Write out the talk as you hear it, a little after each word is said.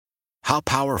How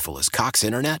powerful is Cox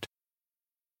Internet?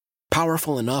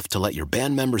 Powerful enough to let your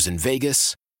band members in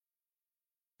Vegas,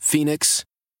 Phoenix,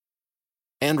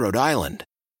 and Rhode Island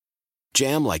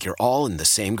jam like you're all in the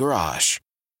same garage.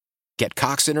 Get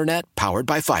Cox Internet powered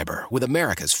by fiber with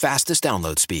America's fastest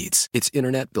download speeds. It's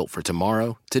internet built for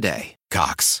tomorrow, today.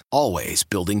 Cox, always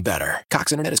building better.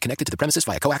 Cox Internet is connected to the premises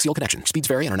via coaxial connection. Speeds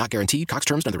vary and are not guaranteed. Cox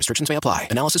terms and other restrictions may apply.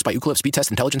 Analysis by Ookla Speed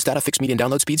Test Intelligence Data. Fixed median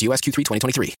download speeds. US Q3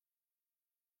 2023.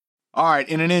 All right,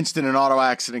 in an instant, an auto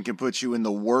accident can put you in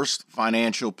the worst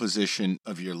financial position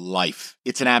of your life.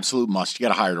 It's an absolute must. You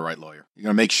got to hire the right lawyer. You're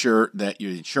going to make sure that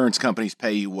your insurance companies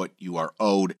pay you what you are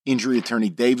owed. Injury attorney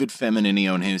David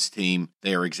Feminini and his team,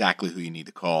 they are exactly who you need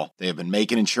to call. They have been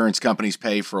making insurance companies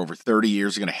pay for over 30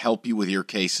 years. They're going to help you with your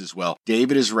case as well.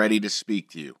 David is ready to speak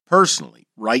to you personally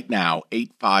right now,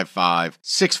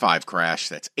 855-65-CRASH.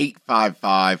 That's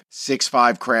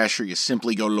 855-65-CRASH, or you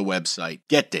simply go to the website,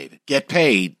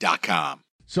 getdavidgetpaid.com.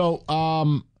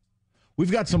 So,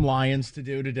 we've got some Lions to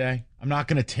do today. I'm not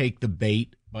going to take the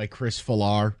bait by Chris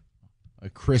Villar.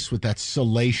 Chris with that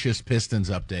salacious Pistons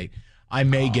update. I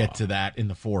may get to that in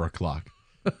the 4 o'clock.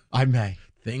 I may.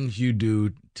 Things you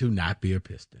do to not be a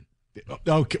Piston.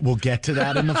 Okay, we'll get to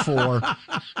that in the 4.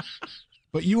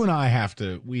 But you and I have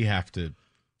to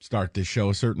start this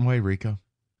show a certain way, Rico.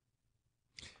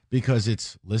 Because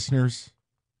it's listeners,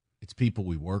 it's people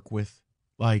we work with.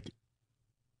 Like,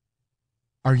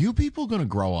 are you people going to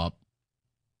grow up?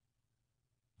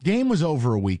 Game was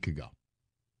over a week ago.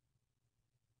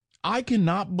 I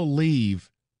cannot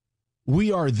believe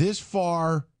we are this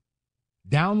far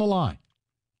down the line.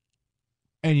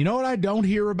 And you know what I don't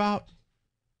hear about?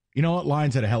 You know what?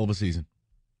 Lions had a hell of a season.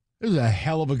 It was a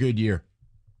hell of a good year.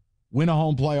 Win a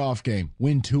home playoff game.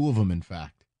 Win 2 of them, in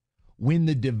fact. Win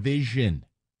the division.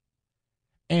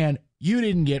 And you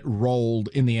didn't get rolled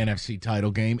in the NFC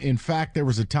title game. In fact, there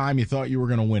was a time you thought you were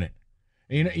going to win it.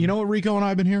 And you know what Rico and I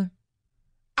have been hearing?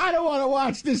 I don't want to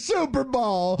watch the Super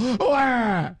Bowl.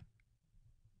 Wah!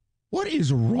 What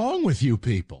is wrong with you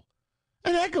people?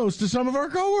 And that goes to some of our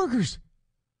coworkers.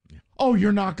 Oh,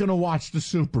 you're not going to watch the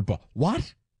Super Bowl.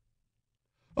 What?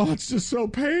 Oh, it's just so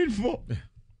painful.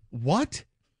 What?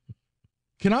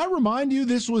 Can I remind you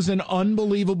this was an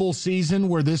unbelievable season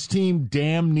where this team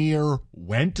damn near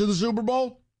went to the Super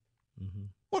Bowl? Mm-hmm.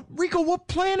 What, Rico, what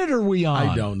planet are we on?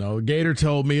 I don't know. Gator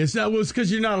told me. It was because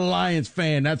you're not a Lions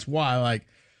fan. That's why. Like,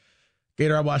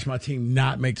 Gator, I watched my team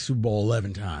not make the Super Bowl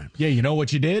 11 times. Yeah, you know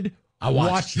what you did? I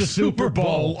watched the Super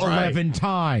Bowl 11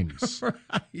 times. Right.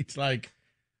 It's like,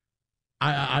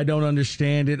 I don't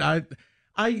understand it.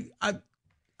 I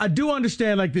do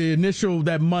understand, like, the initial,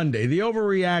 that Monday, the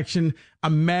overreaction.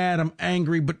 I'm mad, I'm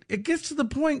angry, but it gets to the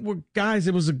point where, guys,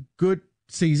 it was a good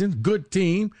season, good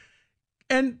team,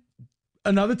 and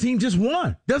another team just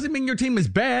won. Doesn't mean your team is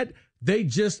bad. They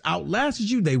just outlasted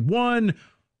you. They won,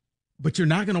 but you're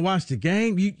not going to watch the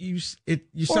game. You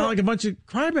sound like a bunch of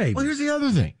crybabies. Well, here's the other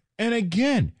thing. And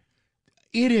again,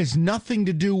 it has nothing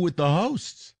to do with the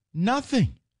hosts.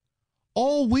 Nothing.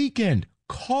 All weekend,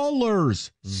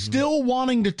 callers still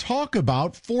wanting to talk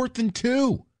about 4th and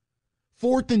 2,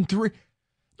 4th and 3.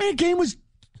 Man, game was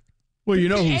well, you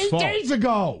know whose 8 fault. days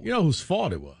ago. You know whose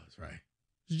fault it was, right?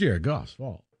 It's Jared Goff's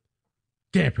fault.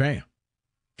 Can't pay him.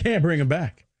 Can't bring him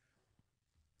back.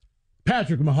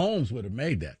 Patrick Mahomes would have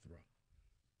made that throw.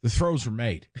 The throws were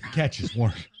made. The catches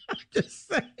weren't. I'm just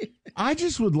saying. I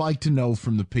just would like to know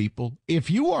from the people,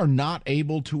 if you are not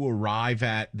able to arrive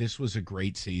at this was a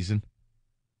great season,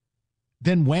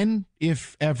 then when,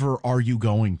 if ever, are you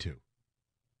going to?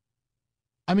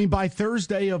 I mean, by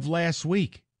Thursday of last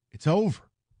week, it's over.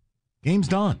 Game's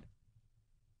done.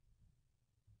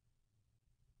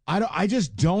 I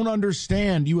just don't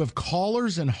understand. You have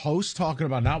callers and hosts talking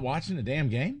about not watching the damn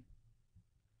game?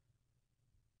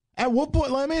 At what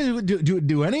point, let me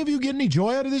do any of you get any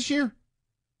joy out of this year?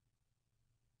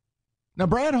 Now,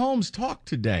 Brad Holmes talked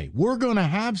today. We're going to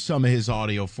have some of his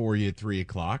audio for you at 3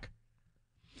 o'clock.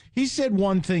 He said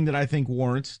one thing that I think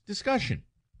warrants discussion.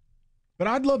 But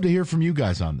I'd love to hear from you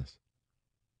guys on this.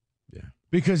 Yeah.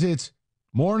 Because it's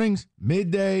mornings,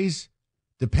 middays,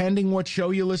 depending what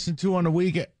show you listen to on the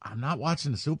weekend. I'm not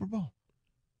watching the Super Bowl.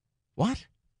 What?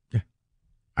 Yeah.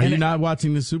 Are you not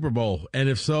watching the Super Bowl? And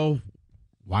if so,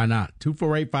 why not?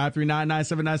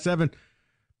 248-539-9797.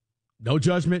 No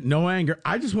judgment, no anger.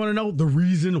 I just want to know the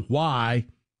reason why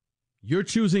you're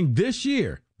choosing this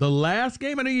year, the last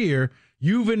game of the year.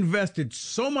 You've invested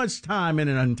so much time in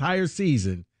an entire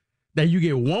season that you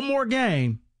get one more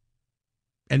game,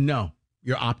 and no,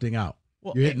 you're opting out.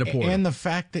 Well, you're hitting the portal. And the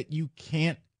fact that you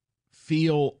can't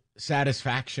feel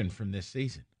satisfaction from this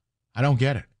season. I don't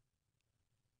get it.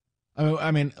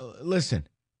 I mean, listen,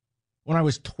 when I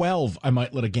was 12, I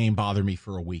might let a game bother me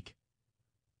for a week.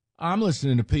 I'm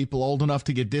listening to people old enough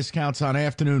to get discounts on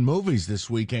afternoon movies this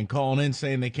weekend calling in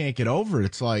saying they can't get over it.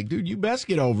 It's like, dude, you best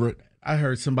get over it. I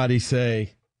heard somebody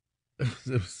say, it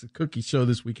was a cookie show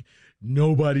this week,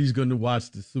 nobody's going to watch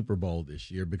the Super Bowl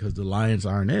this year because the Lions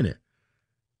aren't in it.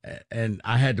 And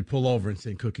I had to pull over and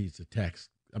send Cookies a text.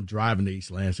 I'm driving to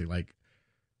East Lansing. Like,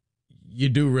 you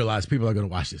do realize people are going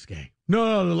to watch this game.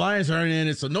 No, the Lions aren't in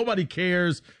it, so nobody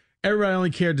cares. Everybody only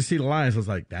cared to see the Lions. I was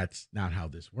like, that's not how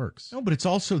this works. No, but it's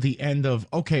also the end of,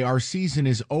 okay, our season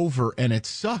is over and it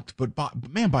sucked. But,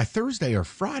 by Thursday or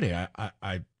Friday,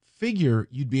 I figure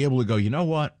you'd be able to go, you know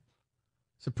what?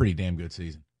 It's a pretty damn good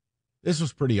season. This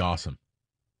was pretty awesome.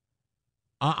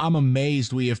 I'm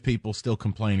amazed we have people still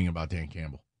complaining about Dan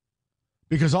Campbell.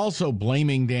 Because also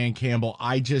blaming Dan Campbell,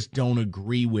 I just don't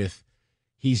agree with.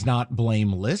 He's not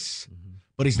blameless,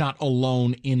 but he's not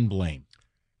alone in blame.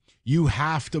 You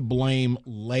have to blame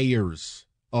layers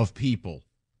of people.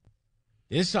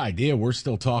 This idea, we're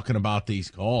still talking about these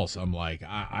calls. I'm like,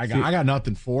 I got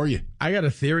nothing for you. I got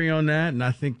a theory on that, and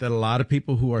I think that a lot of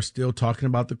people who are still talking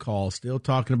about the calls, still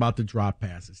talking about the drop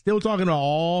passes, still talking about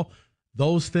all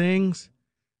those things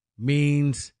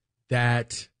means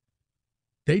that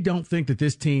they don't think that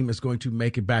this team is going to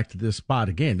make it back to this spot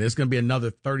again. There's going to be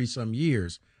another 30-some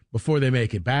years before they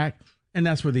make it back, and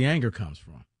that's where the anger comes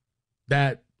from.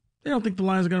 That they don't think the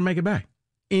Lions are going to make it back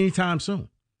anytime soon.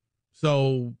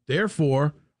 So,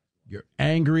 therefore, you're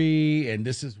angry, and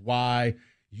this is why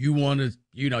you want to,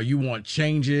 you want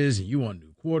changes, and you want a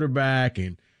new quarterback,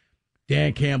 and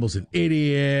Dan Campbell's an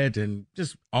idiot, and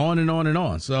just on and on and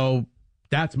on. So,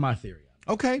 that's my theory.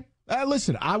 Okay.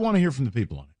 Listen, I want to hear from the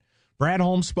people on it. Brad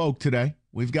Holmes spoke today.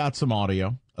 We've got some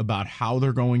audio about how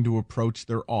they're going to approach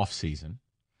their offseason.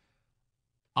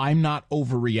 I'm not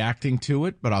overreacting to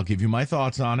it, but I'll give you my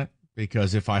thoughts on it,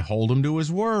 because if I hold him to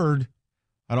his word,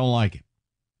 I don't like it.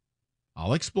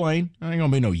 I'll explain. There ain't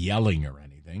going to be no yelling or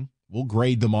anything. We'll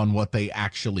grade them on what they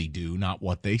actually do, not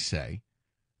what they say.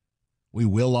 We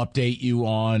will update you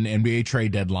on NBA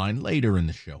trade deadline later in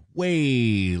the show,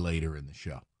 way later in the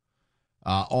show.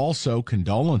 Also,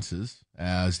 condolences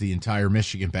as the entire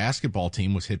Michigan basketball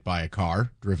team was hit by a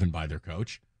car driven by their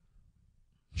coach.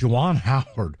 Juwan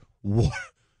Howard,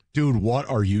 what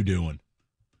are you doing?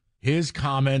 His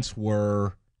comments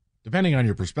were, depending on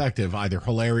your perspective, either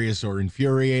hilarious or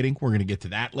infuriating. We're going to get to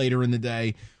that later in the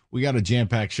day. We got a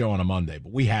jam-packed show on a Monday,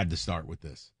 but we had to start with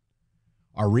this.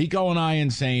 Are Rico and I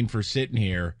insane for sitting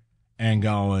here and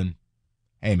going,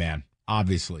 hey, man,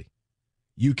 obviously,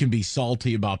 you can be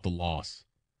salty about the loss,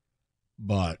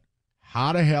 but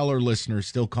how the hell are listeners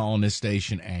still calling this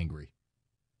station angry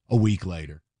a week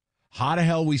later? How the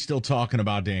hell are we still talking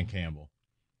about Dan Campbell?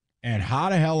 And how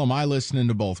the hell am I listening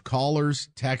to both callers,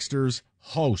 texters,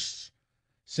 hosts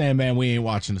saying, man, we ain't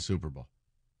watching the Super Bowl?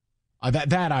 I don't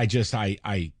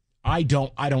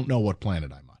know what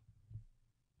planet I'm on.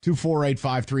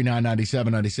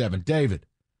 248-539-9797. David,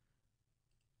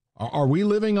 are we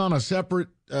living on a separate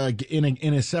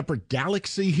in a separate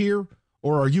galaxy here,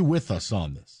 or are you with us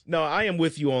on this? No, I am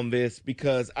with you on this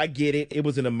because I get it. It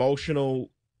was an emotional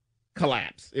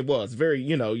collapse. It was very,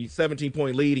 you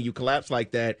 17-point lead and you collapse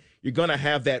like that. You're going to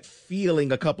have that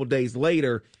feeling a couple days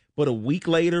later, but a week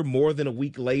later, more than a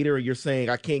week later, you're saying,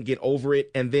 I can't get over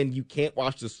it, and then you can't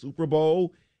watch the Super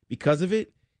Bowl because of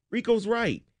it. Rico's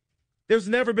right. There's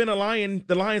never been a Lion.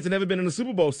 The Lions have never been in the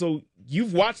Super Bowl, so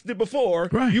you've watched it before.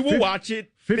 Right. You will watch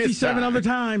it 57 other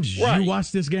times. Right. You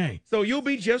watch this game. So you'll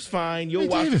be just fine. You'll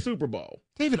watch the Super Bowl.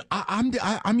 David,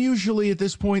 I'm usually at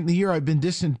this point in the year, I've been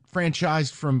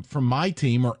disenfranchised from my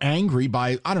team or angry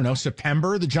by, I don't know,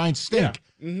 September. The Giants stink.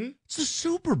 Yeah. Mm-hmm. It's the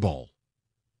Super Bowl.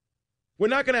 We're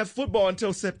not going to have football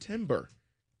until September.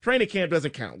 Training camp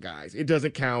doesn't count, guys. It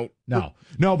doesn't count. No,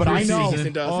 but I know.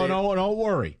 Oh, no, don't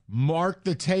worry. Mark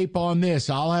the tape on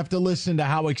this. I'll have to listen to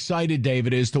how excited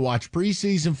David is to watch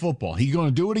preseason football. He's going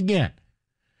to do it again.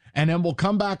 And then we'll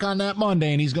come back on that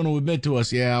Monday, and he's going to admit to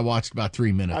us, yeah, I watched about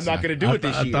 3 minutes. I'm not going to do it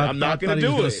this year. I'm not going to do it.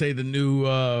 He was going to say the new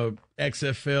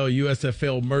XFL,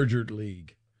 USFL mergered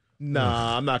league.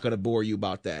 Nah, I'm not going to bore you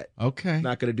about that. Okay.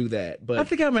 Not going to do that. But I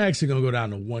think I'm actually going to go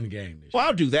down to one game this year. Well,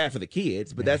 I'll do that for the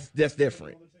kids, but that's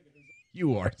different.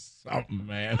 You are something,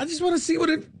 man. I just want to see what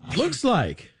it looks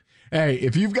like. Hey,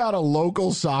 if you've got a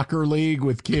local soccer league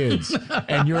with kids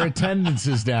and your attendance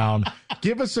is down,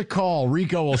 give us a call.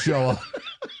 Rico will show up.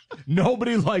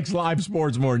 Nobody likes live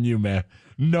sports more than you, man.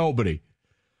 Nobody.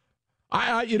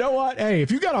 You know what? Hey,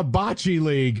 if you got a bocce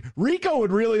league, Rico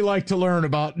would really like to learn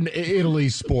about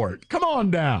Italy's sport. Come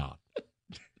on down.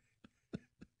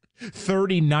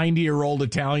 30, 90-year-old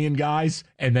Italian guys,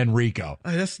 and then Rico.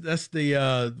 That's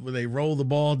the where they roll the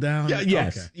ball down. Yeah,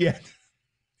 yes, okay. yeah.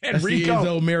 And That's Rico, the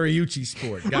Enzo Mariucci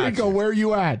sport. Gotcha. Rico, where are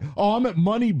you at? Oh, I'm at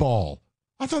Moneyball.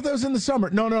 I thought that was in the summer.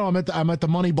 No, I'm at the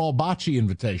Moneyball Bocce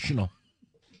Invitational.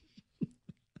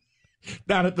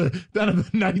 down at the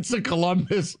Knights of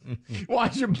Columbus,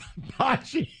 watching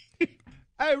bocce.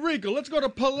 Hey, Rico, let's go to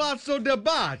Palazzo de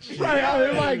Bocce. Right, I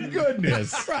mean, my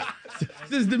goodness.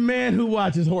 This is the man who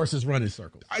watches horses run in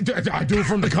circles. I do it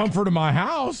from the comfort of my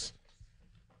house.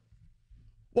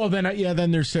 Well, then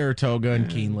there's Saratoga and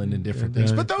Keeneland and different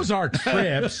things. But those are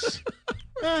trips.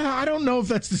 I don't know if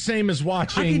that's the same as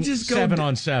watching just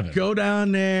 7-on-7. Go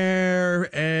down there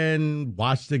and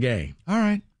watch the game. All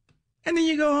right. And then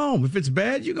you go home. If it's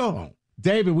bad, you go home.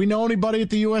 David, we know anybody at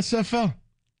the USFL?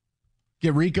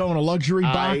 Get Rico in a luxury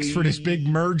box for this big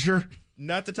merger?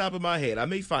 Not the top of my head. I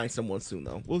may find someone soon,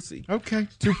 though. We'll see. Okay.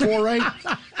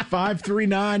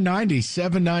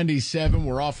 248-539-9797.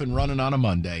 We're off and running on a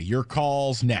Monday. Your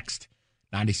calls next.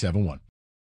 97.1.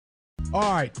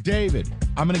 All right, David,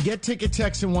 I'm going to get ticket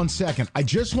text in 1 second. I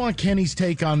just want Kenny's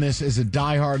take on this as a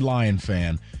diehard Lion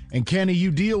fan. And, Kenny, you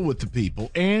deal with the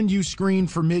people, and you screen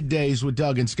for middays with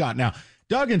Doug and Scott. Now,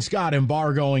 Doug and Scott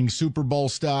embargoing Super Bowl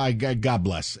style, God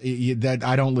bless.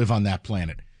 I don't live on that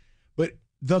planet. But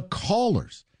the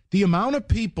callers, the amount of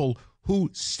people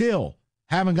who still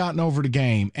haven't gotten over the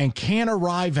game and can't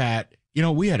arrive at,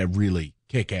 we had a really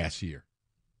kick-ass year.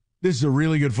 This is a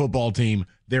really good football team.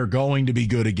 They're going to be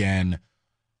good again.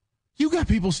 You got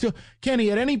people still.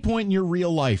 Kenny, at any point in your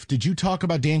real life, did you talk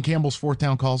about Dan Campbell's fourth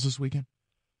down calls this weekend?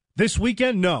 This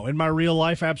weekend? No. In my real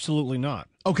life, absolutely not.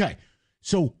 Okay.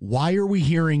 So why are we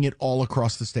hearing it all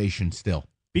across the station still?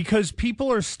 Because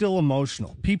people are still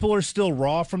emotional. People are still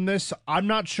raw from this. I'm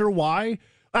not sure why.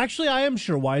 Actually, I am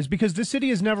sure why. It's because this city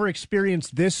has never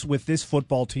experienced this with this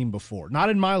football team before. Not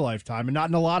in my lifetime and not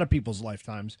in a lot of people's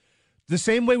lifetimes. The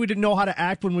same way we didn't know how to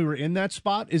act when we were in that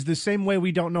spot is the same way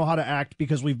we don't know how to act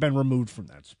because we've been removed from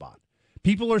that spot.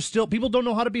 People don't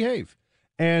know how to behave.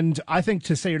 And I think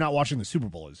to say you're not watching the Super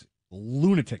Bowl is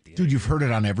lunatic. Dude, you've heard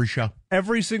it on every show.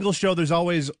 Every single show, there's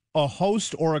always a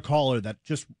host or a caller that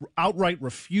just outright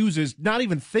refuses, not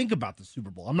even think about the Super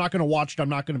Bowl. I'm not going to watch it. I'm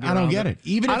not going to be I don't get it.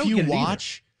 Even if you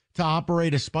watch to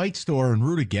operate a spite store and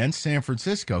root against San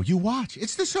Francisco, you watch.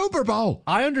 It's the Super Bowl.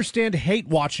 I understand hate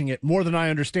watching it more than I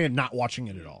understand not watching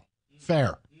it at all.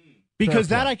 Fair. Because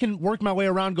that I can work my way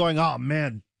around going, oh,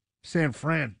 man, San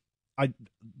Fran,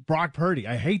 Brock Purdy,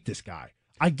 I hate this guy.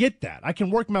 I get that. I can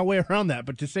work my way around that.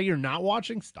 But to say you're not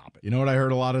watching, stop it. You know what I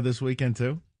heard a lot of this weekend,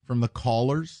 too? From the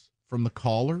callers,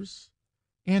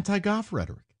 anti-Goff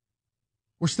rhetoric.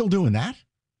 We're still doing that?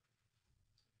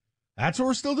 That's what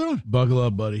we're still doing. Buckle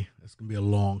up, buddy. It's going to be a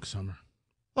long summer.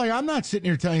 I'm not sitting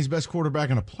here telling you he's the best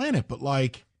quarterback on the planet, but, I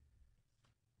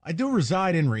do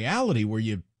reside in reality where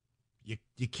you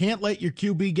can't let your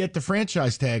QB get the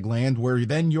franchise tag land where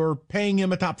then you're paying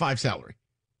him a top 5 salary.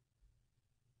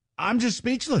 I'm just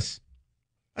speechless.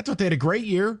 I thought they had a great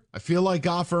year. I feel like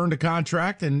Goff earned a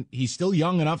contract, and he's still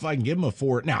young enough I can give him a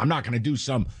 4. Now, I'm not going to do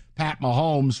some Pat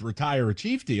Mahomes retire a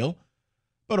Chief deal,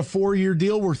 but a 4-year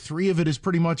deal where 3 of it is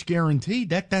pretty much guaranteed.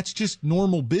 That's just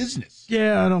normal business.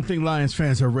 Yeah, I don't think Lions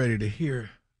fans are ready to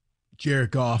hear Jared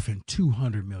Goff and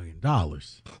 $200 million.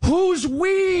 Who's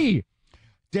we?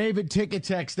 David, ticket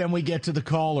text, then we get to the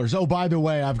callers. Oh, by the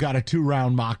way, I've got a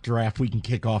 2-round mock draft we can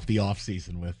kick off the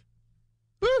offseason with.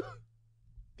 Woo.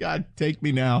 God, take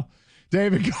me now.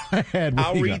 David, go ahead.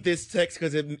 I'll read this text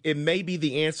because it may be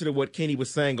the answer to what Kenny was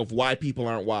saying of why people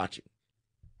aren't watching.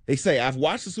 They say, I've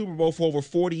watched the Super Bowl for over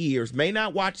 40 years. May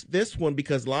not watch this one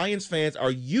because Lions fans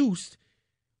are used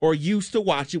to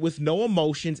watch it with no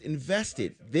emotions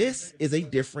invested. This is a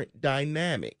different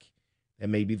dynamic. That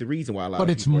may be the reason why a lot of people.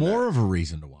 But it's more of a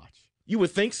reason to watch. You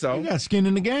would think so. You got skin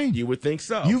in the game. You would think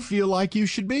so. You feel like you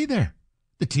should be there.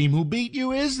 The team who beat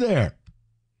you is there.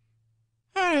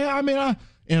 I mean,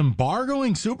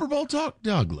 embargoing Super Bowl talk?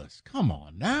 Douglas, come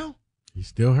on now. He's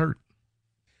still hurt.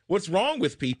 What's wrong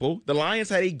with people? The Lions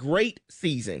had a great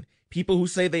season. People who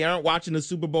say they aren't watching the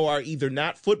Super Bowl are either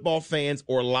not football fans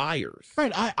or liars.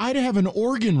 Right. I'd have an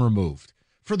organ removed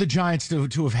for the Giants to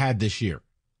have had this year.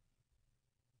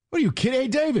 What are you kidding? Hey,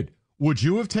 David, would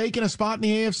you have taken a spot in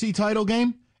the AFC title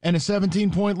game and a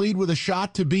 17-point lead with a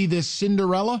shot to be this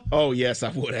Cinderella? Oh, yes, I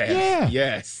would have. Yeah.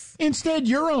 Yes. Instead,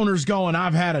 your owner's going,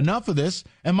 I've had enough of this,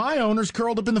 and my owner's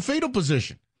curled up in the fetal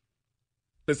position.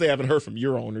 Let's say I haven't heard from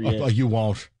your owner yet. Oh, you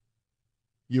won't.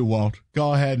 You won't.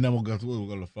 Go ahead, and then we'll go to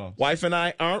the phone. Wife and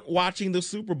I aren't watching the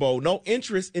Super Bowl. No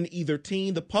interest in either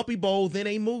team. The Puppy Bowl, then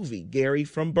a movie. Gary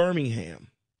from Birmingham.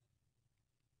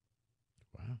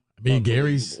 Wow. I mean,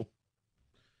 Gary's.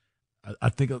 I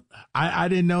think I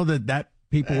didn't know that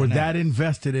people were that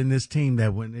invested in this team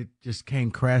that when it just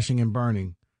came crashing and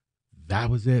burning, that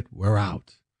was it. We're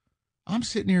out. I'm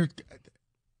sitting here.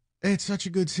 It's such a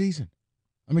good season.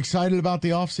 I'm excited about the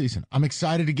offseason. I'm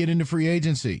excited to get into free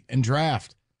agency and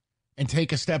draft and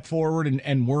take a step forward,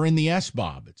 and we're in the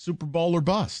S-Bob. It's Super Bowl or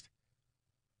bust.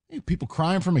 Hey, people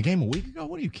crying from a game a week ago?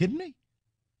 What, are you kidding me?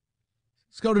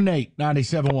 Let's go to Nate,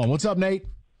 97.1. What's up, Nate?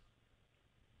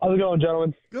 How's it going,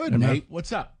 gentlemen? Good, Nate.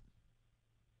 What's up?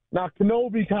 Now,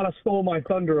 Kenobi kind of stole my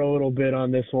thunder a little bit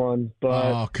on this one.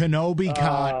 But Kenobi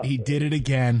caught. He did it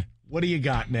again. What do you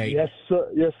got, Nate? Yes,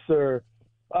 sir. Yes, sir.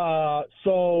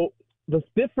 So the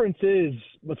difference is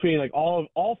between like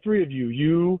all three of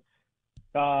you,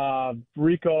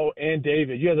 Rico and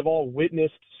David, you guys have all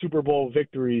witnessed Super Bowl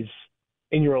victories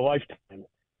in your lifetime.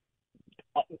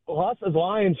 Us as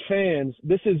Lions fans,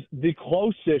 this is the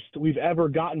closest we've ever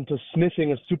gotten to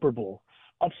sniffing a Super Bowl.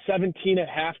 Up 17 at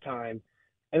halftime,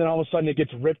 and then all of a sudden it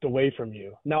gets ripped away from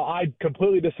you. Now, I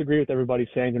completely disagree with everybody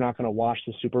saying they're not going to watch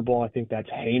the Super Bowl. I think that's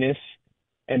heinous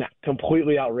and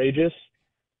completely outrageous.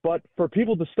 But for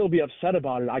people to still be upset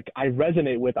about it, I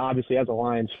resonate with, obviously, as a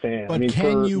Lions fan. But I mean,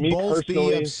 can you both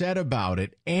be upset about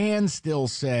it and still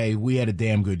say we had a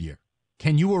damn good year?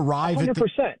 Can you arrive 100%. at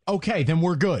the... Okay, then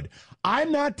we're good.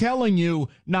 I'm not telling you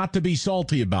not to be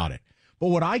salty about it. But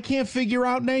what I can't figure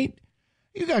out, Nate,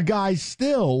 you got guys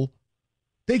still,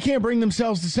 they can't bring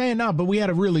themselves to saying, no, but we had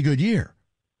a really good year.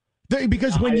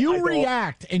 Because when you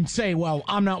react and say, well,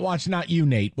 I'm not watching, not you,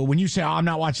 Nate, but when you say, oh, I'm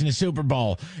not watching the Super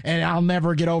Bowl and I'll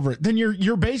never get over it, then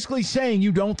you're basically saying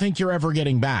you don't think you're ever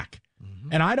getting back. Mm-hmm.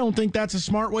 And I don't think that's a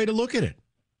smart way to look at it.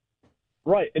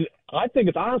 Right. And I think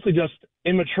it's honestly just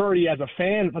immaturity as a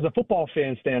fan, as a football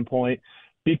fan standpoint,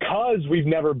 because we've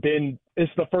never been,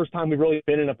 it's the first time we've really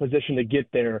been in a position to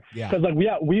get there. Yeah. Because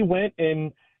we went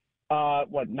in,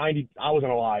 90, I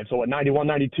wasn't alive. So 91,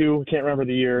 92, can't remember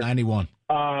the year. 91.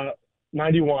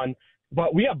 91,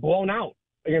 but we got blown out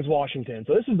against Washington.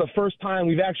 So this is the first time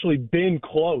we've actually been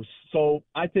close. So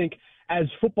I think as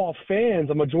football fans,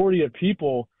 a majority of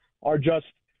people are just,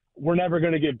 we're never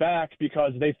going to get back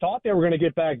because they thought they were going to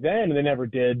get back then and they never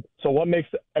did. So what makes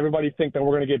everybody think that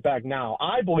we're going to get back now?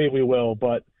 I believe we will,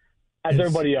 but as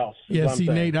everybody else. Yeah, see,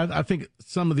 Nate, I think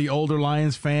some of the older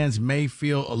Lions fans may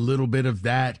feel a little bit of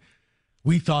that.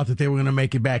 We thought that they were going to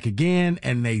make it back again,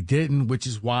 and they didn't, which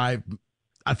is why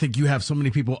I think you have so many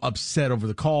people upset over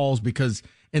the calls because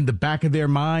in the back of their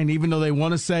mind, even though they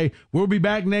want to say, we'll be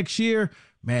back next year,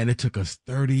 man, it took us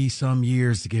 30-some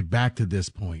years to get back to this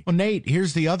point. Well, Nate,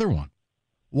 here's the other one.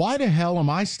 Why the hell am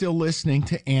I still listening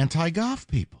to anti-golf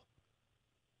people?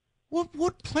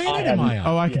 What planet am I on?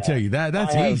 Oh, I can tell you that.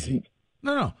 That's easy.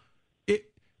 No.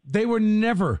 They were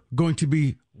never going to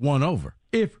be won over.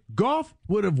 If Goff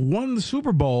would have won the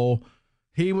Super Bowl,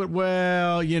 he would,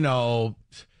 Brad,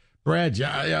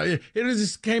 it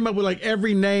just came up with like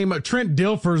every name. Trent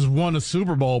Dilfer's won a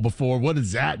Super Bowl before. What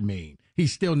does that mean?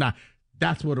 He's still not.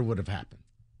 That's what it would have happened.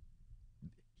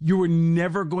 You were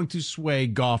never going to sway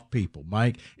Goff people,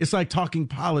 Mike. It's like talking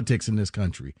politics in this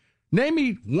country. Name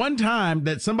me one time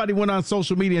that somebody went on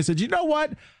social media and said, you know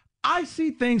what? I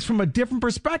see things from a different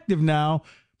perspective now.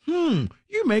 You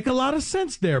make a lot of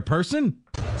sense there, person.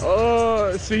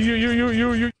 See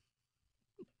you.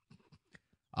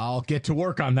 I'll get to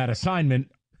work on that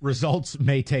assignment. Results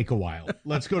may take a while.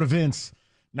 Let's go to Vince,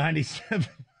 97.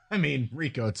 I mean,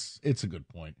 Rico, it's a good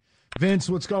point. Vince,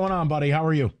 what's going on, buddy? How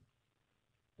are you?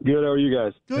 Good. How are you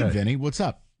guys? Good, Vinny. What's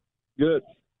up? Good.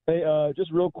 Hey,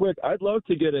 just real quick, I'd love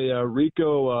to get a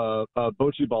Rico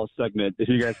bocce ball segment if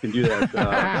you guys can do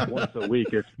that once a week.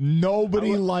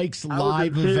 Nobody likes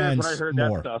live events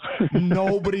more.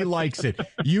 Nobody likes it.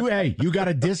 You got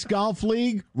a disc golf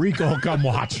league? Rico, come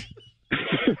watch.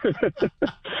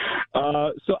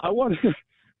 So I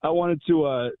wanted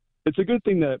to. It's a good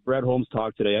thing that Brad Holmes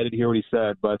talked today. I didn't hear what he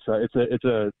said, but it's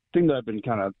a thing that I've been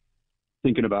kind of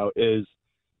thinking about is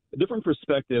a different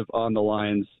perspective on the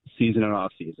Lions season and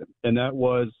off season. And that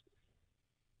was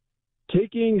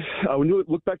taking, when you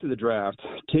look back to the draft,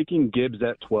 taking Gibbs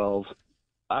at 12.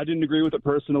 I didn't agree with it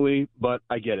personally, but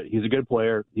I get it. He's a good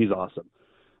player. He's awesome.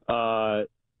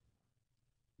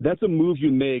 That's a move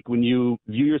you make when you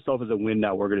view yourself as a win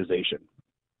now organization.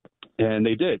 And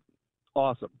they did.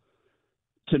 Awesome.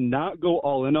 To not go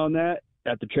all in on that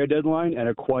at the trade deadline and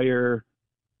acquire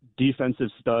defensive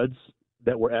studs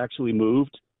that were actually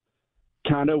moved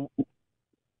kind of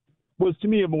was to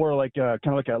me a more like a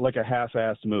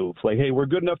half-assed move. Like, hey, we're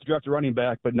good enough to draft a running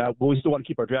back, but now we still want to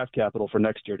keep our draft capital for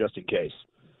next year just in case.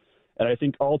 And I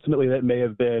think ultimately that may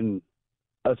have been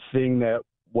a thing that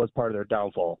was part of their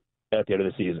downfall. at the end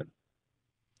of the season.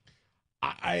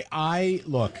 I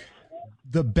look,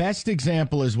 the best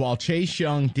example is while Chase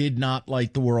Young did not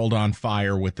light the world on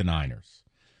fire with the Niners,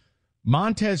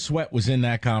 Montez Sweat was in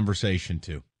that conversation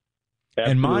too.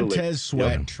 Absolutely. And Montez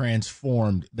Sweat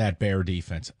transformed that Bear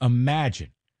defense.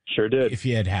 Imagine. Sure did. If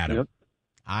you had him.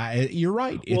 Yep. You're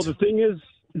right. Well, the thing is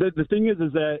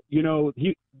that, you know,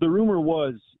 the rumor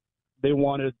was they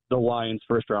wanted the Lions'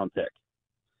 first-round pick.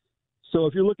 So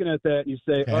if you're looking at that and you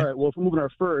say, all right, well, if we're moving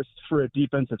our first for a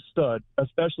defensive stud,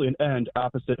 especially an end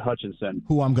opposite Hutchinson,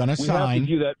 who I'm going to sign. We have to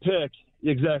view that pick,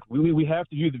 exactly. We have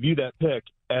to view that pick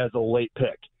as a late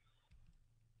pick.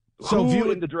 So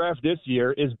who in the draft this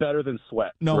year is better than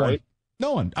Sweat? No right? one.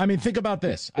 No one. I mean, think about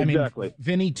this. Exactly. I mean,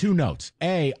 Vinny, 2 notes.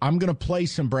 A, I'm going to play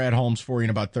some Brad Holmes for you in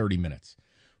about 30 minutes.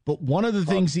 But one of the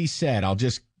things he said, I'll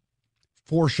just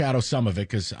foreshadow some of it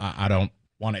because I don't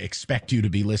want to expect you to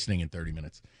be listening in 30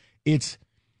 minutes. It's,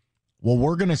 well,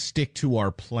 we're going to stick to our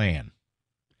plan.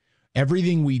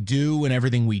 Everything we do and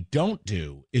everything we don't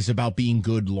do is about being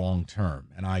good long term.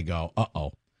 And I go,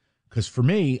 uh-oh. Because for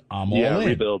me, I'm all in.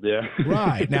 Rebuild, yeah.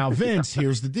 Right. Now, Vince,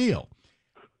 here's the deal.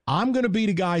 I'm going to be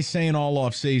the guy saying all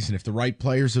offseason, if the right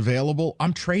player's available,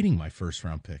 I'm trading my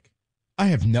first-round pick. I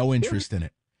have no interest in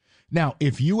it. Now,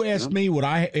 if you asked me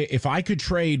if I could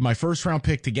trade my first-round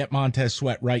pick to get Montez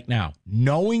Sweat right now,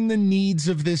 knowing the needs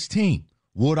of this team,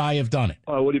 would I have done it?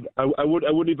 I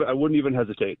wouldn't even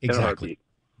hesitate. Exactly.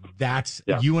 That's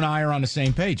you and I are on the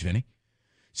same page, Vinny.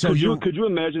 So could you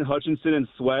imagine Hutchinson and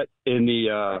Sweat in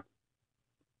the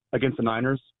against the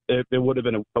Niners? It would have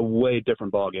been a way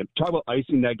different ballgame. Talk about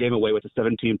icing that game away with a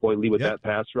 17-point lead with that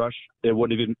pass rush. It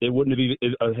wouldn't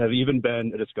have even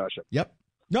been a discussion. Yep.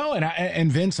 No,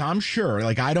 and Vince, I'm sure.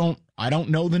 Like I don't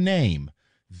know the name.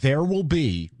 There will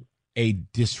be a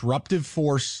disruptive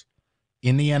force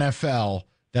in the NFL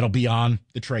that'll be on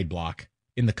the trade block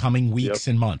in the coming weeks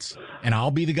and months. And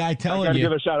I'll be the guy telling you. I got to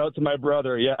give a shout out to my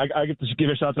brother. Yeah, I get to give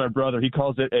a shout out to my brother. He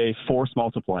calls it a force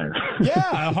multiplier.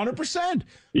 Yeah, 100%.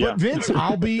 But Vince,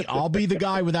 I'll be the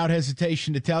guy without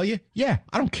hesitation to tell you, I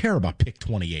don't care about pick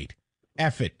 28.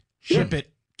 F it. Ship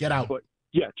it. Get out. But,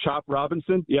 Chop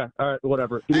Robinson. Yeah, all right,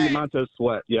 whatever. Give me Montez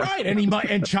Sweat. Yeah. Right,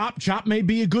 and Chop may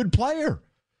be a good player.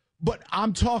 But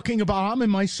I'm talking about I'm in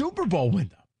my Super Bowl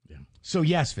window. Yeah. So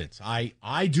yes, Vince,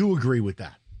 I do agree with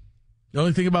that. The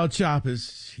only thing about Chop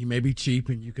is he may be cheap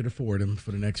and you could afford him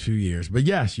for the next few years. But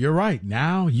yes, you're right.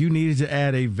 Now you needed to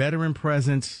add a veteran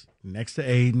presence next to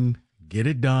Aiden, get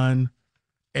it done,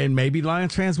 and maybe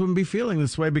Lions fans wouldn't be feeling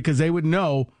this way because they would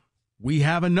know we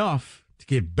have enough to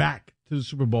get back to the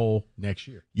Super Bowl next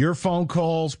year. Your phone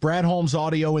calls, Brad Holmes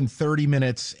audio in 30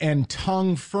 minutes, and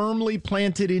tongue firmly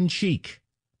planted in cheek.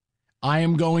 I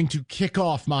am going to kick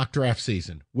off mock draft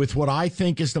season with what I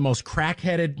think is the most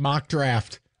crack-headed mock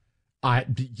draft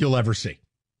you'll ever see.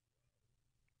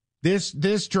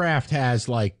 This draft has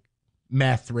like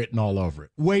meth written all over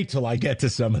it. Wait till I get to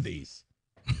some of these.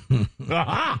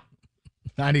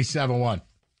 97.1.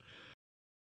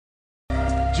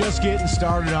 Just getting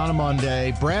started on a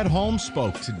Monday. Brad Holmes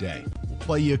spoke today. We'll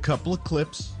play you a couple of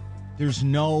clips. There's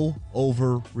no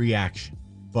overreaction.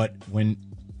 But when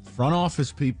front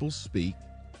office people speak,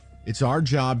 it's our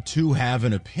job to have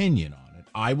an opinion on it.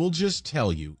 I will just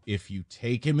tell you, if you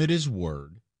take him at his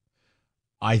word,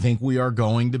 I think we are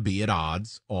going to be at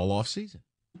odds all off season.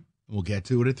 We'll get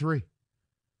to it at 3.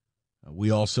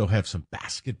 We also have some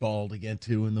basketball to get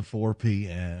to in the 4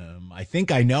 p.m. I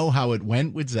think I know how it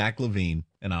went with Zach LaVine,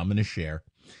 and I'm going to share.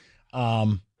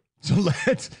 So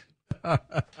let's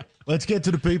get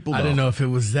to the people. I didn't know if it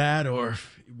was that or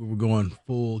if we were going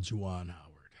full Juwan Howard.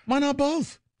 Why not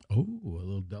both? Oh, a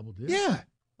little double dip. Yeah,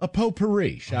 a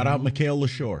potpourri. Shout out Mikhail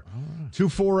LaShore.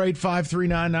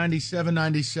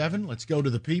 248-539-9797. Let's go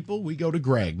to the people. We go to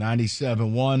Greg,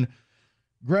 97.1.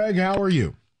 Greg, how are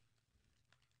you?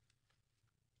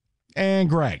 And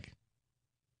Greg.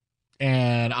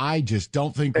 And I just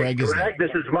don't think Greg is Greg,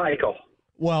 this is Michael.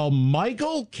 Well,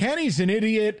 Michael, Kenny's an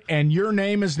idiot, and your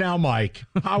name is now Mike.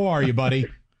 How are you, buddy?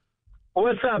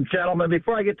 What's up, gentlemen?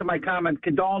 Before I get to my comment,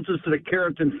 condolences to the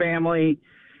Carrington family.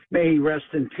 May he rest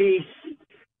in peace.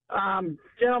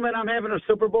 Gentlemen, I'm having a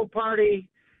Super Bowl party.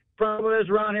 Problem is,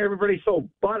 around here, everybody's so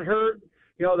butthurt.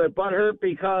 You know, they're butthurt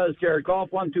because Jared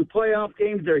Goff won 2 playoff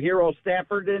games. Their hero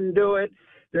Stafford didn't do it.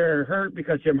 They're hurt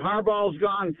because Jim Harbaugh's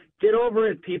gone. Get over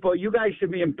it, people. You guys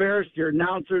should be embarrassed. Your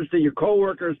announcers, your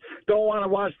coworkers don't want to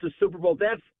watch the Super Bowl.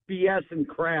 That's BS and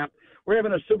crap. We're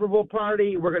having a Super Bowl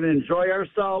party. We're going to enjoy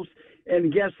ourselves.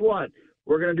 And guess what?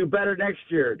 We're going to do better next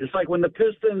year. Just like when the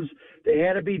Pistons, they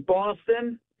had to beat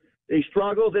Boston. They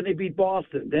struggled, then they beat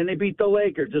Boston. Then they beat the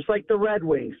Lakers, just like the Red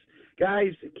Wings.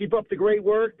 Guys, keep up the great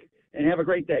work. and have a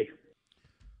great day.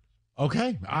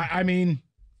 Okay. I mean,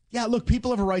 yeah, look,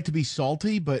 people have a right to be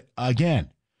salty, but again,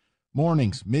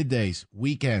 mornings, middays,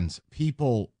 weekends,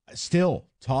 people still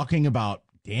talking about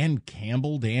Dan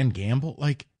Gamble,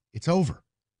 like, it's over.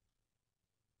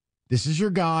 This is your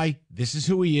guy. This is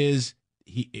who he is.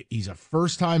 He's a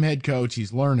first-time head coach.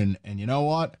 He's learning, and you know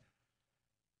what?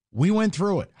 We went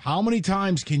through it. How many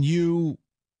times can you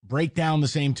break down the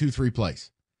same 2-3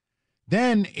 plays?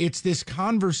 Then it's this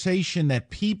conversation that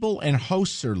people and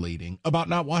hosts are leading about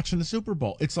not watching the Super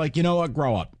Bowl. It's like, you know what?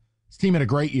 Grow up. This team had a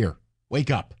great year.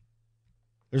 Wake up.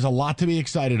 There's a lot to be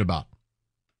excited about.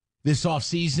 This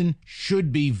offseason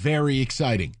should be very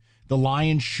exciting. The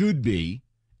Lions should be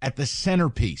at the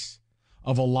centerpiece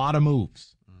of a lot of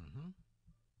moves.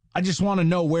 I just want to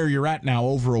know where you're at now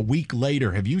over a week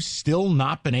later. Have you still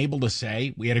not been able to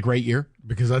say we had a great year?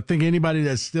 Because I think anybody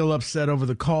that's still upset over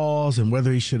the calls and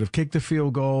whether he should have kicked the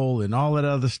field goal and all that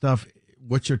other stuff,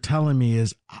 what you're telling me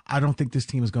is I don't think this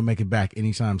team is going to make it back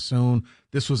anytime soon.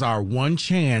 This was our one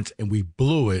chance, and we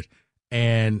blew it,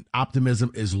 and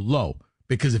optimism is low.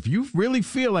 Because if you really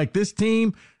feel like this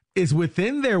team is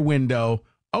within their window,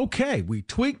 okay, we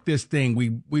tweaked this thing.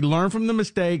 We learn from the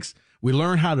mistakes. We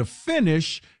learn how to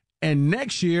finish. And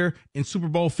next year in Super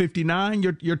Bowl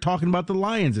 59, you're talking about the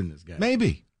Lions in this game.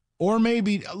 Maybe. Or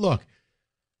maybe, look,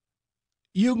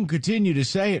 you can continue to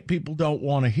say it. People don't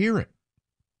want to hear it.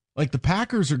 Like, the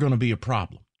Packers are going to be a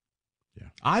problem. Yeah.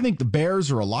 I think the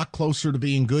Bears are a lot closer to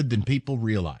being good than people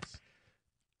realize.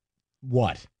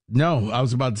 What? No, I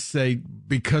was about to say,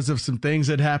 because of some things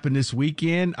that happened this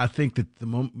weekend, I think that the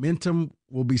momentum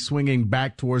will be swinging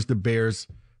back towards the Bears'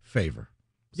 favor.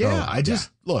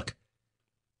 Look.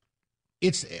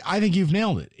 I think you've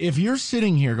nailed it. If you're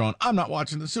sitting here going, I'm not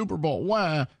watching the Super Bowl,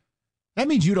 why? That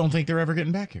means you don't think they're ever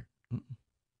getting back here.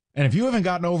 And if you haven't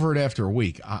gotten over it after a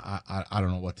week, I don't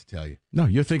know what to tell you. No,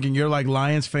 you're thinking you're like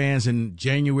Lions fans in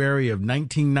January of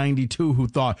 1992 who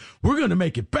thought, we're going to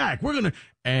make it back.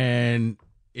 And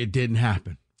it didn't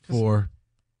happen for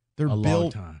they're a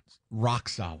long time. Rock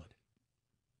solid.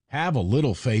 Have a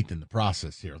little faith in the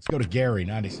process here. Let's go to Gary,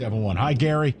 97.1. Hi,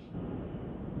 Gary.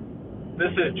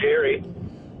 This is Jerry.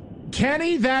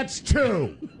 Kenny, that's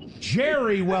 2.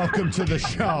 Jerry, welcome to the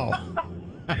show.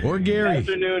 Or Gary.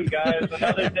 Good afternoon, guys.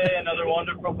 Another day, another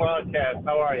wonderful broadcast.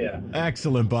 How are you?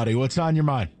 Excellent, buddy. What's on your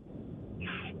mind?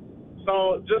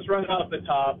 So, just right off the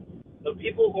top, the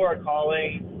people who are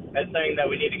calling and saying that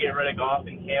we need to get rid of Goff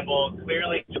and Campbell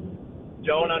clearly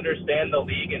don't understand the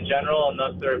league in general, and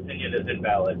thus their opinion is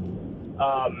invalid.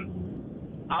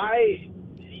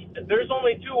 There's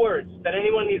only 2 words that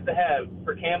anyone needs to have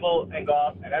for Campbell and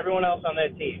Goff and everyone else on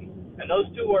that team, and those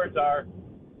 2 words are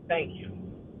thank you.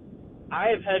 I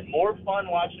have had more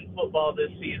fun watching football this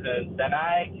season than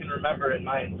I can remember in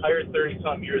my entire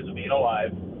 30-some years of being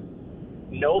alive.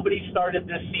 Nobody started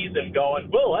this season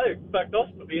going, well, I expect us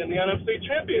to be in the NFC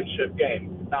Championship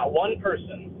game. Not one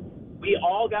person. We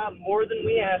all got more than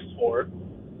we asked for,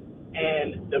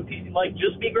 and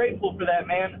just be grateful for that,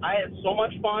 man. I had so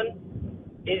much fun.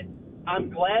 I'm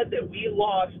glad that we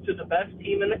lost to the best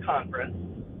team in the conference.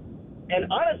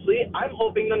 And honestly, I'm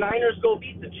hoping the Niners go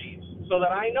beat the Chiefs so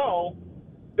that I know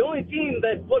the only team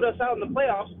that put us out in the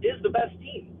playoffs is the best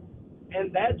team.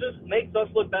 And that just makes us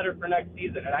look better for next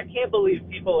season. And I can't believe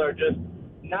people are just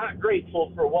not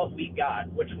grateful for what we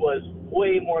got, which was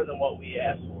way more than what we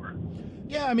asked for.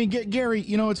 Yeah, I mean, Gary,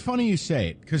 it's funny you say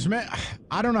it because, man,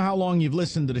 I don't know how long you've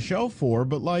listened to the show for,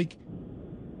 but, like,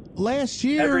 last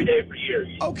year, every day for years.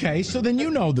 Okay, so then you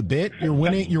know the bit. You're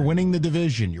winning the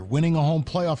division. You're winning a home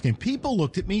playoff game. People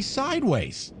looked at me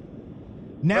sideways.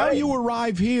 Now Right. you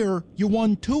arrive here, you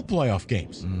won 2 playoff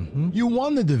games. Mm-hmm. You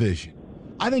won the division.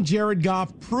 I think Jared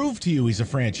Goff proved to you he's a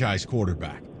franchise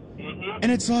quarterback. Mm-hmm.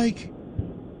 And it's like...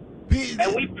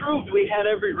 And we proved we had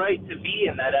every right to be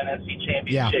in that NFC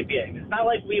Championship game. It's not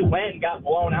like we went and got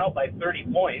blown out by 30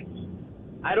 points.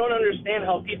 I don't understand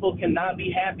how people cannot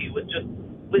be happy with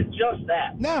just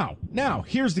that. Now,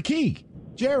 here's the key.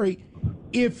 Jerry,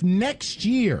 if next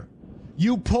year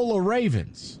you pull a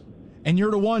Ravens and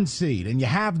you're the 1 seed and you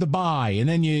have the bye and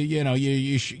then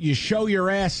you show your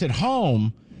ass at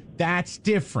home, that's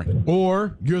different.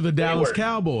 Or you're the Dallas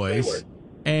Cowboys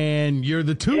and you're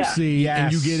the 2 seed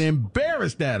and you get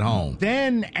embarrassed at home.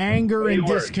 Then anger and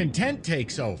discontent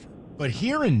takes over. But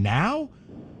here and now,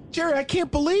 Jerry, I can't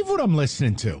believe what I'm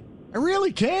listening to. I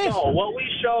really can't. No, what we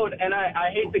showed, and I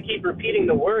hate to keep repeating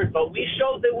the word, but we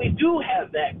showed that we do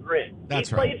have that grit.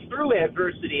 That's we right. played through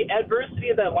adversity. Adversity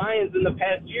that Lions in the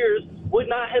past years would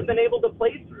not have been able to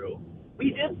play through. We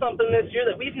did something this year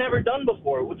that we've never done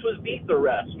before, which was beat the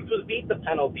refs, which was beat the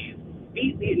penalties.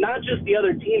 beat not just the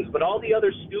other teams, but all the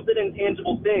other stupid,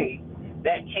 intangible things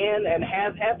that can and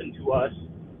have happened to us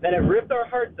that have ripped our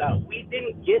hearts out. We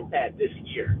didn't get that this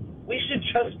year. We should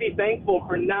just be thankful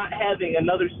for not having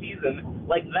another season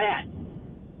like that.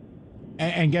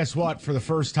 And guess what? For the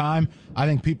first time, I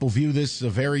think people view this as a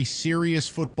very serious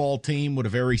football team with a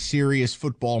very serious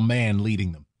football man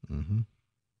leading them. Mm-hmm.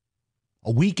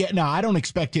 A weekend. Now, I don't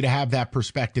expect you to have that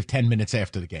perspective 10 minutes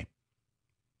after the game.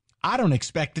 I don't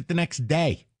expect it the next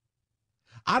day.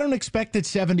 I don't expect it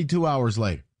 72 hours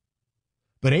later.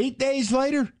 But 8 days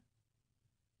later?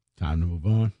 Time to move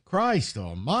on. Christ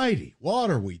almighty, what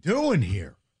are we doing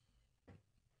here?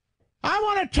 I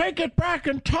want to take it back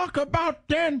and talk about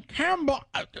Dan Campbell.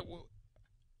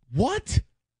 What?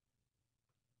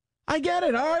 I get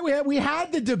it. All right, we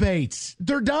had the debates.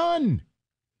 They're done.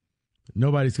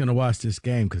 Nobody's going to watch this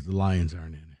game because the Lions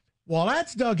aren't in it. Well,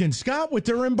 that's Doug and Scott with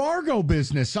their embargo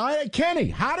business. Kenny,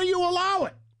 how do you allow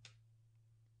it?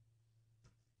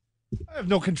 I have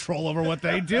no control over what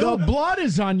they do. The blood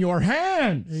is on your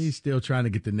hands. He's still trying to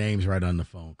get the names right on the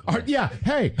phone call. Yeah,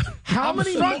 hey, I'm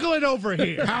struggling over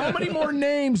here. How many more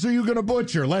names are you going to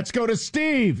butcher? Let's go to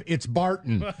Steve. It's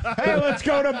Barton. Hey, let's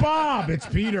go to Bob. It's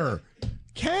Peter.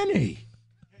 Kenny.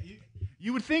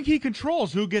 You would think he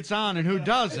controls who gets on and who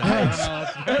doesn't.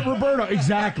 Roberto,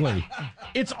 exactly.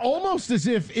 It's almost as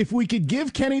if we could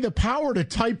give Kenny the power to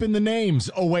type in the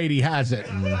names. Oh, wait, he has it.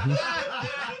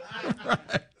 Mm-hmm. Right.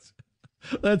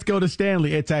 Let's go to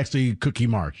Stanley. It's actually Cookie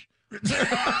March.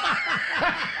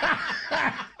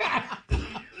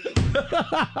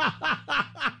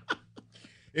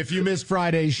 If you missed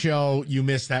Friday's show, you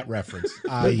missed that reference.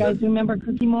 You guys remember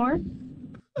Cookie Moore?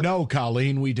 No,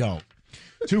 Colleen, we don't.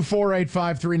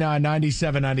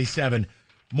 248-539-9797.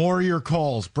 More of your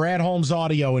calls. Brad Holmes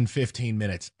audio in 15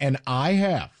 minutes. And I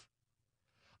have,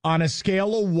 on a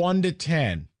scale of 1 to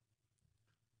 10,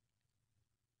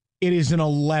 it is an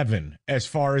 11 as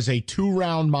far as a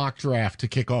 2-round mock draft to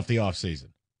kick off the offseason.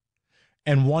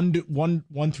 And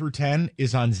 1 through 10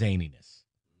 is on zaniness.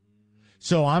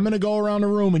 So I'm going to go around the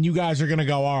room and you guys are going to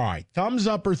go, all right, thumbs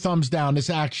up or thumbs down.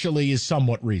 This actually is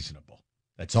somewhat reasonable.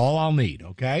 That's all I'll need,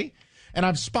 okay? And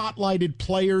I've spotlighted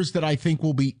players that I think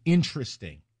will be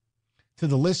interesting to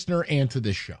the listener and to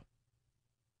this show.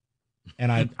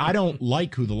 And I don't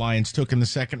like who the Lions took in the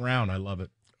second round. I love it.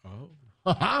 Oh.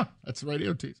 That's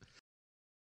radio tease.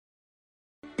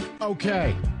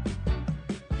 Okay.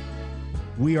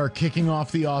 We are kicking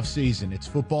off the offseason. It's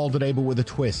football today, but with a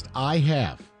twist. I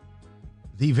have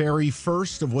the very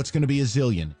first of what's going to be a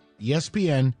zillion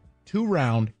ESPN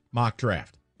 2-round mock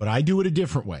draft. But I do it a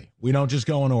different way. We don't just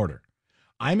go in order.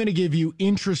 I'm going to give you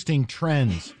interesting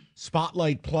trends,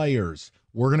 spotlight players.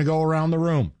 We're going to go around the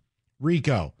room.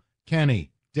 Rico, Kenny,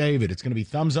 David. It's going to be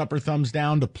thumbs up or thumbs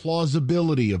down to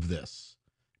plausibility of this.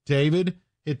 David,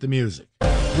 hit the music.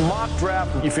 Mock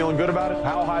draft, you feeling good about it?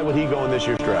 How high would he go in this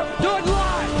year's draft? Do it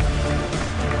live!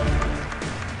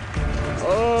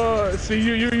 See,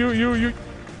 you.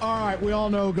 All right, we all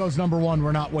know who goes number 1.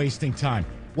 We're not wasting time.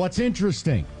 What's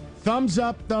interesting? Thumbs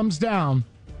up, thumbs down.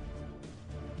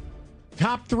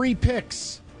 Top 3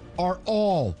 picks are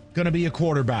all going to be a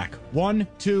quarterback. 1,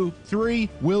 2, 3,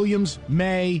 Williams,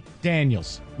 May,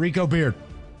 Daniels. Rico Beard.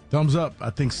 Thumbs up.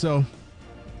 I think so.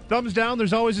 Thumbs down.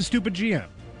 There's always a stupid GM.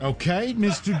 Okay,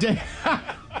 Mr. Day.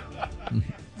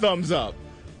 Thumbs up.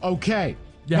 Okay.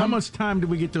 Yeah, how much time do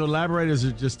we get to elaborate, or is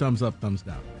it just thumbs up, thumbs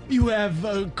down? You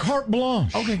have carte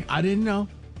blanche. Okay, I didn't know.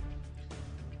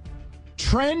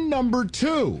 Trend number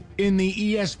 2 in the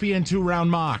ESPN 2-round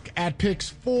mock at picks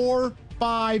 4,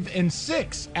 5, and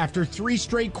 6. After 3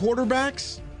 straight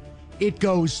quarterbacks, it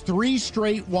goes 3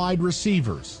 straight wide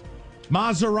receivers.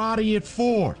 Maserati at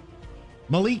 4.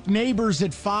 Malik Neighbors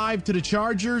at 5 to the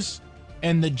Chargers.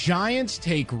 And the Giants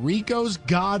take Rico's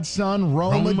godson,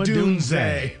 Rome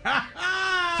Odunze.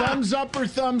 Thumbs up or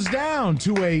thumbs down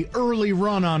to a early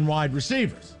run on wide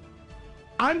receivers?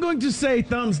 I'm going to say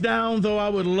thumbs down, though I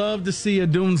would love to see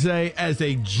Odunze as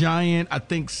a Giant. I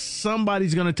think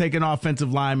somebody's going to take an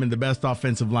offensive lineman, the best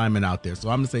offensive lineman out there. So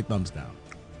I'm going to say thumbs down.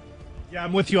 Yeah,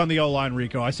 I'm with you on the O-line,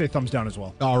 Rico. I say thumbs down as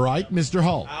well. All right, Mr.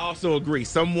 Hull. I also agree.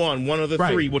 One of the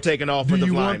 3 will take an offensive lineman.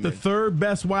 Do you want the third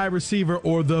best wide receiver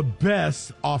or the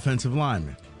best offensive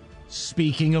lineman?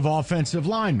 Speaking of offensive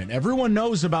linemen, everyone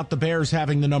knows about the Bears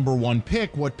having the number 1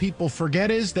 pick. What people forget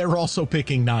is they're also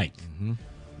picking 9th. Mm-hmm.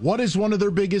 What is one of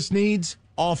their biggest needs?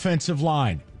 Offensive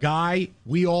line. Guy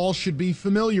we all should be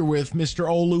familiar with, Mr.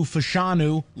 Olu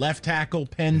Fashanu, left tackle,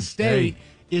 Penn State,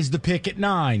 is the pick at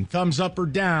 9. Thumbs up or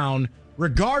down,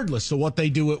 regardless of what they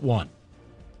do at 1.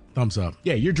 Thumbs up.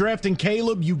 Yeah, you're drafting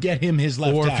Caleb, you get him his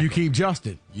left Or tackle. if you keep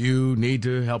Justin, you need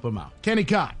to help him out. Kenny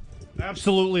Cott.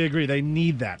 Absolutely agree. They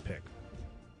need that pick.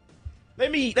 They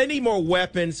need more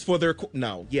weapons for their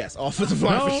offensive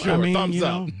line for sure. I mean, Thumbs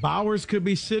up. Bowers could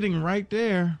be sitting right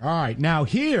there. All right, now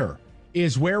here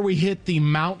is where we hit the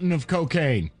mountain of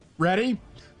cocaine. Ready?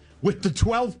 With the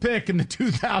 12th pick in the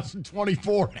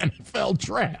 2024 NFL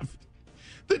Draft,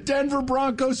 the Denver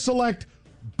Broncos select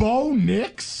Bo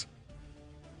Nix.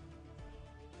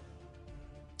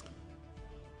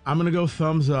 I'm going to go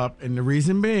thumbs up, and the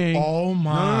reason being... Oh,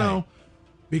 my. No,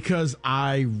 because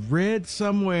I read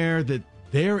somewhere that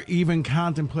they're even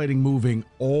contemplating moving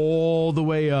all the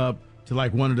way up to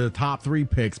like one of the top 3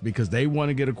 picks because they want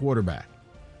to get a quarterback.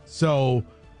 So...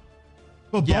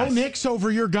 But yes. Bo Nix over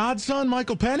your godson,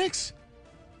 Michael Penix?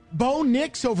 Bo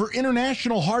Nix over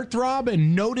international heartthrob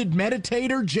and noted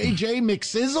meditator J.J.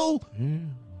 McSizzle? Yeah.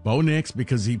 Bo Nix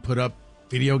because he put up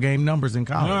video game numbers in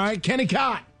college. All right, Kenny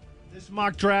Cott. This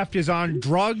mock draft is on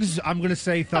drugs. I'm going to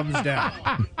say thumbs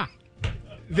down.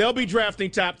 They'll be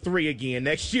drafting top 3 again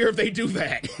next year if they do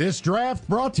that. This draft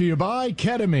brought to you by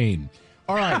ketamine.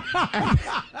 All right.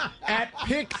 At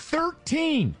pick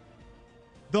 13,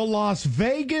 the Las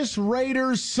Vegas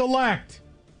Raiders select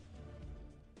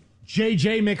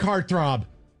J.J. McHeartthrob.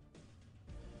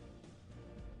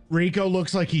 Rico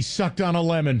looks like he sucked on a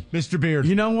lemon. Mr. Beard.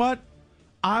 You know what?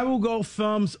 I will go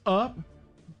thumbs up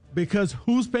because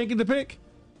who's making the pick?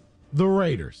 The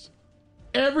Raiders.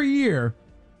 Every year,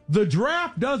 the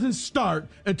draft doesn't start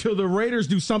until the Raiders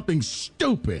do something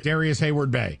stupid. Darius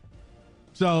Hayward-Bay.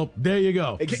 So, there you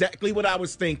go. Exactly what I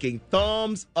was thinking.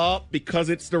 Thumbs up because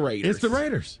it's the Raiders. It's the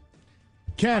Raiders.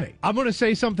 Kenny. I'm going to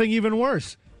say something even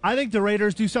worse. I think the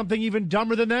Raiders do something even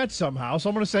dumber than that somehow, so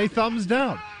I'm going to say thumbs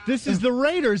down. This is the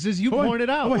Raiders, as you pointed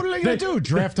out. What are they going to do?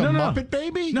 Draft a Muppet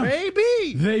baby? No.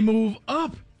 Baby! They move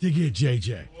up to get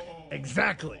JJ.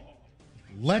 Exactly.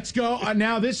 Let's go.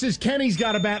 Now, this is Kenny's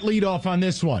got a bat leadoff on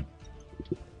this one.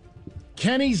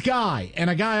 Kenny's guy,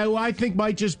 and a guy who I think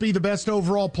might just be the best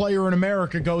overall player in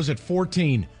America, goes at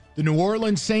 14. The New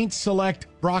Orleans Saints select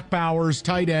Brock Bowers,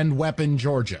 tight end, weapon,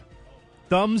 Georgia.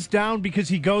 Thumbs down because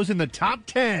he goes in the top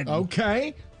 10.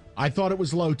 Okay. I thought it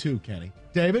was low, too, Kenny.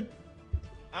 David?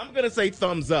 I'm going to say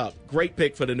thumbs up. Great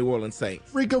pick for the New Orleans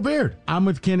Saints. Rico Beard? I'm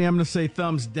with Kenny. I'm going to say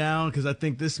thumbs down because I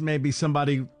think this may be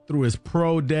somebody through his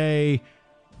pro day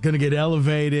going to get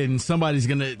elevated and somebody's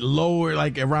going to lower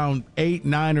like around 8,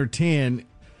 9, or 10.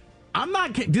 I'm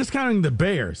not discounting the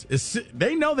Bears.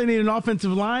 They know they need an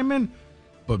offensive lineman,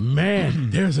 but,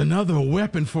 man, there's another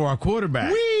weapon for our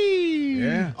quarterback. Whee!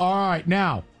 Yeah. All right,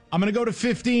 now, I'm going to go to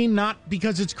 15, not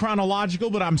because it's chronological,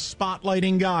 but I'm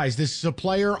spotlighting guys. This is a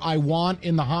player I want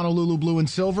in the Honolulu Blue and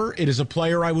Silver. It is a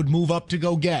player I would move up to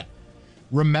go get.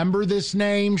 Remember this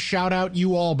name? Shout out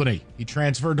Albany. He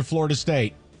transferred to Florida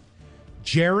State.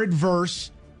 Jared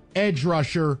Verse, edge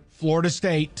rusher, Florida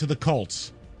State to the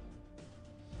Colts.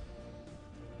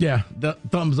 Yeah,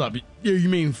 thumbs up. You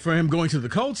mean for him going to the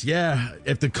Colts? Yeah.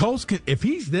 If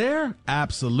he's there,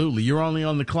 absolutely. You're only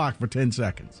on the clock for 10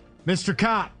 seconds. Mr.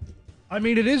 Cott. I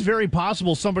mean, it is very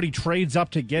possible somebody trades up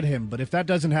to get him, but if that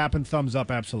doesn't happen, thumbs up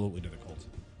absolutely to the Colts.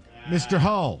 Mr.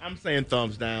 Hull. I'm saying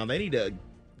thumbs down. They need to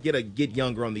get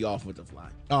younger on the offensive line.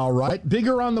 All right.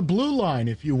 Bigger on the blue line,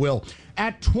 if you will.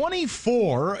 At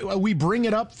 24, we bring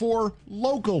it up for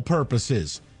local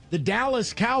purposes. The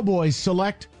Dallas Cowboys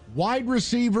select wide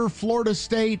receiver, Florida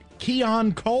State,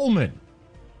 Keon Coleman.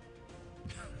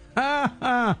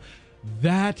 That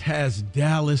has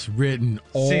Dallas written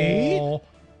all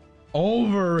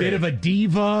over Bit it. of a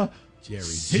diva. Jerry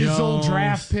Sizzle Jones.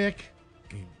 draft pick.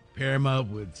 Pair him up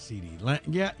with CD.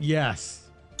 Yes.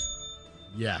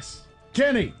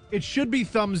 Kenny. It should be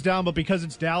thumbs down, but because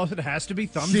it's Dallas, it has to be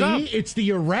thumbs See, up. it's the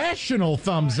irrational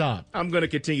thumbs up. I'm going to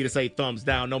continue to say thumbs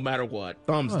down no matter what.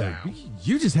 Thumbs down.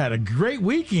 You just had a great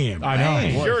weekend. I know.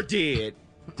 Man. Sure did.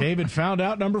 David found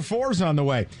out number 4's on the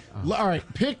way. All right,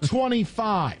 pick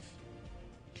 25.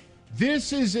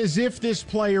 This is as if this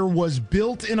player was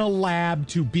built in a lab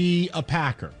to be a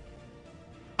Packer.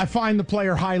 I find the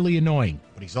player highly annoying,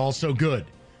 but he's also good.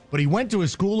 But he went to a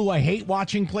school who I hate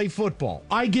watching play football.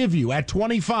 I give you, at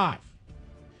 25,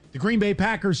 the Green Bay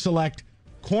Packers select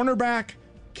cornerback,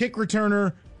 kick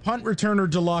returner, punt returner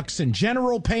deluxe, and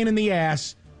general pain in the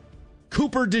ass,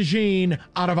 Cooper DeJean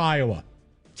out of Iowa.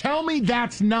 Tell me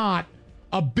that's not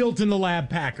a built-in-the-lab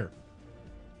Packer.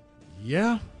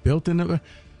 Yeah, built in the...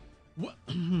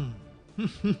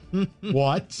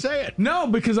 What? Say it. No,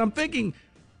 because I'm thinking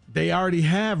they already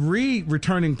have Reed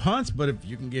returning punts, but if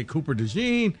you can get Cooper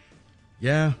DeJean,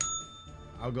 yeah,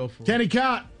 I'll go for Kenny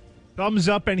Cott. Thumbs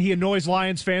up, and he annoys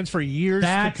Lions fans for years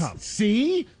to come.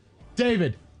 See?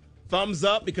 David. Thumbs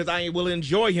up because I will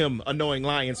enjoy him annoying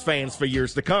Lions fans for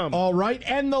years to come. All right,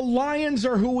 and the Lions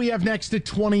are who we have next at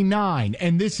 29,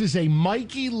 and this is a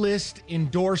Mikey List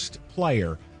endorsed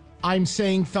player. I'm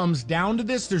saying thumbs down to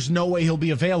this. There's no way he'll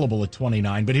be available at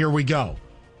 29, but here we go.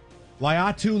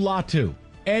 Laiatu Latu,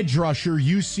 edge rusher,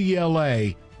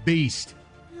 UCLA, beast.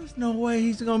 There's no way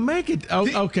he's going to make it.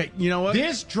 Oh, okay, you know what?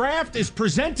 This draft is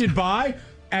presented by,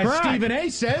 as Correct. Stephen A.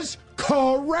 says,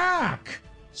 Carac.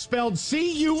 Spelled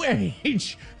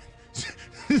C-U-H-R-A-C-K.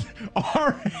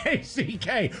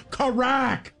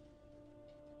 Carac.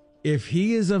 If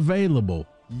he is available,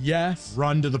 yes.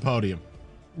 Run to the podium.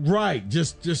 Right,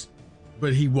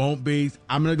 but he won't be.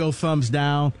 I'm going to go thumbs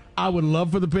down. I would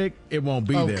love for the pick. It won't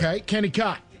be there. Okay, Kenny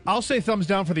Cott. I'll say thumbs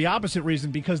down for the opposite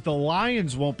reason, because the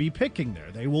Lions won't be picking there.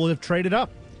 They will have traded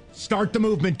up. Start the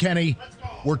movement, Kenny.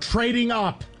 We're trading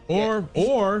up.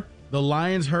 Or the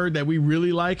Lions heard that we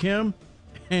really like him,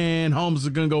 and Holmes is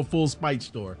going to go full spite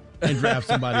store and draft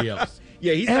somebody else.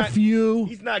 Yeah, he's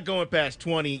He's not going past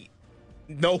 20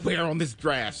 nowhere on this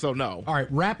draft, so no. All right,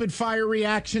 rapid fire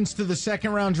reactions to the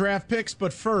second round draft picks,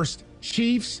 but first,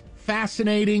 Chiefs,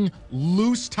 fascinating,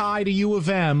 loose tie to U of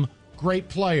M, great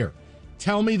player.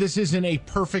 Tell me this isn't a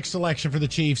perfect selection for the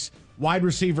Chiefs. Wide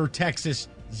receiver, Texas,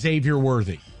 Xavier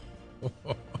Worthy.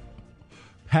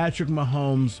 Patrick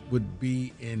Mahomes would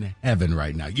be in heaven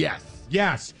right now. Yes.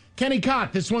 Yes. Kenny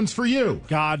Cott, this one's for you.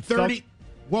 God, 30.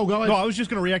 Whoa, go ahead. No, I was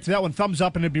just going to react to that one. Thumbs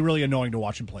up, and it'd be really annoying to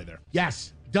watch him play there.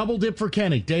 Yes. Double dip for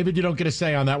Kenny. David, you don't get a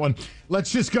say on that one.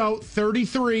 Let's just go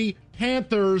 33,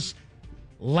 Panthers,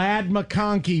 Lad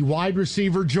McConkey, wide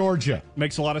receiver, Georgia.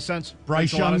 Makes a lot of sense.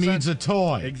 Bryce Young needs a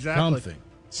toy. Exactly.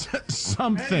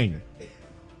 Something.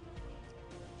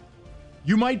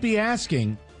 You might be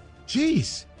asking,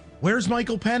 geez, where's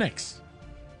Michael Penix?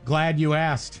 Glad you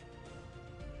asked.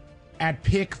 At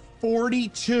pick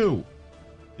 42,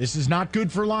 this is not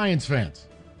good for Lions fans.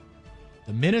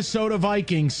 The Minnesota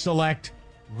Vikings select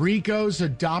Rico's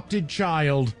adopted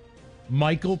child,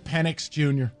 Michael Penix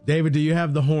Jr. David, do you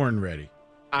have the horn ready?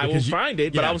 I will find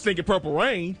it, but I was thinking Purple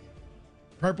Rain.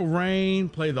 Purple Rain,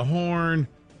 play the horn.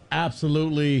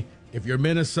 Absolutely. If you're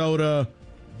Minnesota,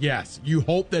 yes. You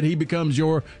hope that he becomes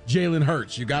your Jalen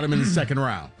Hurts. You got him in the second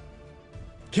round.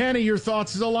 Kenny, your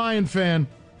thoughts as a Lion fan?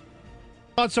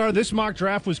 Thoughts are this mock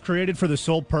draft was created for the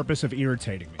sole purpose of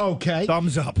irritating me. Okay.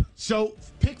 Thumbs up. So,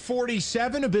 pick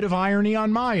 47, a bit of irony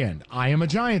on my end. I am a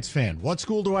Giants fan. What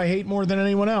school do I hate more than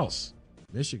anyone else?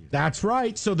 Michigan. That's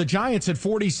right. So the Giants at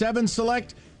 47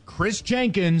 select Chris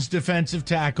Jenkins, defensive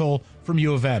tackle from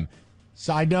U of M.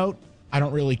 Side note, I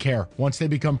don't really care. Once they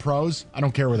become pros, I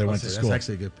don't care where they went to school. That's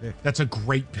actually a good pick. That's a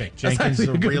great pick. Jenkins is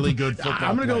a really good football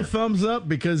I'm going to go thumbs up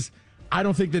because I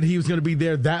don't think that he was going to be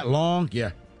there that long.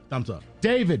 Yeah, thumbs up.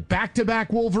 David,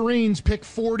 back-to-back Wolverines, pick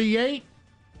 48.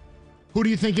 Who do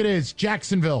you think it is?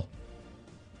 Jacksonville.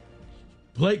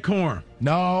 Blake Corn.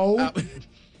 No.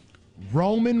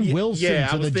 Roman Wilson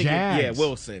to the Jags. Yeah,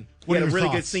 Wilson. He had a really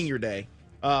good senior day.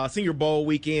 Senior Bowl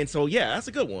weekend. So, yeah, that's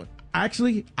a good one.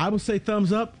 Actually, I would say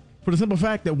thumbs up for the simple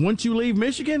fact that once you leave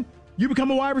Michigan, you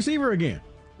become a wide receiver again.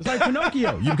 It's like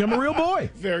Pinocchio. You become a real boy.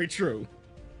 Very true.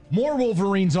 More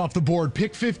Wolverines off the board.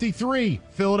 Pick 53,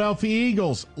 Philadelphia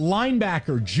Eagles.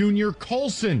 Linebacker, Junior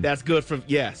Colson. That's good for,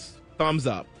 yes, thumbs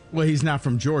up. Well, he's not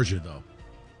from Georgia, though.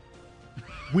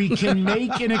 We can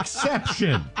make an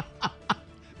exception.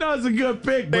 No, it's a good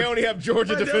pick. They only have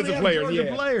Georgia defensive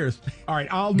players. All right,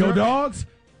 I'll go Dogs.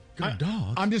 Go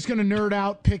Dogs. I'm just going to nerd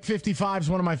out. Pick 55 is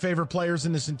one of my favorite players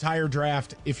in this entire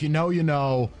draft. If you know, you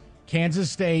know.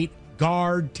 Kansas State,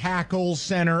 guard, tackle,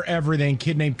 center, everything.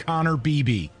 Kid named Connor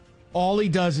Beebe. All he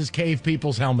does is cave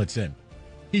people's helmets in.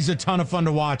 He's a ton of fun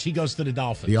to watch. He goes to the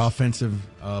Dolphins. The offensive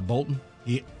Bolton?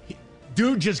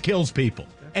 Dude just kills people.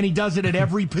 And he does it at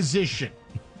every position.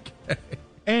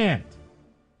 And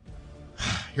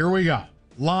here we go.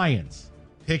 Lions,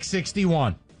 pick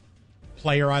 61.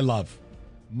 Player I love.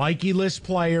 Mikey List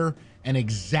player, and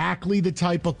exactly the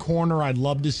type of corner I'd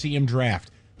love to see him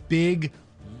draft. Big,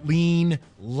 lean,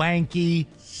 lanky,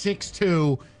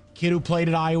 6'2", kid who played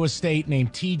at Iowa State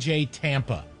named TJ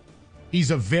Tampa.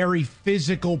 He's a very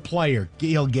physical player.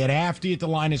 He'll get after you at the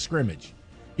line of scrimmage.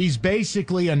 He's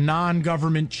basically a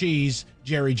non-government cheese,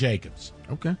 Jerry Jacobs.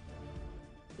 Okay.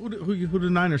 Who the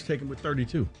Niners taking with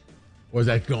 32? Or is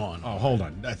that gone? Oh, hold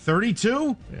on.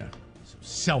 32? Yeah. So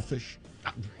selfish.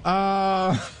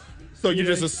 So you're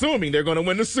just assuming they're going to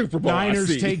win the Super Bowl.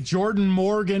 Niners take Jordan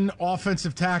Morgan,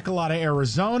 offensive tackle out of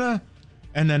Arizona.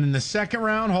 And then in the second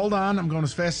round, hold on, I'm going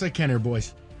as fast as I can here,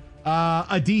 boys.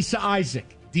 Adisa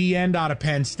Isaac, D-end out of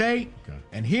Penn State. Okay.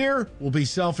 And here we'll be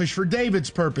selfish for David's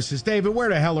purposes. David, where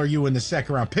the hell are you in the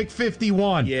second round? Pick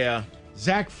 51. Yeah.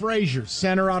 Zach Frazier,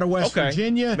 center out of West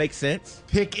Virginia. Makes sense.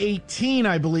 Pick 18,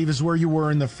 I believe, is where you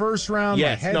were in the first round.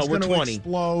 Yes. My head's we're gonna 20.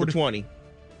 Explode. We're 20.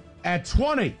 At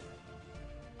 20,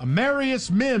 Amarius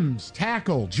Mims,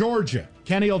 tackle, Georgia.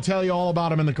 Kenny will tell you all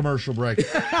about him in the commercial break.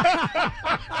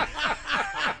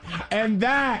 And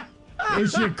that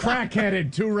is your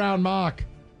crack-headed two-round mock.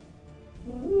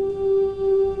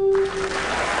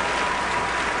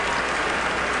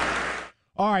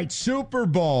 All right, Super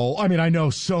Bowl. I mean, I know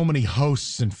so many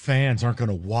hosts and fans aren't going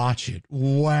to watch it.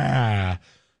 Wow.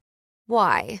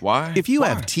 Why? Why? If you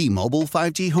have T-Mobile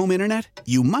 5G home internet,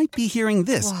 you might be hearing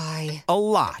this Why? a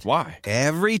lot. Why?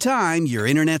 Every time your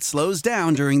internet slows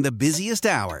down during the busiest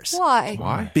hours. Why?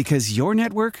 Why? Because your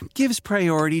network gives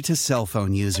priority to cell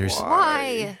phone users.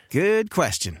 Why? Good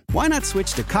question. Why not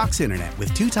switch to Cox Internet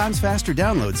with 2 times faster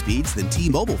download speeds than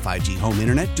T-Mobile 5G home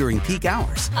internet during peak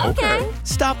hours? Okay.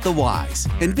 Stop the whys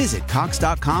and visit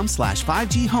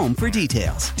cox.com/5G home for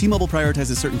details. T-Mobile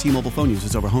prioritizes certain T-Mobile phone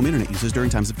users over home internet users during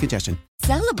times of congestion.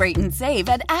 Celebrate and save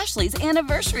at Ashley's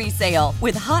Anniversary Sale.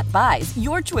 With Hot Buys,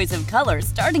 your choice of colors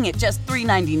starting at just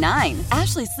 $3.99.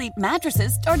 Ashley Sleep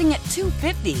mattresses starting at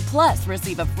 $2.50. Plus,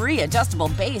 receive a free adjustable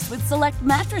base with select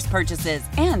mattress purchases.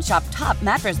 And shop top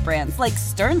mattress brands like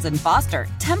Stearns & Foster,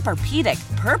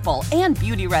 Tempur-Pedic, Purple, and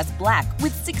Beautyrest Black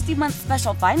with 60-month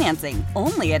special financing.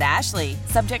 Only at Ashley.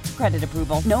 Subject to credit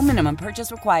approval. No minimum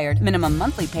purchase required. Minimum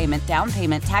monthly payment, down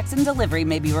payment, tax, and delivery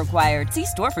may be required. See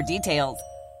store for details.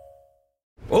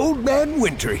 Old Man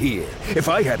Winter here. If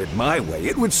I had it my way,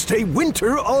 it would stay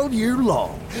winter all year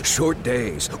long. Short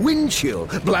days, wind chill,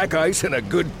 black ice, and a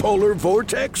good polar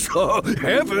vortex. Oh,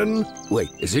 heaven. Wait,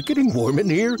 is it getting warm in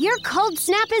here? Your cold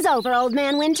snap is over, Old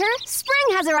Man Winter.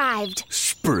 Spring has arrived.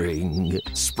 Spring.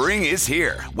 Spring is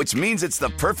here, which means it's the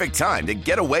perfect time to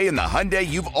get away in the Hyundai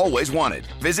you've always wanted.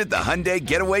 Visit the Hyundai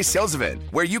Getaway Sales Event,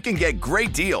 where you can get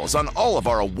great deals on all of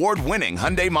our award-winning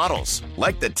Hyundai models,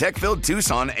 like the tech-filled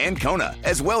Tucson and Kona,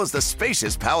 as well as the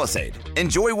spacious Palisade.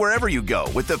 Enjoy wherever you go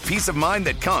with the peace of mind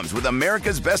that comes with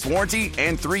America's best warranty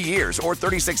and 3 years or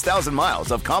 36,000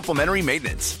 miles of complimentary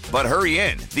maintenance. But hurry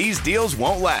in, these deals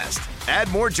won't last.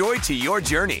 Add more joy to your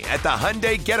journey at the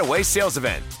Hyundai Getaway Sales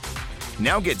Event.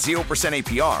 Now get 0%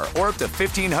 APR or up to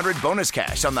 $1,500 bonus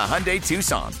cash on the Hyundai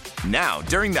Tucson. Now,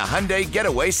 during the Hyundai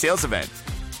Getaway Sales Event.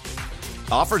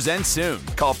 Offers end soon.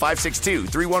 Call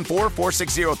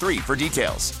 562-314-4603 for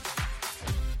details.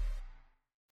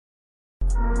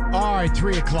 All right,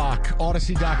 3 o'clock,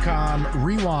 Odyssey.com,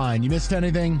 rewind. You missed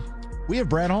anything? We have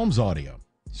Brad Holmes audio.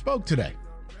 He spoke today.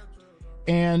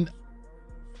 And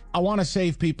I want to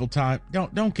save people time.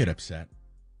 Don't get upset.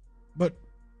 But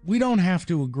we don't have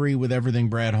to agree with everything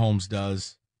Brad Holmes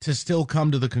does to still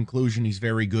come to the conclusion he's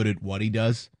very good at what he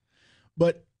does.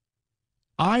 But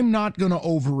I'm not going to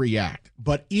overreact.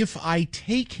 But if I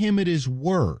take him at his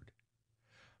word,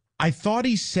 I thought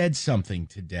he said something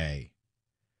today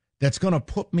that's going to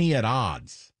put me at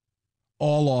odds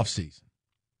all offseason.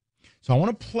 So I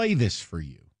want to play this for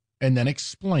you and then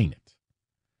explain it.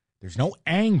 There's no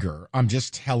anger. I'm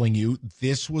just telling you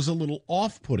this was a little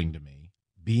off-putting to me,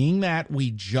 being that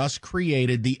we just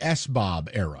created the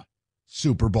S-Bob era,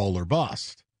 Super Bowl or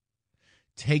bust.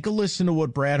 Take a listen to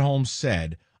what Brad Holmes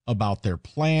said about their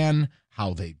plan,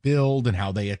 how they build, and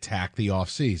how they attack the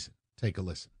offseason. Take a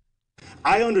listen.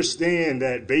 I understand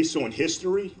that based on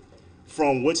history,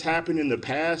 from what's happened in the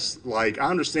past, like I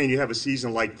understand you have a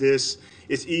season like this,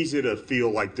 it's easy to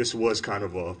feel like this was kind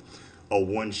of a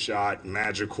one-shot,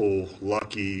 magical,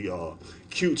 lucky,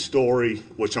 cute story,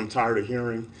 which I'm tired of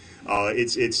hearing.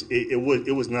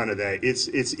 It was none of that. It's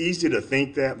easy to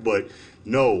think that, but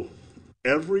no,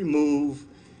 every move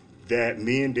that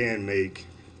me and Dan make,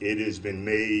 it has been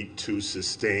made to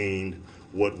sustain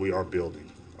what we are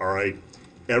building. All right.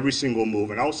 Every single move,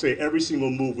 and I'll say every single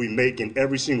move we make and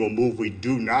every single move we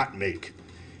do not make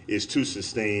is to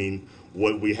sustain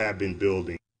what we have been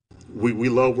building. We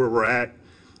love where we're at.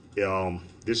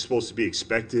 This is supposed to be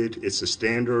expected. It's a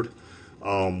standard.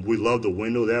 We love the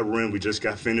window that we're in. We just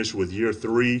got finished with year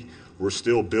 3. We're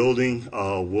still building.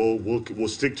 We'll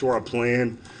stick to our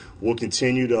plan. We'll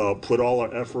continue to put all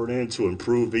our effort in to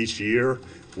improve each year,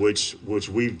 which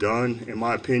we've done, in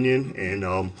my opinion,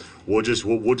 and we'll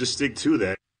just stick to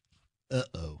that.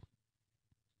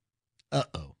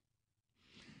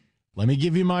 Let me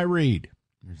give you my read.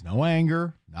 There's no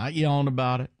anger, not yelling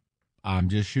about it. I'm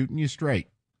just shooting you straight.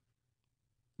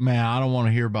 Man, I don't want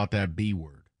to hear about that B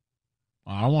word.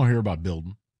 I don't want to hear about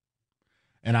building.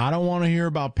 And I don't want to hear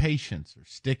about patience or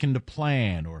sticking to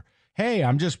plan or, hey,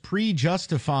 I'm just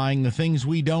pre-justifying the things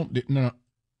we don't do. No.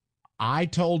 I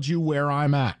told you where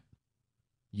I'm at.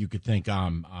 You could think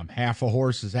I'm half a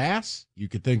horse's ass. You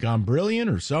could think I'm brilliant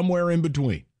or somewhere in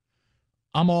between.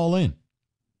 I'm all in.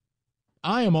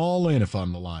 I am all in if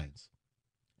I'm the Lions.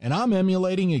 And I'm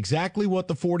emulating exactly what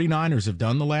the 49ers have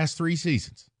done the last 3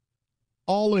 seasons.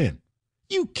 All in.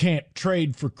 You can't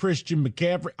trade for Christian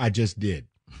McCaffrey. I just did.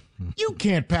 You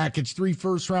can't package 3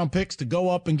 first-round picks to go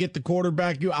up and get the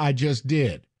quarterback. I just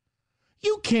did.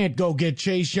 You can't go get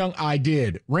Chase Young. I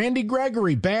did. Randy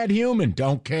Gregory, bad human.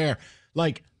 Don't care.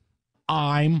 Like,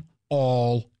 I'm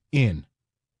all in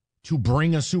to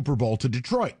bring a Super Bowl to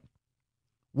Detroit.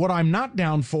 What I'm not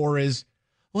down for is,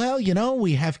 well,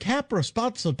 we have cap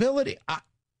responsibility.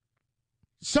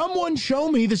 Someone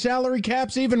show me the salary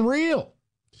cap's even real.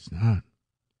 It's not.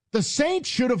 The Saints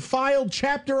should have filed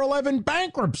Chapter 11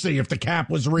 bankruptcy if the cap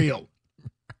was real.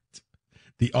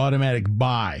 The automatic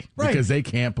buy, because they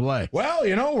can't play. Well,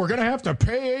 we're going to have to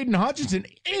pay Aiden Hutchinson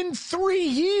in 3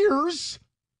 years.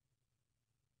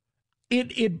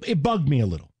 It bugged me a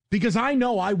little because I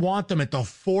know I want them at the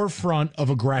forefront of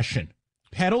aggression.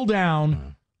 Pedal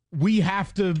down. We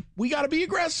got to be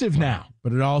aggressive now.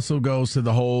 But it also goes to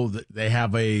the whole, they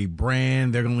have a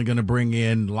brand. They're only going to bring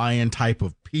in Lion type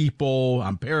of people.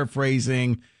 I'm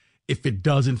paraphrasing. If it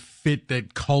doesn't fit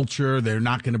that culture, they're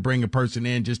not going to bring a person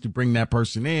in just to bring that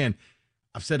person in.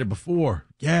 I've said it before.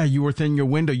 Yeah, you were within your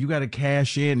window. You got to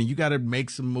cash in and you got to make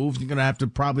some moves. You're going to have to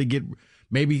probably get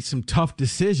maybe some tough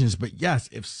decisions. But yes,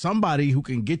 if somebody who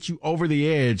can get you over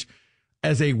the edge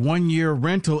as a 1-year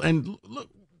rental, and look,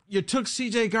 you took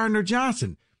C.J.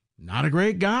 Gardner-Johnson. Not a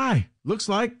great guy. Looks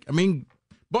like,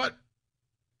 but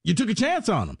you took a chance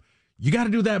on him. You got to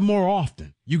do that more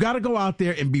often. You got to go out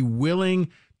there and be willing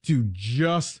to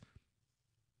just,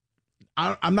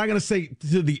 I'm not going to say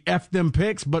to the F them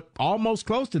picks, but almost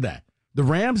close to that. The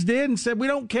Rams did and said, we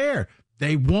don't care.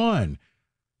 They won.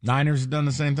 Niners have done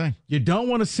the same thing. You don't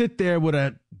want to sit there with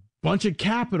a bunch of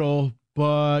capital,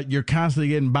 but you're constantly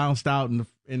getting bounced out in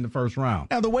the first round.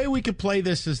 Now, the way we could play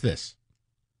this is this.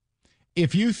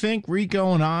 If you think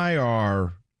Rico and I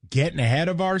are getting ahead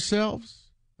of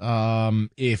ourselves,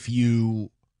 if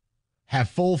you have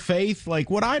full faith, like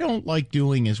what I don't like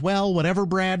doing is, well, whatever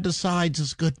Brad decides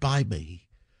is good by me.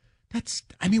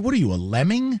 What are you, a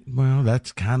lemming? Well,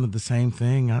 that's kind of the same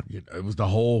thing. It was the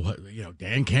whole,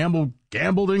 Dan Campbell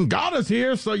gambled and got us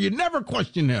here, so you never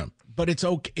question him. But it's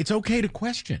okay to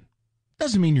question.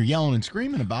 Doesn't mean you're yelling and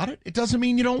screaming about it. It doesn't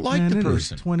mean you don't like the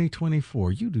person.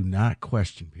 2024. You do not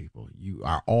question people. You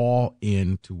are all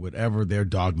into whatever their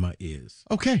dogma is.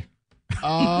 Okay.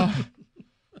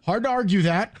 Hard to argue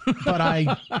that, but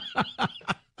I'm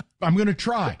going to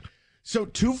try. So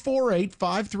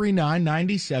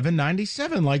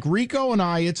 248-539-9797. Like Rico and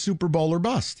I, it's Super Bowl or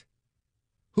bust.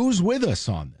 Who's with us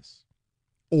on this?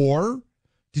 Or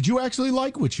did you actually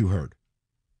like what you heard?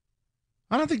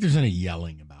 I don't think there's any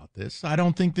yelling about this. I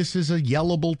don't think this is a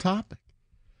yellable topic.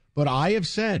 But I have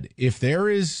said, if there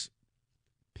is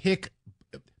pick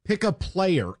a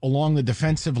player along the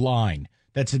defensive line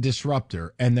that's a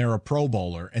disruptor and they're a Pro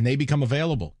Bowler and they become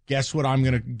available, guess what I'm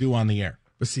going to do on the air?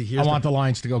 But see, I want the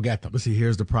Lions to go get them. But see,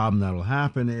 here's the problem that'll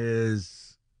happen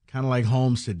is kind of like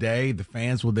Holmes today. The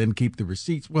fans will then keep the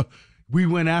receipts. Well, we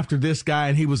went after this guy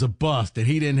and he was a bust and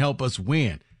he didn't help us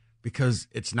win, because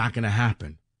it's not going to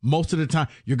happen. Most of the time,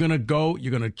 you're going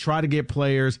to try to get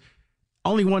players.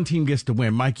 Only one team gets to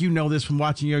win. Mike, you know this from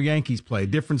watching your Yankees play.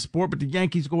 Different sport, but the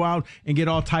Yankees go out and get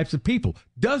all types of people.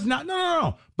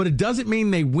 No. But it doesn't mean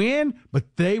they win,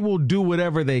 but they will do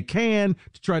whatever they can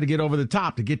to try to get over the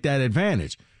top, to get that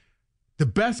advantage. The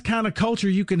best kind of culture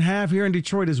you can have here in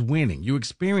Detroit is winning. You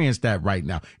experience that right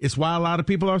now. It's why a lot of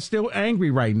people are still angry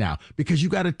right now, because you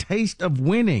got a taste of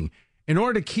winning. In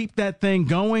order to keep that thing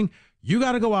going, you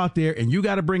got to go out there and you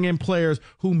got to bring in players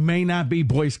who may not be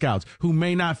Boy Scouts, who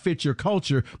may not fit your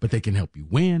culture, but they can help you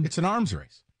win. It's an arms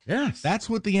race. Yes. That's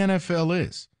what the NFL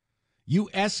is. You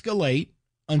escalate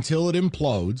until it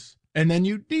implodes, and then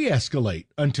you de-escalate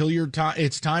until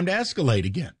it's time to escalate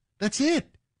again. That's it.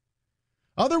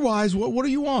 Otherwise, what are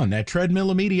you on, that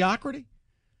treadmill of mediocrity?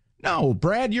 No,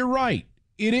 Brad, you're right.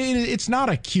 It's not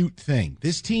a cute thing.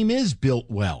 This team is built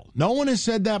well. No one has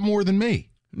said that more than me.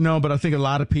 No, but I think a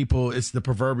lot of people, it's the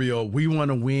proverbial, we want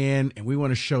to win, and we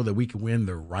want to show that we can win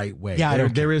the right way. Yeah,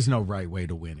 there is no right way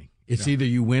to winning. It's either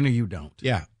you win or you don't.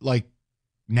 Yeah, like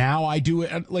now I do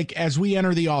it. Like as we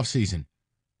enter the offseason,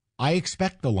 I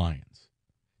expect the Lions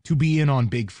to be in on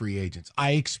big free agents.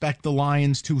 I expect the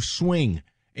Lions to swing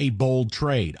a bold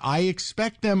trade. I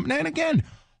expect them, and again,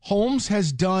 Holmes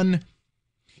has done...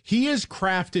 He has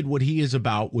crafted what he is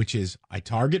about, which is I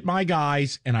target my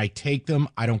guys and I take them.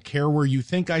 I don't care where you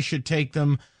think I should take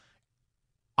them.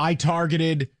 I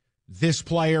targeted this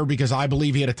player because I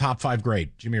believe he had a top 5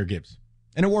 grade, Jahmyr Gibbs.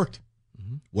 And it worked.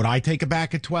 Mm-hmm. Would I take it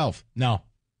back at 12? No.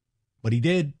 But he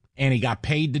did, and he got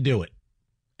paid to do it.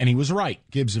 And he was right.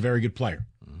 Gibbs is a very good player.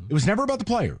 Mm-hmm. It was never about the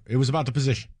player. It was about the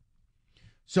position.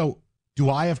 So do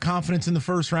I have confidence in the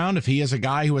first round if he has a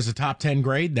guy who has a top 10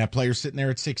 grade, that player's sitting there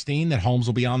at 16, that Holmes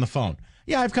will be on the phone?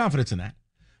 Yeah, I have confidence in that.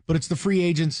 But it's the free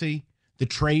agency, the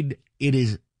trade.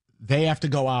 They have to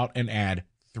go out and add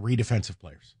 3 defensive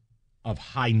players of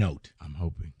high note. I'm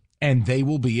hoping. And they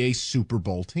will be a Super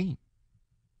Bowl team.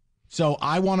 So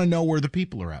I want to know where the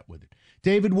people are at with it.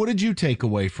 David, what did you take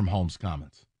away from Holmes'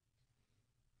 comments?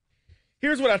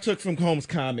 Here's what I took from Holmes'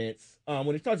 comments.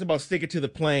 When he talks about sticking to the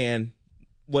plan,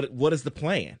 what is the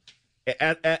plan?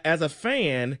 As a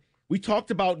fan, we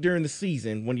talked about during the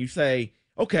season when you say,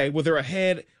 okay, well, they're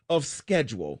ahead of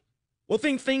schedule. Well,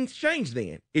 things change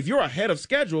then. If you're ahead of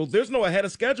schedule, there's no ahead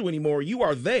of schedule anymore. You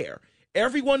are there.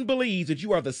 Everyone believes that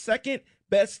you are the second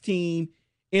best team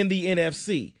in the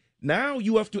NFC. Now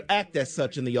you have to act as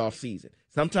such in the offseason.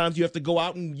 Sometimes you have to go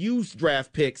out and use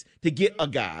draft picks to get a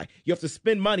guy. You have to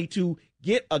spend money to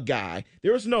get a guy.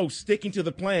 There is no sticking to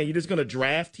the plan. You're just going to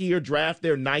draft here, draft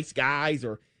there, nice guys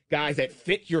or guys that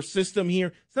fit your system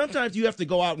here. Sometimes you have to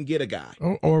go out and get a guy.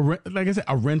 Or like I said,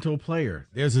 a rental player.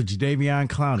 There's a Jadeveon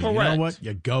Clowney. Correct. You know what?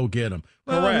 You go get him.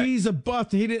 Well, Correct. He's a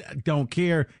bust. Don't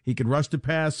care. He can rush the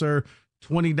passer,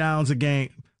 20 downs a game.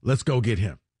 Let's go get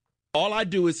him. All I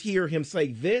do is hear him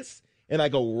say this, and I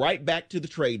go right back to the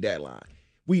trade deadline.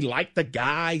 We like the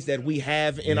guys that we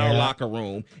have in our locker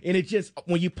room. And it just,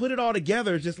 when you put it all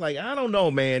together, it's just like, I don't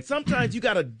know, man. Sometimes you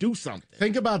got to do something.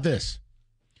 Think about this.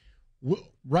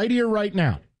 Right here, right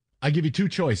now, I give you 2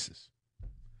 choices.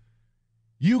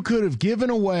 You could have given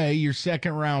away your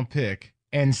second-round pick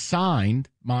and signed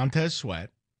Montez Sweat.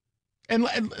 And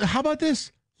how about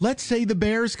this? Let's say the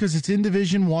Bears, because it's in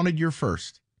Division, wanted your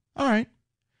first. All right.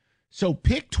 So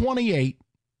pick 28,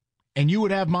 and you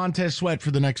would have Montez Sweat for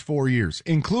the next 4 years,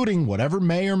 including whatever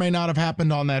may or may not have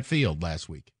happened on that field last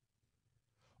week.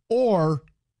 Or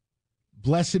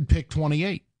blessed pick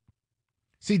 28.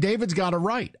 See, David's got it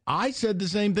right. I said the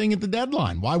same thing at the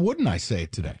deadline. Why wouldn't I say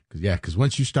it today? Because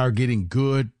once you start getting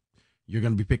good, you're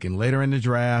going to be picking later in the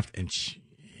draft. And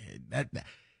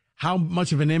how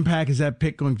much of an impact is that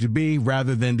pick going to be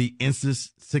rather than the instant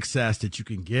success that you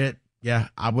can get? Yeah,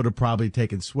 I would have probably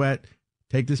taken Sweat.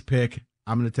 Take this pick.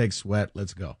 I'm going to take Sweat.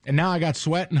 Let's go. And now I got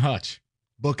Sweat and Hutch.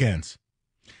 Bookends.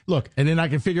 Look, and then I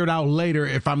can figure it out later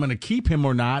if I'm going to keep him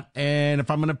or not and if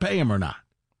I'm going to pay him or not.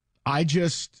 I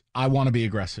want to be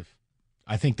aggressive.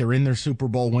 I think they're in their Super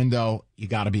Bowl window. You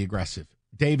got to be aggressive.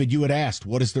 David, you had asked,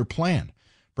 what is their plan?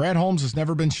 Brad Holmes has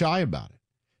never been shy about it.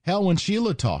 Hell, when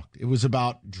Sheila talked, it was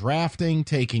about drafting,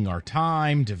 taking our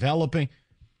time, developing.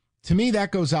 To me,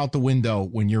 that goes out the window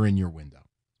when you're in your window.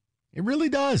 It really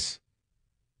does.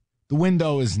 The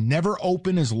window is never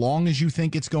open as long as you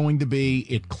think it's going to be.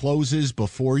 It closes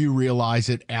before you realize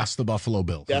it. Ask the Buffalo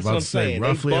Bills. That's what I'm saying.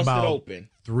 Roughly about open.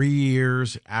 3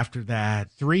 years after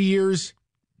that. 3 years,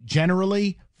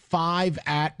 generally 5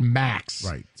 at max.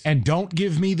 Right. And don't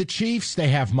give me the Chiefs. They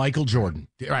have Michael Jordan.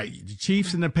 Right. The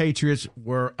Chiefs and the Patriots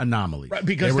were anomalies. Right,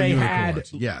 because they had.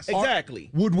 Yes.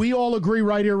 Exactly. Would we all agree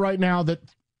right here, right now, that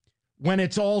when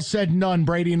it's all said and done,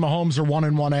 Brady and Mahomes are 1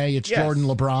 and 1A? It's Jordan,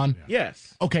 LeBron?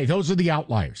 Yes. Okay, those are the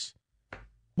outliers.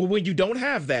 But when you don't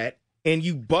have that and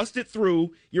you bust it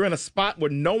through, you're in a spot where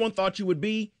no one thought you would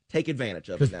be, take advantage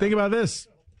of it. Because think about this.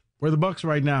 We're the Bucs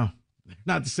right now.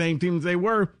 Not the same team as they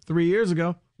were 3 years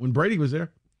ago when Brady was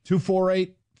there.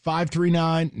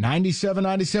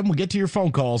 248-539-9797. We'll get to your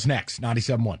phone calls next.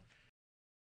 97.1.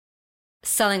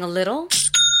 Selling a little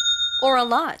or a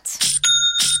lot?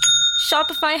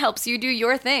 Shopify helps you do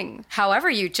your thing, however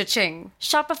you cha-ching.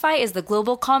 Shopify is the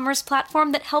global commerce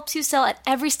platform that helps you sell at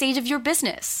every stage of your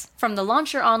business. From the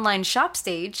launch your online shop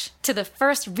stage, to the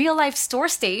first real-life store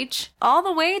stage, all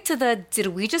the way to the did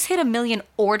we just hit 1 million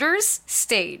orders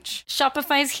stage.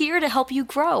 Shopify's here to help you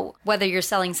grow. Whether you're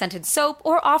selling scented soap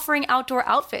or offering outdoor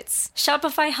outfits,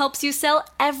 Shopify helps you sell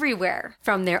everywhere.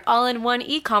 From their all-in-one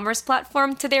e-commerce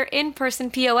platform to their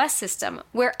in-person POS system,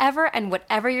 wherever and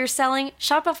whatever you're selling,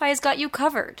 Shopify's got you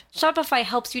covered. Shopify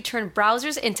helps you turn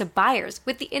browsers into buyers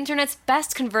with the internet's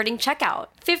best converting checkout.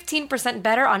 15%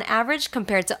 better on average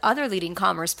compared to other leading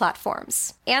commerce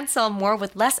platforms. And sell more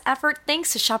with less effort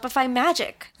thanks to Shopify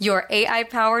Magic, your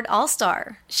AI-powered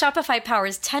all-star. Shopify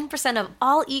powers 10% of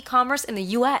all e-commerce in the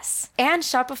U.S. And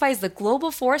Shopify is the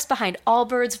global force behind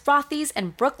Allbirds, Rothy's,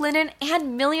 and Brooklinen,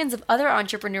 and millions of other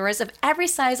entrepreneurs of every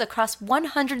size across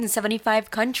 175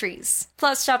 countries.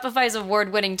 Plus, Shopify's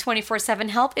award-winning 24/7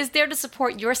 help is there to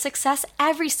support your success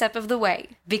every step of the way.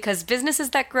 Because businesses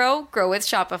that grow with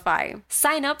Shopify.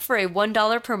 Sign up for a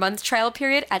 $1 per month trial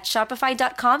period at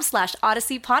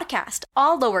shopify.com/Odyssey Podcast,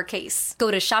 all lowercase. Go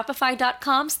to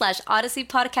shopify.com/Odyssey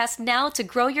Podcast now to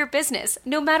grow your business,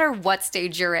 no matter what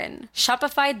stage you're in.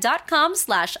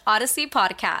 Shopify.com/Odyssey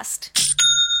Podcast.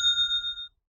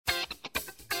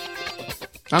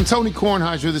 I'm Tony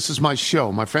Kornheiser. This is my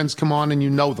show. My friends come on and you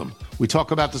know them. We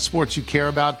talk about the sports you care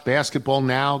about, basketball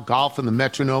now, golf, and the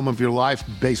metronome of your life,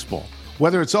 baseball.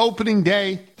 Whether it's opening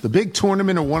day, the big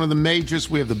tournament, or one of the majors,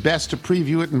 we have the best to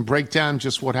preview it and break down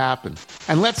just what happened.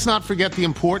 And let's not forget the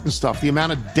important stuff, the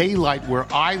amount of daylight where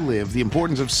I live, the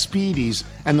importance of speedies,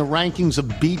 and the rankings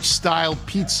of beach-style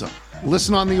pizza.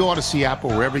 Listen on the Odyssey app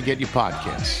or wherever you get your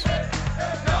podcasts.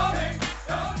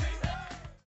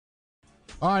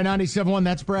 All right, 97.1,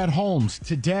 that's Brad Holmes.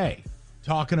 Today,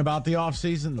 talking about the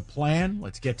offseason, the plan.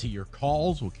 Let's get to your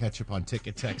calls. We'll catch up on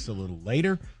ticket text a little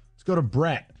later. Let's go to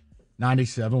Brett,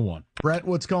 97.1. Brett,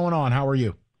 what's going on? How are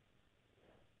you?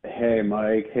 Hey,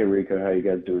 Mike. Hey, Rico. How you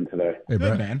guys doing today? Hey,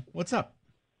 Brett. Good, man. What's up?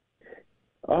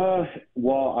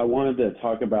 Well, I wanted to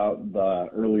talk about the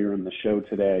earlier in the show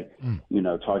today,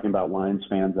 talking about Lions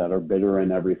fans that are bitter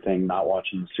and everything, not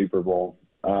watching the Super Bowl.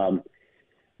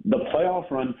 The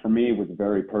playoff run for me was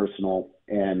very personal,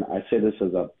 and I say this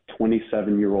as a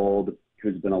 27-year-old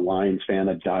who's been a Lions fan,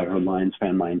 a diehard Lions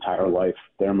fan my entire life.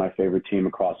 They're my favorite team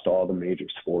across all the major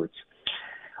sports.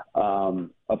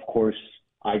 Of course,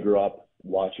 I grew up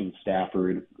watching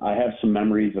Stafford. I have some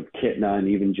memories of Kitna and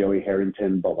even Joey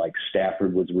Harrington, but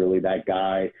Stafford was really that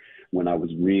guy when I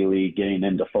was really getting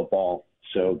into football.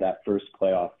 So that first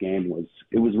playoff game was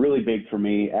really big for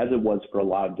me, as it was for a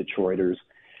lot of Detroiters.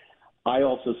 I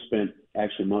also spent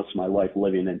actually most of my life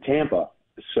living in Tampa.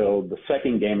 So the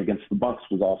second game against the Bucs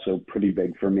was also pretty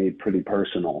big for me, pretty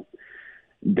personal.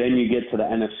 Then you get to the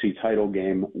NFC title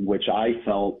game, which I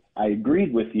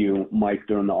agreed with you, Mike,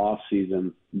 during the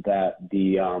offseason, that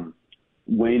the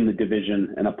winning the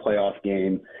division and a playoff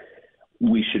game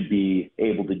we should be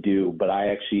able to do. But I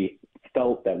actually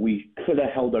felt that we could have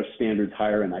held our standards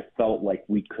higher, and I felt like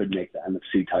we could make the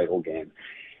NFC title game.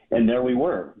 And there we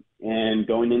were. And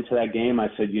going into that game,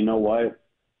 I said, you know what?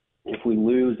 If we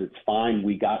lose, it's fine.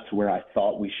 We got to where I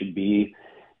thought we should be.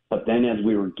 But then as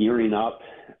we were gearing up,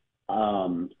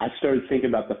 I started thinking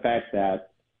about the fact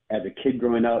that as a kid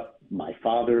growing up, my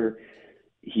father,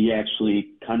 he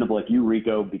actually, kind of like you,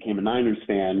 Rico, became a Niners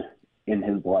fan in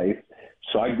his life.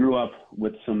 So I grew up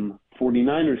with some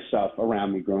 49ers stuff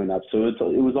around me growing up. So it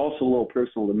was also a little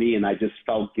personal to me. And I just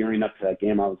felt gearing up to that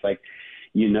game, I was like,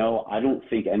 I don't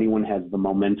think anyone has the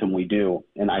momentum we do.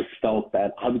 And I felt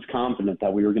that I was confident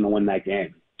that we were going to win that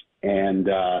game. And,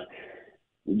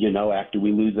 after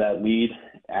we lose that lead,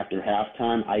 after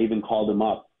halftime, I even called him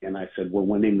up and I said, we're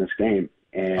winning this game.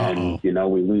 And,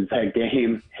 we lose that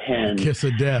game. And kiss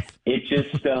of death. It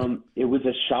just, it was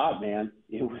a shot, man.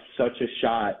 It was such a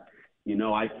shot.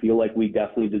 I feel like we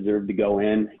definitely deserved to go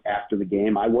in after the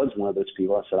game. I was one of those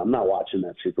people. I said, I'm not watching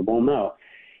that Super Bowl. No.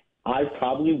 I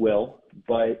probably will,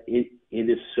 but it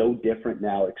is so different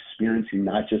now experiencing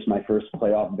not just my first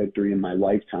playoff victory in my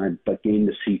lifetime, but getting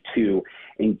to see two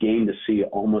and getting to see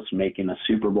almost making a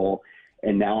Super Bowl.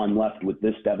 And now I'm left with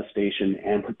this devastation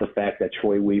and with the fact that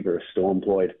Troy Weaver is still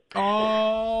employed.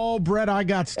 Oh, Brett, I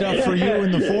got stuff for you in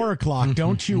the 4 o'clock.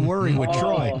 Don't you worry with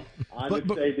Troy. I'm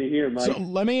excited to hear, Mike. So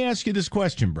let me ask you this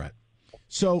question, Brett.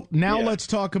 So now let's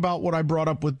talk about what I brought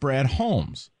up with Brad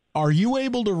Holmes. Are you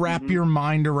able to wrap your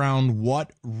mind around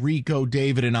what Rico,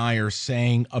 David, and I are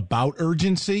saying about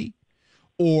urgency?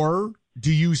 Or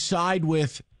do you side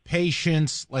with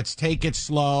patience, let's take it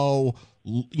slow,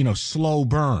 slow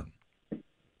burn?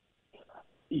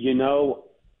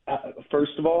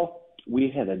 First of all,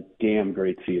 we had a damn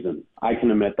great season. I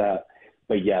can admit that.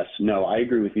 But yes, no, I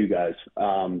agree with you guys.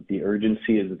 The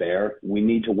urgency is there. We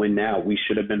need to win now. We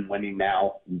should have been winning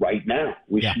right now.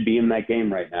 We should be in that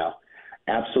game right now.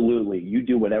 Absolutely. You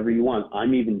do whatever you want.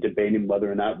 I'm even debating whether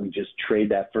or not we just trade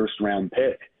that first round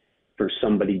pick for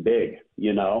somebody big,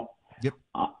 Yep.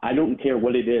 I don't care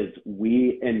what it is.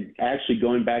 And actually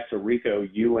going back to Rico,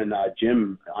 you and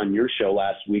Jim on your show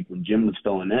last week when Jim was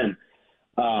filling in,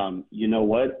 You know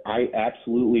what? I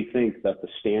absolutely think that the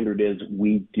standard is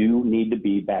we do need to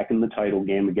be back in the title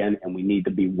game again, and we need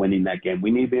to be winning that game.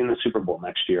 We need to be in the Super Bowl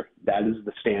next year. That is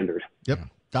the standard. Yep.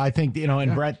 I think,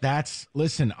 and Brett,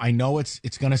 listen, I know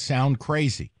it's going to sound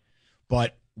crazy,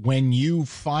 but when you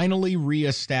finally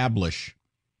reestablish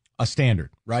a standard,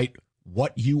 right,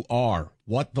 what you are,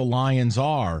 what the Lions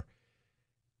are,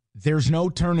 there's no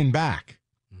turning back,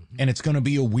 and it's going to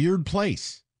be a weird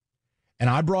place. And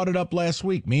I brought it up last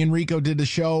week. Me and Rico did the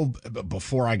show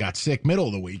before I got sick, middle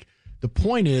of the week. The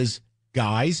point is,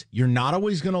 guys, you're not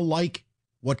always going to like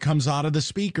what comes out of the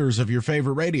speakers of your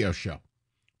favorite radio show,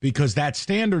 because that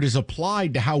standard is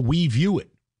applied to how we view it.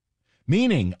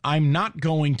 Meaning, I'm not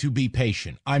going to be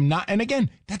patient. I'm not. And again,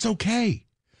 that's okay.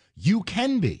 You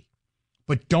can be.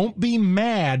 But don't be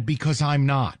mad because I'm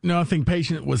not. No, I think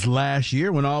patient was last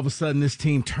year when all of a sudden this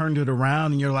team turned it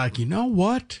around and you're like, you know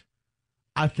what?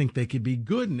 I think they could be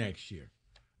good next year.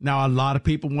 Now, a lot of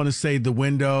people want to say the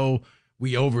window,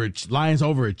 Lions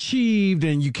overachieved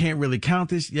and you can't really count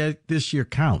this. Yet this year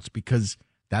counts because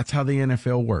that's how the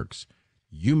NFL works.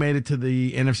 You made it to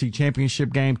the NFC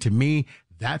Championship game. To me,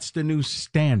 that's the new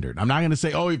standard. I'm not going to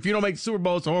say, oh, if you don't make the Super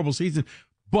Bowl, it's a horrible season.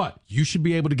 But you should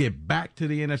be able to get back to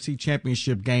the NFC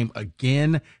Championship game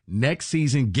again next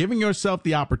season, giving yourself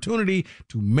the opportunity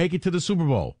to make it to the Super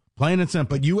Bowl. Plain and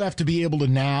simple. But you have to be able to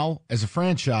now, as a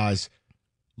franchise,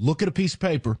 look at a piece of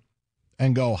paper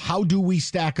and go, how do we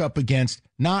stack up against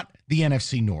not the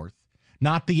NFC North,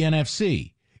 not the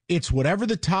NFC? It's whatever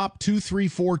the top 2, 3,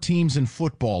 4 teams in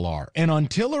football are. And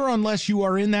until or unless you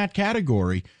are in that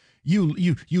category, you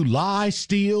lie,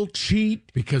 steal,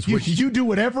 cheat, because you do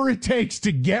whatever it takes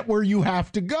to get where you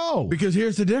have to go. Because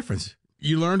here's the difference.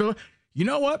 You learn to, you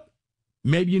know what?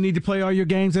 Maybe you need to play all your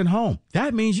games at home.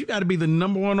 That means you got to be the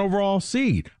number 1 overall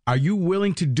seed. Are you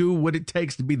willing to do what it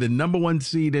takes to be the number 1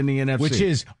 seed in the NFC? Which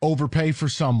is overpay for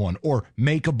someone or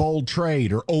make a bold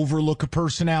trade or overlook a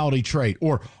personality trait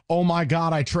or, oh my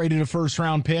God, I traded a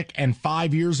first-round pick and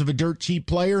 5 years of a dirt cheap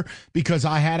player because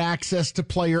I had access to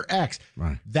player X.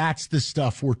 Right. That's the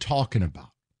stuff we're talking about.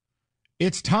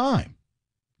 It's time.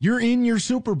 You're in your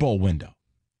Super Bowl window.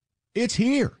 It's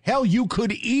here. Hell, you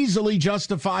could easily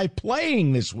justify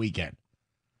playing this weekend.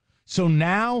 So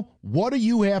now, what do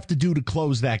you have to do to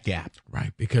close that gap?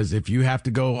 Right, because if you have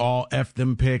to go all F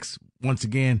them picks, once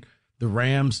again, the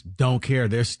Rams don't care.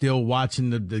 They're still watching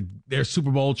their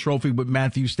Super Bowl trophy with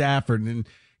Matthew Stafford and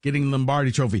getting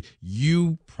Lombardi trophy.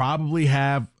 You probably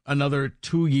have another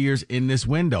 2 years in this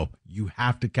window. You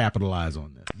have to capitalize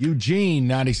on this. Eugene,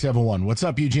 97.1. What's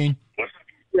up, Eugene?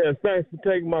 Yeah, thanks for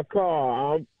taking my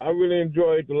call. I really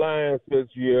enjoyed the Lions this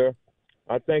year.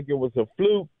 I think it was a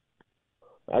fluke.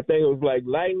 I think it was like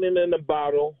lightning in a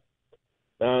bottle.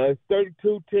 It's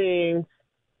 32 teams.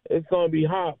 It's going to be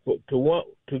hard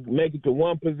to make it to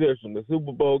one position, the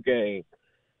Super Bowl game.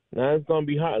 Now it's going to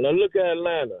be hard. Now look at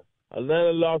Atlanta.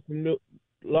 Atlanta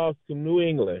lost to New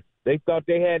England. They thought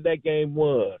they had that game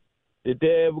won. Did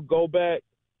they ever go back?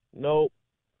 Nope.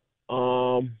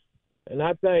 And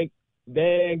I think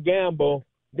Dan Gamble,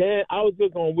 I was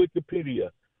looking on Wikipedia.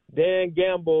 Dan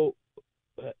Gamble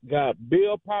got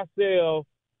Bill Parcells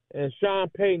and Sean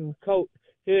Payton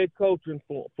head coaching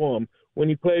for him when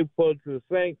he played for the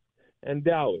Saints and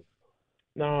Dallas.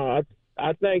 Now,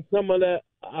 I think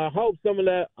I hope some of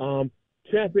that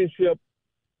championship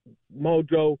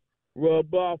mojo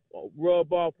rub off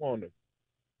on him.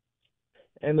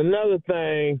 And another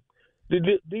thing, do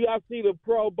y'all see the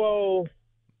Pro Bowl?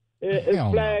 It's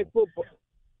flag football.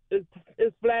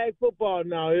 It's flag football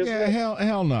now. Yeah,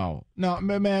 hell no. No,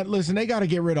 man, listen, they got to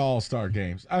get rid of all-star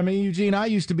games. I mean, Eugene, I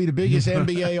used to be the biggest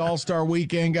NBA all-star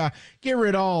weekend guy. Get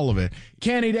rid of all of it.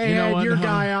 Kenny, they had your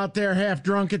guy out there half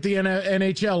drunk at the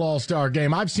NHL all-star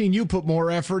game. I've seen you put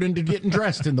more effort into getting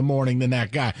dressed in the morning than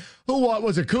that guy. What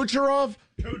was it, Kucherov?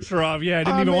 Kucherov, yeah, I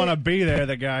didn't even want to be there,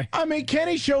 the guy. I mean,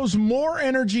 Kenny shows more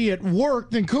energy at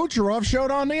work than Kucherov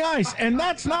showed on the ice, and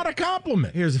that's not a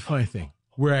compliment. Here's the funny thing.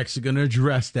 We're actually going to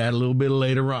address that a little bit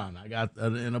later on. I got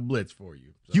in a blitz for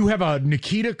you. So. You have a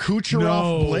Nikita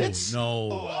Kucherov blitz? No.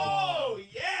 Oh,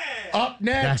 yeah. Up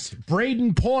next,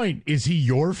 Braden Point. Is he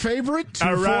your favorite?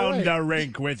 Around the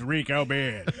rink with Rico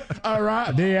Beard. All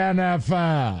right, the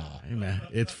NFL. Hey, man,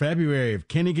 it's February. If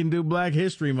Kenny can do Black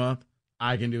History Month,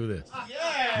 I can do this.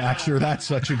 Yeah. Not sure that's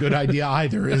such a good idea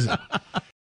either, is it?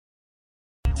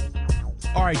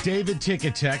 All right, David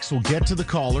Ticket Text. We'll get to the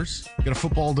callers. Got a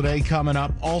football today coming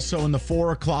up. Also in the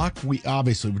 4 o'clock, we're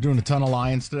doing a ton of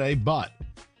Lions today, but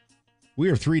we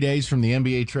are 3 days from the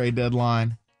NBA trade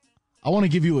deadline. I want to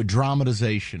give you a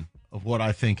dramatization of what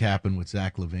I think happened with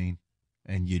Zach LaVine,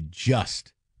 and you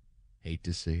just hate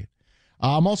to see it.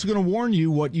 I'm also going to warn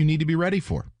you what you need to be ready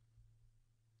for.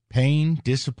 Pain,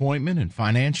 disappointment, and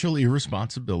financial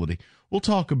irresponsibility. We'll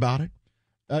talk about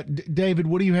it. David,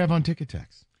 what do you have on Ticket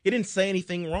Text? He didn't say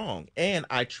anything wrong, and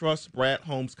I trust Brad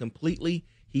Holmes completely.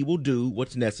 He will do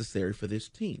what's necessary for this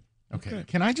team. Okay.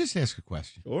 Can I just ask a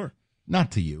question? Sure.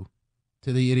 Not to you,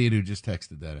 to the idiot who just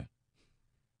texted that in.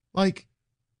 Like,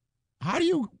 how do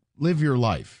you live your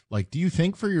life? Like, do you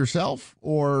think for yourself,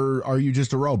 or are you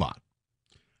just a robot?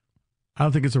 I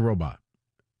don't think it's a robot.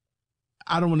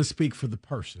 I don't want to speak for the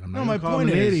person. I'm not my calling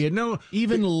point an is, idiot. No,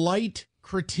 even light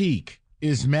critique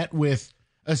is met with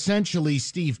essentially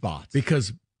Steve bots.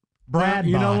 Because Brad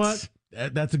you bots. know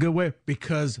what? That's a good way.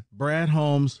 Because Brad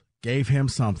Holmes gave him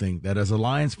something that as a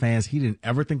Lions fan, he didn't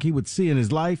ever think he would see in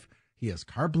his life. He has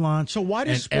carte blanche. So why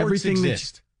does sports everything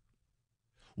exist?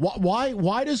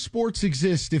 Why does sports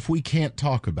exist if we can't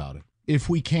talk about it? If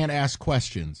we can't ask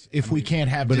questions, if we can't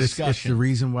have discussion. It's the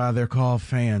reason why they're called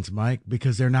fans, Mike,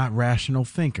 because they're not rational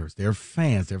thinkers. They're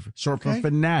fans. They're short for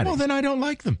fanatics. Well, then I don't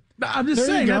like them. I'm just there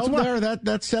saying. You go. That's why.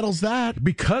 That settles that.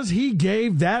 Because he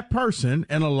gave that person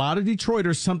and a lot of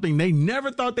Detroiters something they never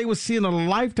thought they would see in a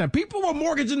lifetime. People were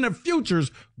mortgaging their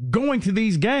futures going to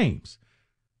these games.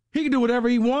 He can do whatever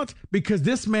he wants because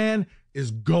this man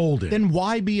is golden. Then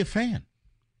why be a fan?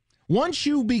 Once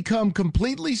you become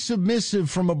completely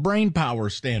submissive from a brain power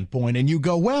standpoint and you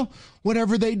go, well,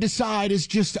 whatever they decide is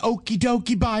just okie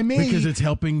dokie by me. Because it's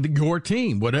helping your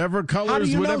team, whatever colors, How do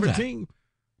you whatever know that? team.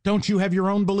 Don't you have your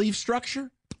own belief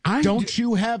structure? Don't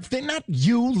you have, not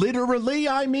you literally,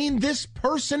 I mean this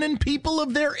person and people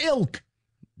of their ilk.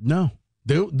 No.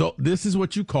 This is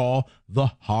what you call the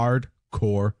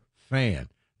hardcore fan.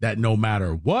 That no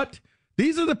matter what,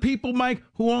 these are the people, Mike,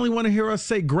 who only want to hear us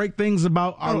say great things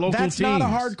about our local that's teams. That's not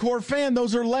a hardcore fan.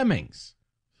 Those are lemmings.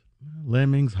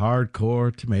 Lemmings,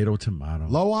 hardcore, tomato.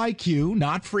 Low IQ,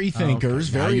 not free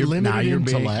thinkers, okay. very limited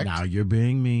intellect. Now you're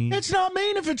being mean. It's not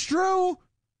mean if it's true.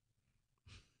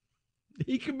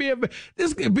 He could be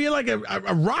this could be like a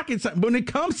rocket science. When it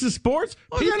comes to sports,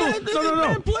 people,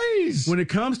 no. Please. When it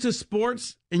comes to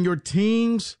sports and your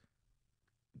teams,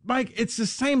 Mike, it's the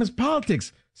same as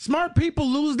politics. Smart people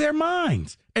lose their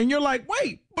minds. And you're like,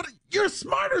 wait, but you're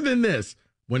smarter than this.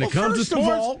 When it comes to sports,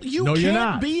 first of all, you no, you're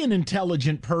can't not. be an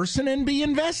intelligent person and be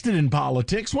invested in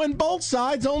politics when both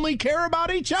sides only care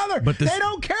about each other. But they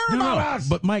don't care about us.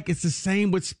 But, Mike, it's the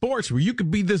same with sports where you could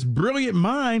be this brilliant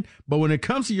mind, but when it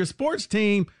comes to your sports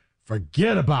team,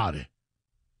 forget about it.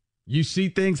 You see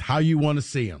things how you want to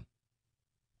see them.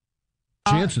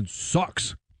 Jansen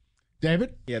sucks.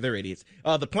 David? Yeah, they're idiots.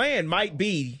 The plan might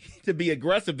be to be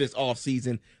aggressive this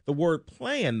offseason. The word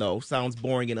plan, though, sounds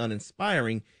boring and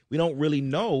uninspiring. We don't really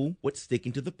know what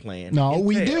sticking to the plan No,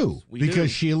 entails. we do. Because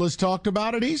do. Sheila's talked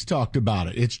about it. He's talked about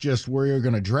it. It's just we're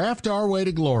going to draft our way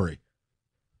to glory.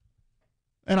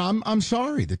 And I'm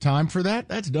sorry. The time for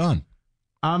that's done.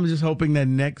 I'm just hoping that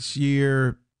next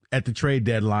year at the trade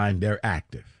deadline, they're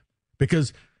active.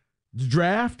 Because the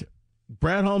draft,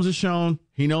 Brad Holmes has shown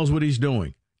he knows what he's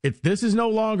doing. This is no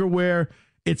longer where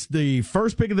it's the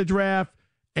first pick of the draft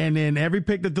and then every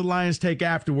pick that the Lions take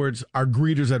afterwards are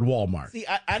greeters at Walmart. See,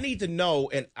 I need to know,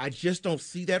 and I just don't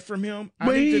see that from him. I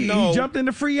Well, need to know. He jumped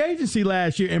into free agency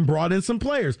last year and brought in some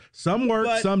players. Some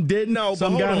worked, some didn't,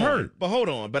 some got hurt. But hold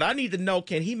on. But I need to know,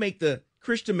 can he make the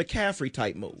Christian McCaffrey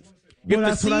type move? Well,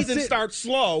 if the season starts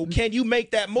slow, can you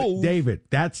make that move? David,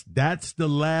 that's the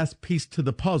last piece to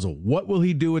the puzzle. What will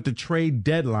he do at the trade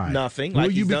deadline? Nothing. Will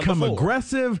Like you he's done become before.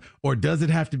 aggressive, or does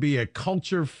it have to be a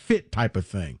culture fit type of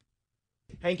thing?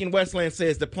 Hank in Westland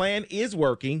says the plan is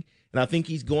working, and I think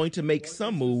he's going to make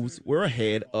some moves. We're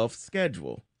ahead of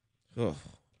schedule. Ugh.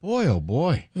 Boy, oh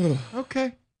boy.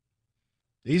 Okay.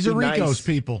 These are Nice. Rico's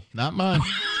people, not mine.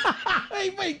 Hey,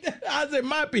 wait, I said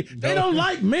my people. They don't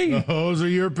like me. Those are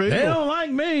your people. They don't like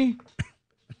me.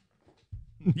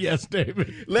 Yes,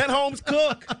 David. Let Holmes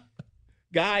cook.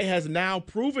 Guy has now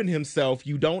proven himself.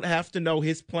 You don't have to know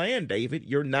his plan, David.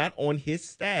 You're not on his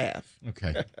staff.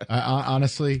 Okay.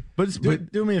 Honestly,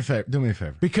 do me a favor. Do me a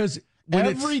favor. Because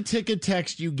every ticket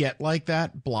text you get like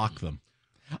that, block them.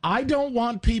 I don't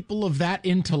want people of that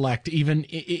intellect even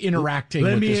interacting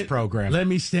with this program. Let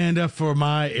me stand up for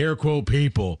my air quote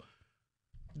people.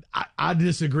 I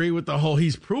disagree with the whole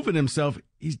he's proven himself.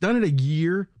 He's done it a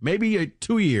year, maybe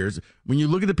 2 years when you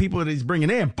look at the people that he's bringing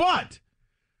in. But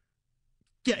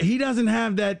yeah, he doesn't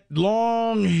have that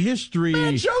long history.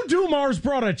 Man, Joe Dumars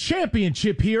brought a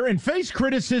championship here and faced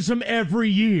criticism every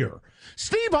year.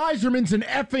 Steve Yzerman's an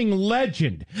effing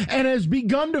legend and has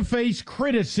begun to face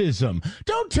criticism.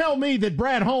 Don't tell me that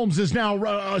Brad Holmes has now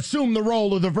assumed the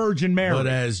role of the Virgin Mary. But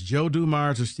as Joe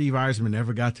Dumars or Steve Yzerman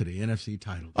never got to the NFC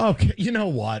title. Okay, you know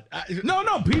what? No,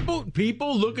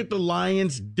 people look at the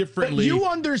Lions differently. But you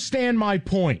understand my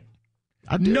point.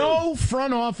 No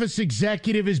front office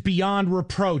executive is beyond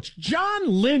reproach. John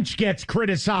Lynch gets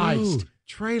criticized. Dude,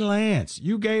 Trey Lance,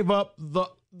 you gave up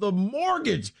the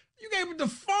mortgage. You gave up the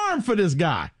farm for this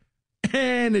guy.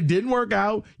 And it didn't work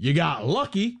out. You got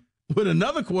lucky with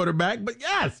another quarterback. But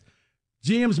yes,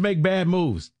 GMs make bad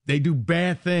moves. They do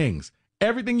bad things.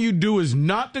 Everything you do is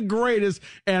not the greatest,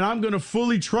 and I'm going to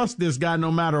fully trust this guy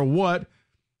no matter what.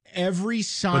 Every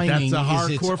signing is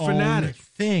its own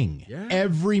thing. Yeah.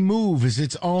 Every move is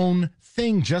its own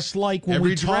thing, just like when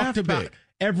we talked about pick.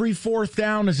 Every fourth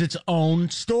down is its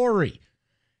own story.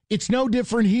 It's no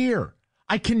different here.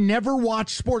 I can never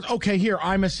watch sports. Okay, here,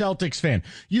 I'm a Celtics fan.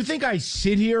 You think I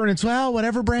sit here and it's, well,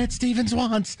 whatever Brad Stevens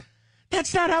wants?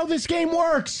 That's not how this game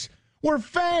works. We're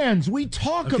fans. We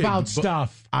talk about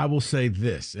stuff. I will say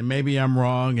this, and maybe I'm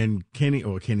wrong, and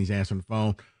Kenny's answering the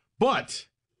phone, but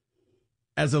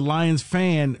as a Lions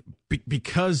fan,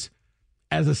 because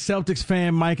as a Celtics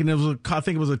fan, Mike, and I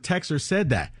think it was a texter said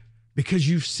that, because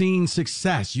you've seen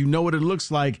success, you know what it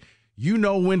looks like, you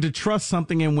know when to trust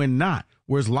something and when not.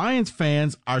 Whereas Lions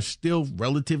fans are still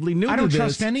relatively new to this. I don't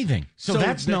trust anything, so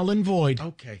that's null and void.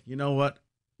 Okay, you know what?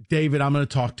 David, I'm going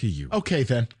to talk to you. Okay,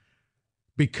 then.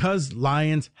 Because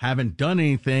Lions haven't done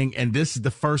anything, and this is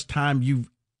the first time you've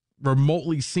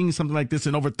remotely seen something like this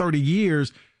in over 30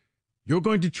 years, you're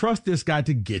going to trust this guy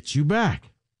to get you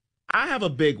back. I have a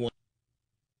big one.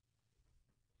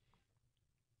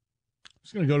 I'm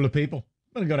just going to go to the people.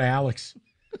 I'm going to go to Alex.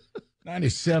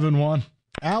 97.1.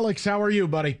 Alex, how are you,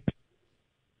 buddy?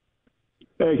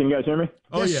 Hey, can you guys hear me?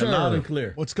 Oh, yes, yeah, sir. loud and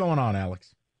clear. What's going on,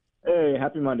 Alex? Hey,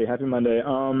 happy Monday.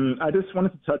 I just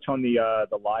wanted to touch on the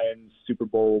Lions Super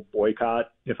Bowl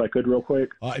boycott, if I could, real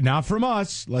quick. Not from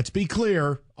us. Let's be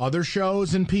clear. Other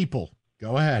shows and people.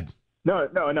 Go ahead. No,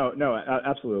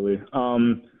 absolutely.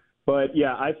 But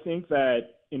yeah, I think that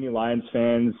any Lions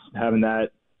fans having that,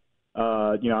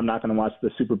 I'm not going to watch the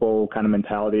Super Bowl kind of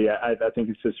mentality. I think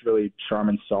it's just really charm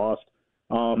and soft.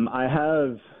 I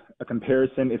have a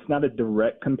comparison. It's not a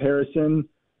direct comparison,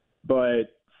 but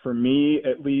for me,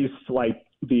 at least, like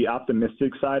the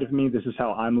optimistic side of me, this is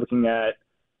how I'm looking at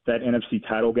that NFC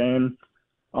title game.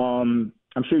 I'm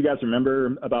sure you guys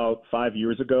remember about 5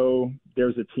 years ago, there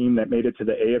was a team that made it to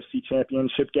the AFC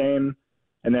Championship game,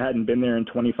 and they hadn't been there in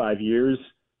 25 years,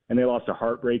 and they lost a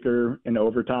heartbreaker in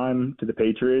overtime to the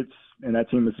Patriots, and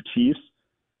that team was the Chiefs.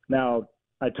 Now,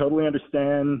 I totally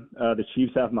understand the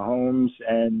Chiefs have Mahomes,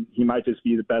 and he might just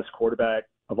be the best quarterback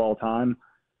of all time,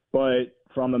 but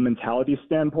from a mentality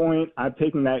standpoint, I'm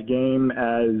taking that game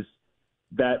as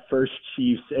that first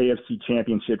Chiefs AFC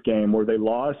Championship game where they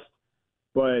lost,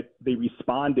 but they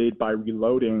responded by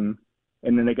reloading,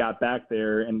 and then they got back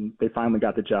there, and they finally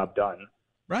got the job done.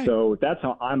 Right. So that's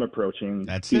how I'm approaching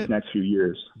these next few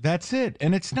years. That's it.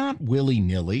 And it's not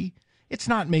willy-nilly. It's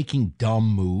not making dumb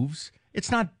moves.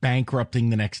 It's not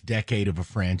bankrupting the next decade of a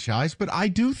franchise. But I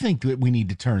do think that we need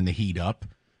to turn the heat up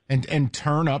and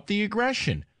turn up the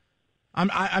aggression.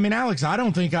 I mean, Alex, I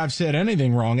don't think I've said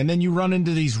anything wrong. And then you run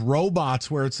into these robots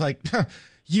where it's like,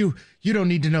 you don't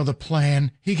need to know the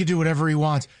plan. He can do whatever he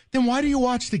wants. Then why do you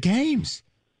watch the games?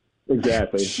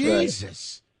 Exactly.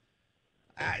 Jesus.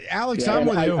 Right. Alex, yeah, I'm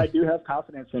with you. I do have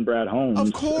confidence in Brad Holmes.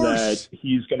 Of course. That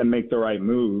he's going to make the right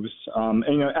moves.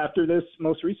 And, after this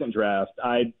most recent draft,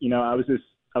 I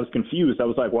was confused. I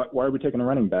was like, why are we taking a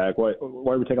running back? Why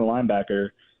are we taking a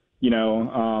linebacker?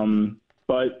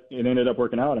 But it ended up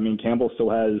working out. I mean, Campbell still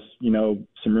has,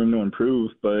 some room to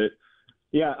improve. But,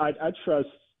 yeah, I trust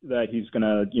that he's going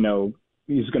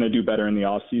to do better in the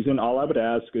offseason. All I would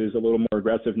ask is a little more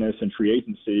aggressiveness in free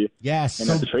agency. Yes. And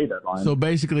at the trade deadline. So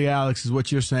basically, Alex, is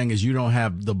what you're saying is you don't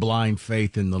have the blind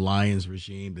faith in the Lions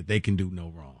regime that they can do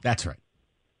no wrong. That's right.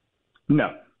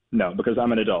 No, because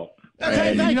I'm an adult.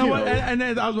 Okay, and you know what? And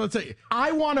I was going to say,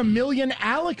 I want 1 million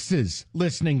Alexes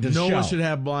listening to the show. No one should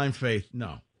have blind faith.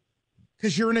 No.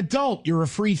 Because you're an adult. You're a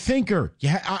free thinker.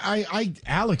 Yeah,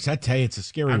 Alex, I tell you, it's a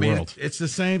scary world. It's the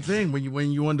same thing when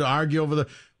you want to argue over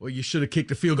you should have kicked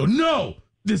the field goal. No,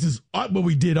 this is what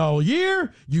we did all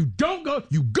year. You don't go.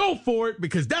 You go for it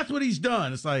because that's what he's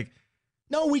done. It's like,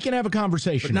 no, we can have a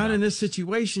conversation. But not in this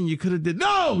situation. You could have did.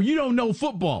 No, you don't know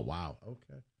football. Wow.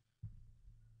 Okay.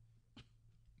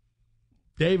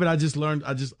 David, I just learned.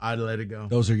 I let it go.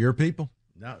 Those are your people.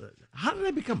 Now, how did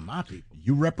they become my people?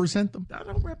 You represent them. I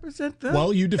don't represent them.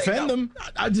 Well, you defend them.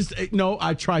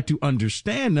 I try to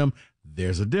understand them.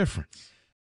 there's a difference.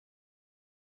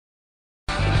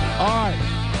 All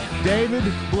right, David,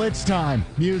 blitz time.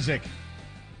 Music.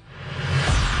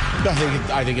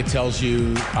 I think it tells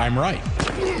you I'm right.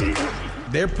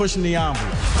 They're pushing the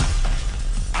envelope.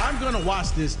 I'm going to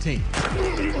watch this team.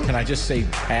 Can I just say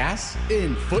pass?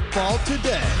 In Football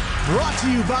Today, brought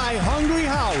to you by Hungry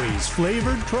Howie's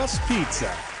Flavored Crust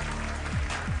Pizza.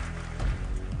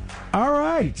 All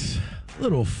right,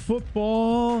 little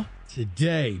football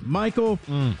today. Michael,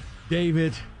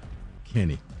 David,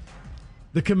 Kenny.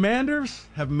 The Commanders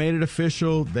have made it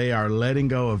official. They are letting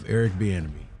go of Eric Bieniemy.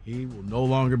 He will no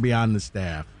longer be on the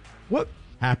staff. What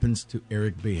happens to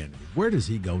Eric Bieniemy? Where does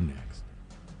he go next?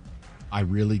 I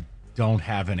really don't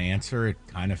have an answer. It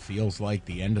kind of feels like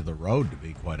the end of the road, to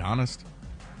be quite honest.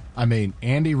 I mean,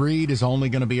 Andy Reid is only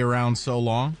going to be around so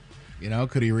long. You know,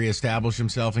 could he reestablish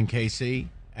himself in KC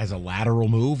as a lateral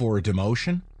move or a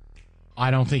demotion?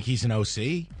 I don't think he's an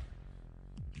OC.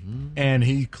 And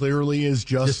he clearly is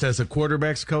just as a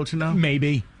quarterback's coach now?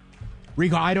 Maybe.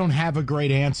 Rico, I don't have a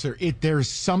great answer. There's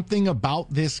something about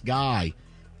this guy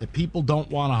that people don't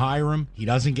want to hire him. He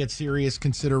doesn't get serious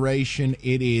consideration.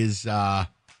 It is, I'm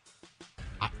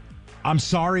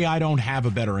sorry I don't have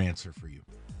a better answer for you.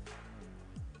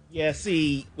 Yeah,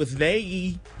 see, with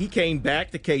Nagy, he came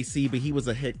back to KC, but he was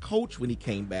a head coach when he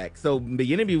came back. So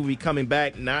Bieniemy will be coming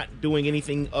back not doing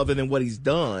anything other than what he's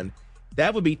done.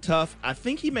 That would be tough. I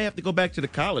think he may have to go back to the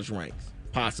college ranks,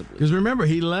 possibly. Because remember,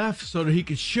 he left so that he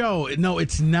could show, no,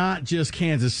 it's not just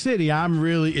Kansas City.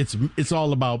 It's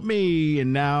all about me,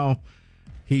 and now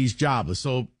he's jobless.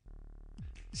 So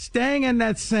staying in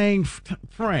that same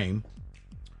frame,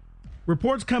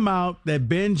 reports come out that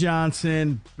Ben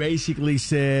Johnson basically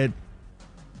said,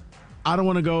 I don't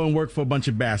want to go and work for a bunch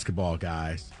of basketball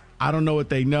guys. I don't know what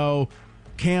they know.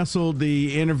 Canceled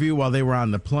the interview while they were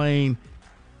on the plane.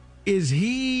 Is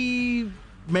he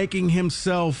making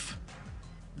himself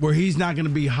where he's not going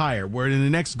to be hired, where in the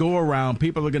next go-around,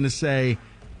 people are going to say,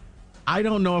 I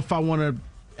don't know if I want to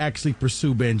actually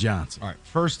pursue Ben Johnson? All right,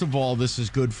 first of all, this is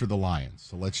good for the Lions,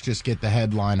 so let's just get the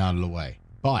headline out of the way.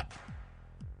 But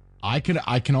I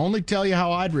can only tell you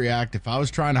how I'd react if I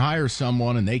was trying to hire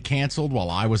someone and they canceled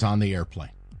while I was on the airplane.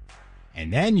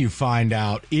 And then you find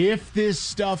out if this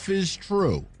stuff is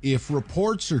true, if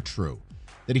reports are true,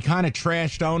 that he kind of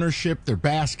trashed ownership, they're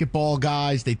basketball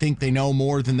guys, they think they know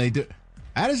more than they do.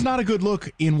 That is not a good look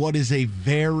in what is a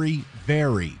very,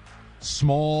 very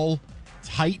small,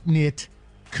 tight-knit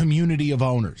community of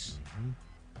owners.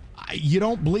 You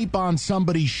don't bleep on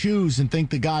somebody's shoes and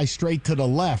think the guy straight to the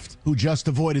left who just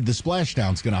avoided the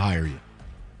splashdown is going to hire you.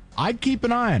 I'd keep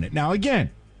an eye on it. Now, again,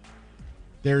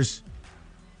 there's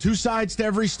two sides to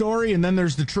every story, and then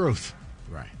there's the truth.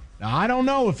 Right. Now, I don't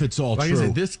know if it's all like true. I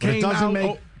said, this came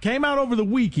out over the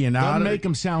weekend. Doesn't make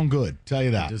them sound good, tell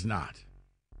you that. It does not.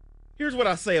 Here's what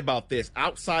I say about this.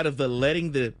 Outside of the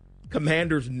letting the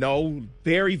Commanders know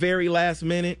very, very last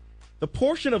minute, the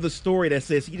portion of the story that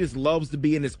says he just loves to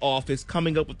be in his office,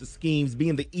 coming up with the schemes,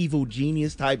 being the evil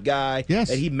genius type guy, that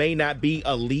he may not be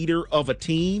a leader of a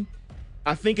team.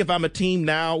 I think if I'm a team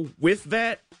now with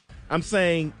that, I'm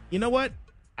saying, you know what?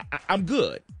 I'm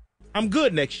good. I'm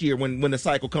good next year when the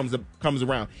cycle comes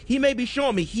around. He may be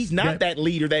showing me he's not that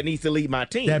leader that needs to lead my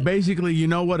team. That basically, you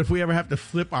know what? If we ever have to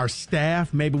flip our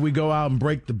staff, maybe we go out and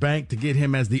break the bank to get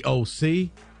him as the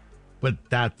OC. But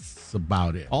that's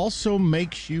about it. Also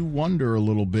makes you wonder a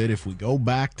little bit if we go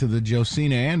back to the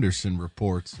Josina Anderson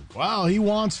reports. Wow, he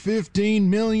wants $15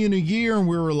 million a year, and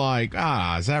we were like,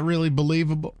 is that really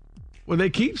believable? Well, they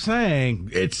keep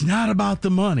saying it's not about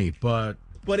the money, but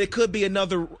it could be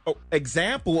another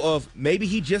example of maybe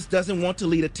he just doesn't want to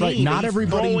lead a team. Right, not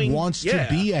everybody wants to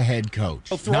be a head coach.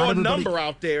 So throw a number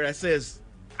out there that says,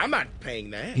 I'm not paying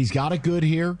that. He's got it good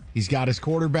here. He's got his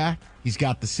quarterback. He's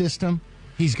got the system.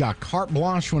 He's got carte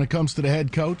blanche when it comes to the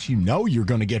head coach. You know you're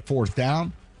going to get fourth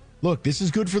down. Look, this is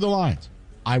good for the Lions.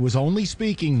 I was only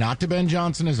speaking not to Ben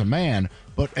Johnson as a man,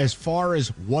 but as far as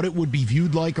what it would be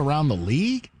viewed like around the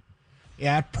league,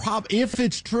 if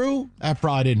it's true, that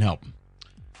probably didn't help him.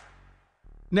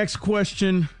 Next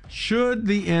question. Should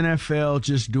the NFL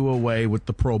just do away with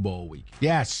the Pro Bowl week?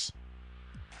 Yes.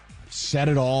 I've said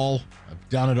it all. I've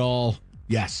done it all.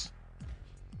 Yes.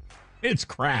 It's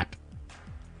crap.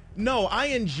 No, I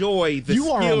enjoy the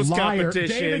skills competition.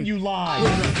 David, you lie.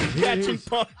 Catching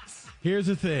punts. Here's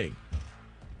the thing.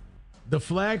 The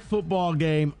flag football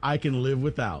game I can live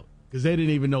without because they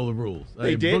didn't even know the rules.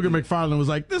 They did. Booger McFarland was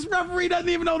like, this referee doesn't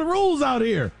even know the rules out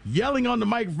here. Yelling on the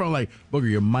microphone like, Booger,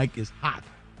 your mic is hot.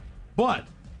 But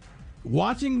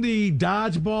watching the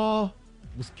dodgeball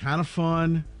was kind of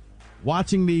fun.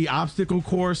 watching the obstacle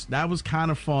course, that was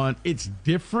kind of fun. It's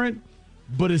different,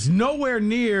 but it's nowhere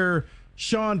near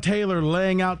Sean Taylor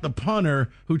laying out the punter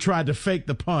who tried to fake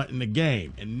the punt in the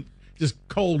game and just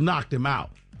cold knocked him out.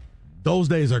 Those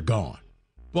days are gone.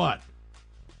 But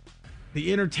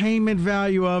the entertainment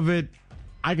value of it,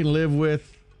 I can live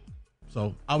with.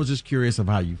 So I was just curious of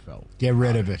how you felt. Get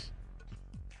rid of it.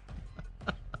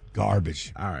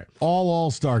 Garbage. All right.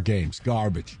 All-Star games,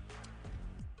 garbage.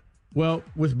 Well,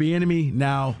 with Bieniemy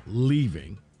now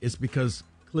leaving, it's because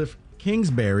Cliff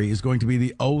Kingsbury is going to be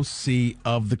the OC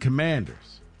of the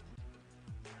Commanders.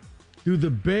 Do the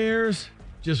Bears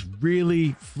just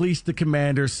really fleece the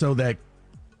Commanders so that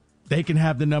they can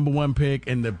have the number 1 pick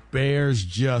and the Bears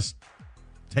just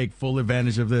take full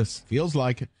advantage of this? Feels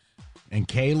like it. And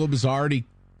Caleb has already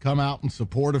come out in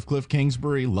support of Cliff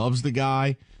Kingsbury, loves the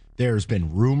guy. There's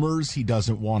been rumors he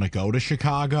doesn't want to go to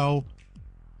Chicago.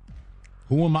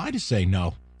 Who am I to say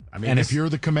no? I mean, and if you're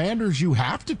the Commanders, you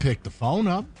have to pick the phone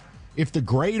up. If the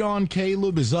grade on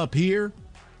Caleb is up here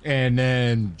and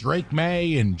then Drake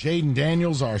May and Jaden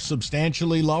Daniels are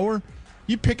substantially lower,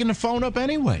 you're picking the phone up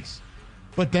anyways.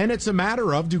 But then it's a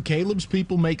matter of, do Caleb's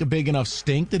people make a big enough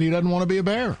stink that he doesn't want to be a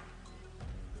Bear?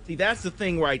 See, that's the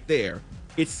thing right there.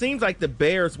 It seems like the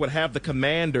Bears would have the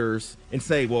Commanders and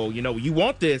say, well, you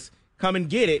want this, come and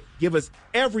get it, give us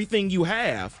everything you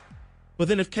have. But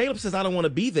then if Caleb says, I don't want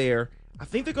to be there, I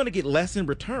think they're going to get less in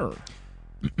return.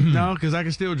 No, because I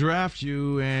can still draft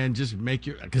you and just make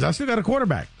you – because I still got a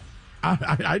quarterback.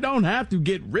 I don't have to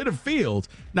get rid of Fields.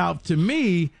 Now, to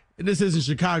me, this isn't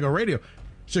Chicago radio.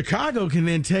 Chicago can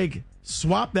then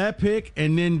swap that pick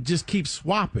and then just keep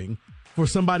swapping for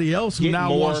somebody else who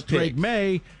now wants Drake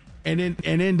May and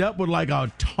end up with like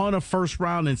a ton of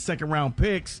first-round and second-round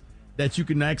picks that you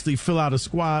can actually fill out a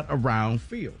squad around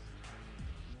Fields.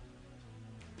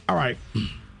 All right,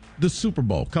 the Super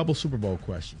Bowl, couple Super Bowl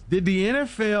questions. Did the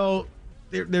NFL,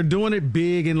 they're doing it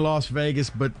big in Las Vegas,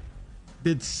 but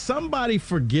did somebody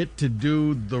forget to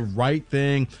do the right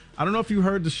thing? I don't know if you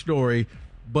heard the story,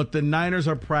 but the Niners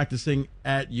are practicing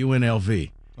at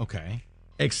UNLV. Okay.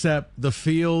 Except the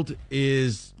field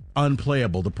is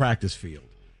unplayable, the practice field.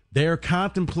 They're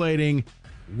contemplating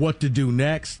what to do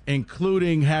next,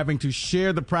 including having to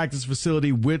share the practice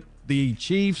facility with the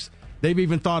Chiefs. They've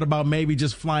even thought about maybe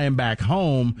just flying back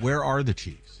home. Where are the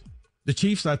Chiefs? The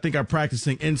Chiefs, I think, are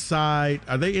practicing inside.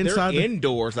 Are they inside? They're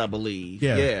indoors, I believe.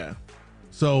 Yeah.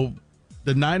 So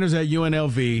the Niners at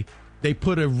UNLV, they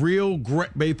put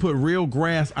real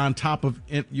grass on top of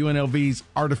UNLV's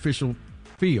artificial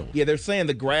field. Yeah, they're saying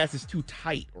the grass is too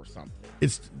tight or something.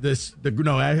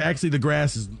 Actually the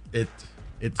grass is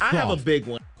it's I have a big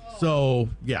one. So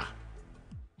yeah.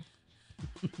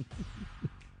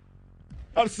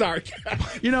 I'm sorry.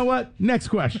 You know what? Next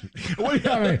question.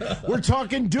 We're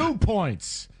talking dew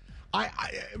points.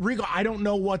 Rico, I don't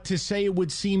know what to say. It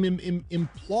would seem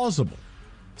implausible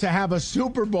to have a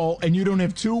Super Bowl and you don't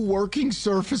have 2 working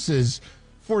surfaces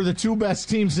for the 2 best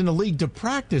teams in the league to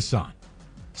practice on.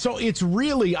 So it's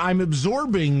really, I'm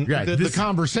absorbing the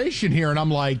conversation here, and I'm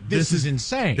like, this is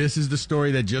insane. This is the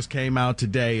story that just came out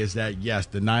today, is that, yes,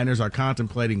 the Niners are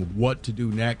contemplating what to do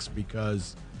next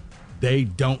because they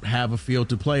don't have a field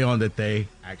to play on that they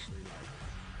actually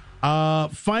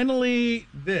like. Finally,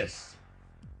 this.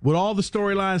 With all the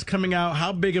storylines coming out,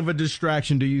 how big of a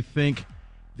distraction do you think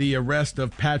the arrest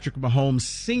of Patrick Mahomes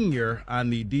Sr. on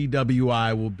the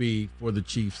DWI will be for the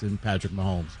Chiefs and Patrick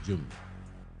Mahomes Jr.?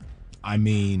 I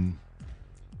mean,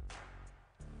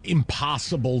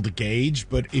 impossible to gauge,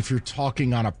 but if you're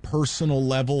talking on a personal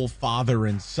level, father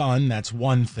and son, that's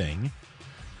one thing.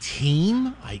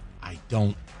 Team, I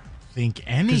don't think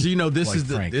any. Because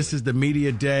this is the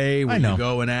media day when you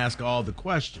go and ask all the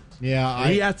questions. Yeah,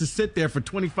 he has to sit there for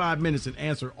 25 minutes and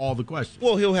answer all the questions.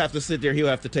 Well, he'll have to sit there. He'll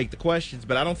have to take the questions,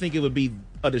 but I don't think it would be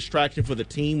a distraction for the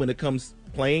team when it comes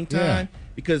playing time. Yeah.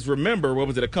 Because remember, what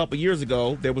was it, a couple years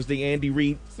ago, there was the Andy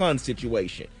Reid son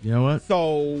situation. You know what?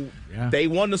 So they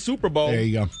won the Super Bowl. There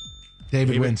you go.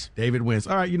 David wins. David wins.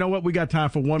 All right, you know what? We got time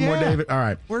for one more, David. All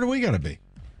right. Where do we got to be?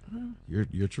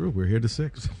 You're true. We're here to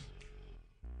 6.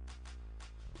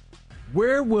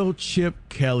 Where will Chip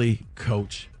Kelly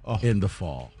coach in the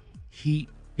fall?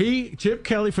 Chip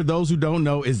Kelly, for those who don't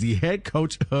know, is the head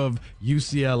coach of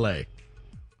UCLA.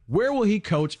 Where will he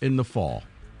coach in the fall?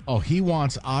 Oh, he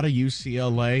wants out of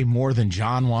UCLA more than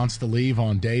John wants to leave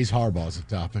on Days Harbaugh's a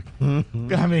topic.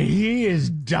 Mm-hmm. I mean, he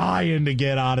is dying to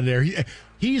get out of there.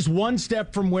 He's one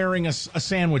step from wearing a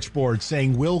sandwich board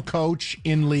saying, "Will coach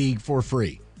in league for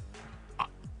free."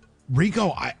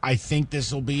 Rico, I think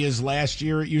this will be his last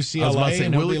year at UCLA, I was about to say,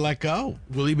 and he'll be let go.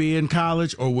 Will he be in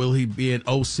college or will he be an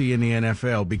OC in the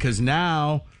NFL? Because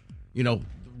now,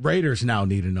 Raiders now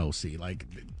need an OC. Like,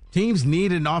 teams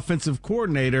need an offensive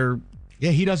coordinator.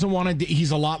 Yeah, he doesn't want to.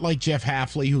 He's a lot like Jeff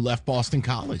Hafley, who left Boston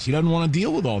College. He doesn't want to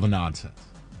deal with all the nonsense.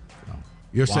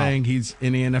 You're saying he's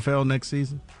in the NFL next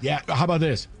season? Yeah, how about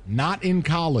this? Not in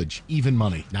college, even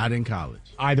money. Not in college.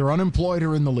 Either unemployed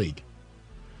or in the league.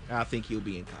 I think he'll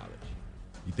be in college.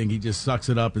 You think he just sucks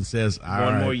it up and says,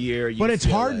 One more year. UCLA. But it's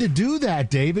hard to do that,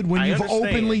 David, when you've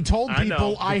openly told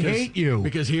people, I hate you.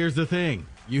 Because here's the thing.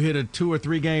 You hit a 2 or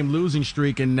 3 game losing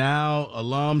streak, and now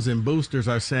alums and boosters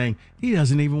are saying he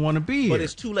doesn't even want to be here. But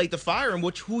it's too late to fire him.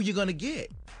 Who are you going to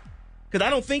get? Because I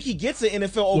don't think he gets an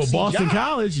NFL OC Well, Boston job.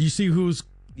 College, you see who's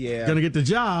going to get the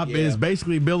job is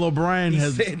basically Bill O'Brien. He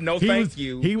said, no, thank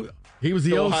you. He was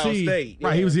the OC. Ohio State.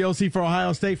 Right, he was the OC for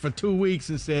Ohio State for 2 weeks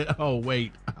and said, oh,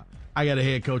 wait, I got a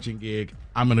head coaching gig.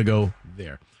 I'm going to go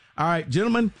there. All right,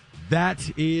 gentlemen, that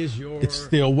is your It's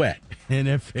still wet.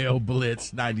 NFL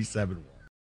Blitz 97.1.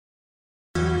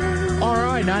 All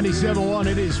right, 97.1,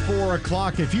 it is 4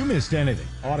 o'clock. If you missed anything,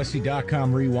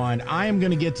 Odyssey.com rewind. I am going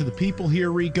to get to the people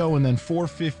here, Rico, and then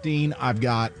 4:15, I've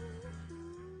got,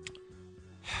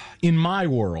 in my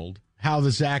world, how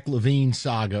the Zach LaVine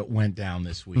saga went down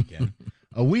this weekend.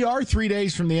 We are 3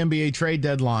 days from the NBA trade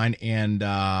deadline, and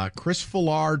Chris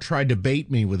Fuller tried to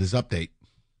bait me with his update.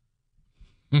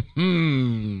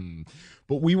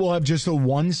 But we will have just a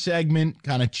one-segment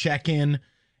kind of check-in.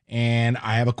 And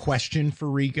I have a question for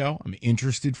Rico. I'm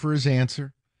interested for his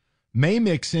answer. May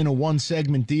mix in a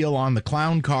one-segment deal on the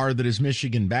clown car that is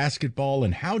Michigan basketball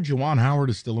and how Juwan Howard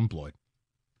is still employed.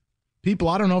 People,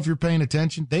 I don't know if you're paying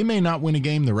attention. They may not win a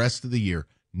game the rest of the year.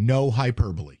 No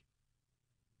hyperbole.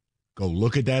 Go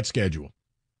look at that schedule.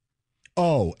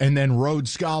 Oh, and then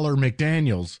Rhodes Scholar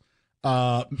McDaniels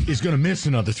is going to miss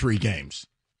another 3 games.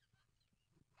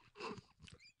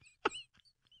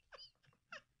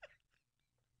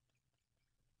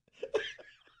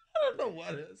 I don't know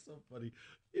why that's so funny.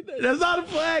 That's not a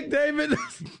flag, David.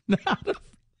 That's not a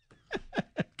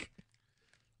flag.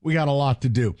 We got a lot to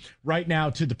do. Right now,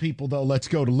 to the people, though, let's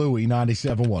go to Louie,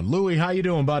 97.1. Louie, how you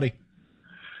doing, buddy?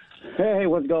 Hey,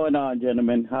 what's going on,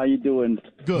 gentlemen? How you doing?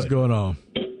 Good. What's going on?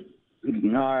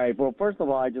 All right. Well, first of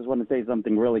all, I just want to say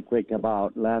something really quick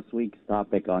about last week's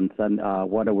topic on Sunday.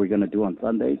 What are we going to do on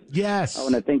Sundays? Yes. I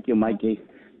want to thank you, Mikey.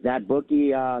 That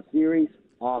bookie series,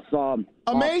 awesome.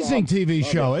 Amazing TV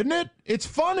show, isn't it? It's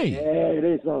funny. Yeah, it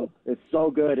is. It's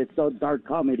so good. It's so dark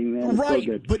comedy, man. It's right,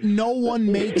 so good. but no one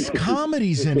makes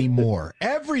comedies anymore.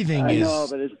 Everything is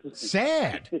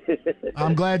sad.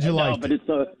 I'm glad you liked it.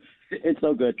 But it's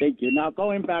so good. Thank you. Now,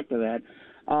 going back to that,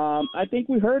 I think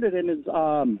we heard it in his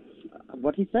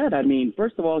what he said. I mean,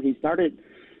 first of all, he started.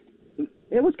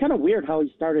 It was kind of weird how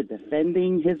he started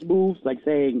defending his moves, like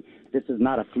saying this is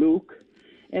not a fluke.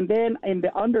 And then in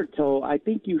the undertow, I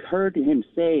think you heard him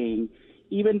saying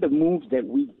even the moves that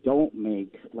we don't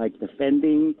make, like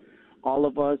defending all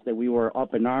of us, that we were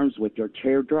up in arms with your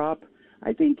chair drop.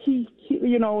 I think he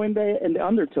in the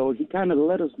undertow, he kind of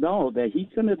let us know that he's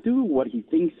going to do what he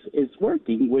thinks is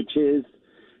working, which is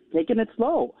taking it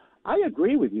slow. I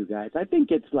agree with you guys. I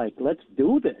think it's like, let's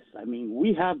do this. I mean,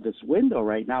 we have this window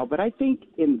right now, but I think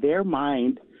in their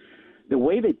mind, the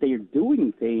way that they're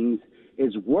doing things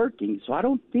is working. So I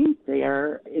don't think they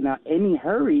are in any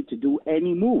hurry to do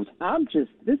any moves.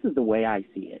 This is the way I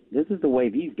see it. This is the way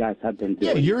these guys have been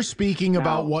doing it. Yeah, you're speaking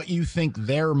about what you think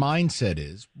their mindset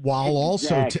is, while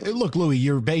also, look, Louie,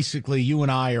 you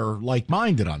and I are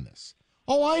like-minded on this.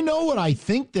 Oh, I know what I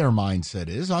think their mindset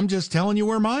is. I'm just telling you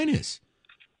where mine is.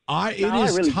 It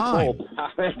is really time. I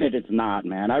that it's not,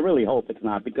 man. I really hope it's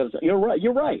not, because you're right.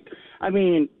 You're right. I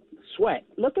mean, Sweat,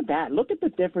 look at that. Look at the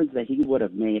difference that he would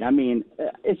have made. I mean,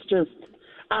 it's just,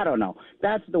 I don't know.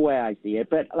 That's the way I see it.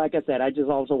 But like I said, I just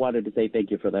also wanted to say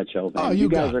thank you for that show, man. Oh, you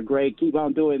guys are great. Keep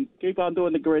on doing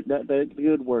the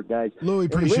good work, guys. Louie,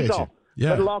 appreciate Rico, you.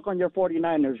 Yeah. Good luck on your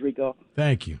 49ers, Rico.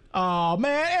 Thank you. Oh,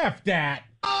 man, F that.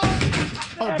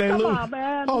 Hope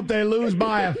they lose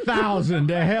by 1,000.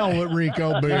 To hell with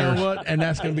Rico Beers. You know what? And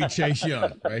that's going to be Chase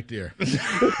Young right there,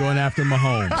 going after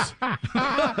Mahomes.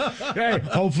 Hey,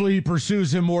 hopefully he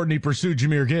pursues him more than he pursued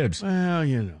Jahmyr Gibbs. Well,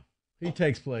 he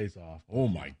takes plays off. Oh,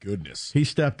 my goodness. He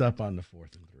stepped up on the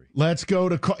 4th and 3. Let's go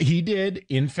to, he did,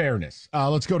 in fairness.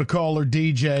 Let's go to caller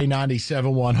DJ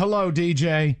 97.1. Hello,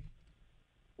 DJ.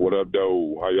 What up,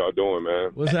 Doe? How y'all doing,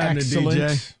 man? What's happening, Excellent.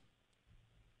 DJ?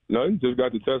 Nothing. Just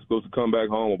got the testicles to come back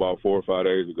home about 4 or 5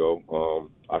 days ago.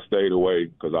 I stayed away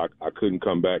because I couldn't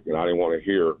come back, and I didn't want to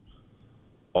hear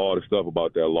all the stuff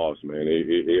about that loss, man.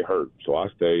 It hurt. So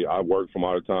I worked from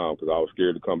out of town because I was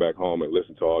scared to come back home and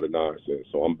listen to all the nonsense.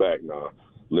 So I'm back now.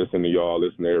 Listen to y'all,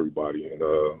 listen to everybody. And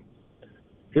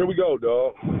here we go,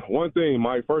 dog. One thing,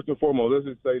 Mike, first and foremost, let's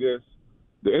just say this.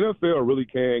 The NFL really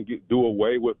can do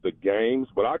away with the games,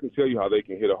 but I can tell you how they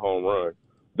can hit a home run.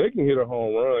 They can hit a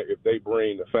home run if they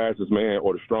bring the fastest man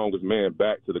or the strongest man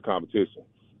back to the competition.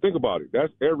 Think about it.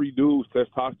 That's every dude's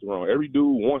testosterone. Every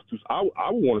dude wants to – I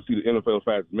would want to see the NFL's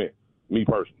fastest man, me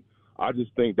personally. I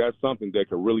just think that's something that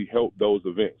could really help those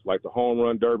events. Like the home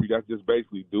run derby, that's just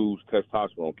basically dudes'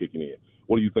 testosterone kicking in.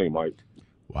 What do you think, Mike?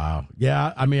 Wow.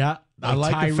 Yeah, I mean, I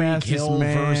like Tyreek the fastest Hill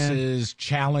man versus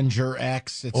Challenger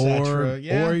X, etc.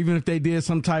 Or even if they did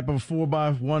some type of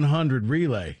 4x100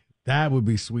 relay, that would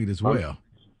be sweet as well.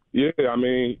 Yeah, I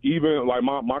mean, even like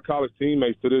my college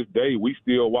teammates to this day, we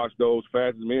still watch those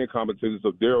fastest men competitions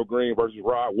of Darryl Green versus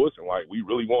Rod Woodson. Like, we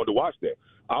really wanted to watch that.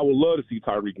 I would love to see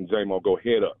Tyreek and J-Mo go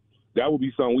head up. That would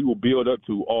be something we will build up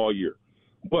to all year.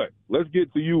 But let's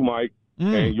get to you, Mike,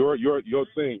 and your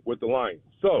thing with the Lions.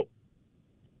 So,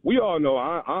 we all know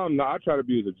I try to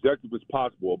be as objective as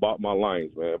possible about my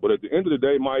Lions, man. But at the end of the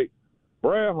day, Mike,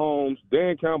 Brad Holmes,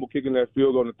 Dan Campbell kicking that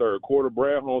field goal in the third quarter,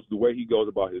 Brad Holmes, the way he goes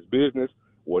about his business,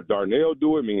 would Darnell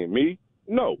do it, meaning me?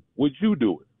 No. Would you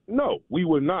do it? No, we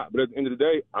would not. But at the end of the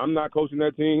day, I'm not coaching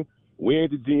that team. We ain't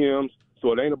the GMs,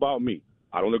 so it ain't about me.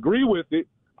 I don't agree with it.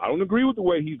 I don't agree with the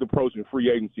way he's approaching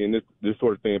free agency and this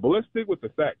sort of thing. But let's stick with the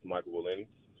facts, Michael Valenti.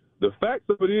 The facts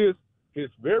of it is his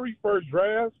very first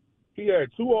draft, he had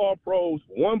 2 All-Pros,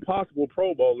 1 possible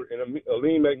Pro Bowler, and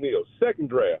Aleem McNeil. Second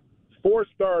draft, 4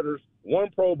 starters, 1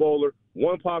 Pro Bowler,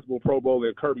 1 possible Pro Bowler,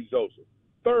 and Kirby Joseph.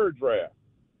 Third draft,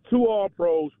 2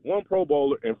 All-Pros, 1 Pro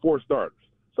Bowler, and 4 starters.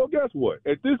 So guess what?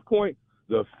 At this point,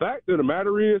 the fact of the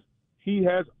matter is he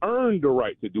has earned the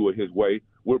right to do it his way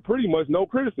with pretty much no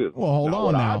criticism. Well, hold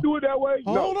on now. I do it that way?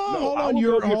 Hold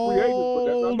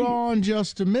on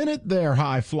just a minute there,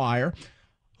 high flyer.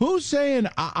 Who's saying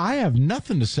I have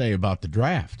nothing to say about the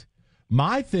draft?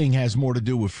 My thing has more to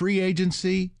do with free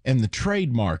agency and the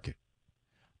trade market.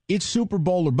 It's Super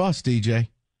Bowl or bust, DJ.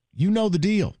 You know the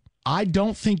deal. I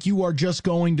don't think you are just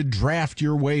going to draft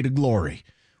your way to glory.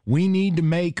 We need to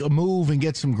make a move and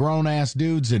get some grown-ass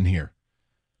dudes in here.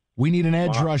 We need an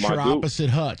edge rusher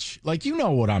opposite Hutch. Like, you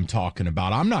know what I'm talking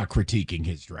about. I'm not critiquing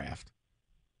his draft.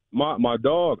 My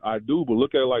dog, I do, but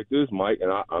look at it like this, Mike, and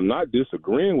I'm not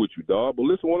disagreeing with you, dog, but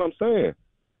listen to what I'm saying.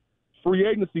 Free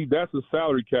agency, that's a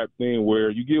salary cap thing where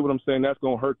you get what I'm saying, that's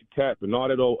going to hurt the cap and all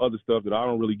that old other stuff that I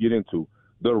don't really get into.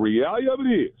 The reality of it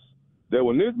is that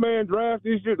when this man drafts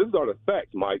this year, these are the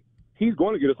facts, Mike, he's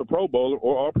going to get us a Pro Bowler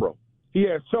or All-Pro. He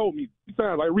has showed me,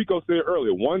 like Rico said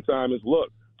earlier, 1 time is luck,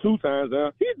 2 times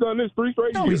now. He's done this 3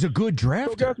 straight years. No, he's a good drafter.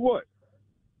 So guess what?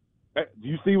 Do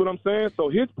you see what I'm saying? So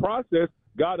his process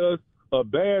got us a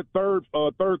bad third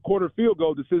quarter field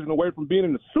goal decision away from being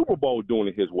in the Super Bowl doing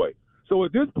it his way. So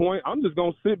at this point, I'm just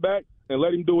going to sit back and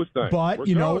let him do his thing. But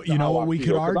you know what we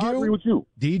could argue? I agree with you.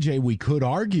 DJ, we could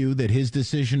argue that his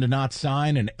decision to not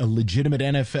sign a legitimate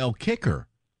NFL kicker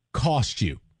cost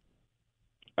you.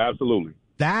 Absolutely.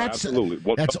 That's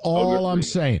all I'm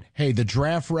saying. Hey, the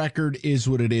draft record is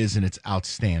what it is, and it's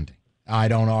outstanding. I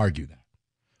don't argue that.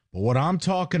 But what I'm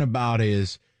talking about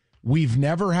is we've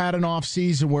never had an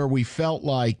offseason where we felt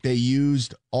like they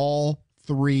used all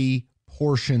 3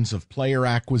 portions of player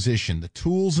acquisition, the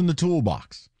tools in the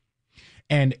toolbox.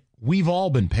 And we've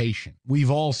all been patient.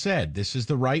 We've all said this is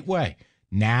the right way.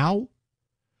 Now,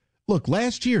 look,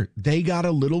 last year they got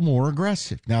a little more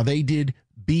aggressive. Now they did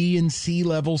B and C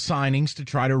level signings to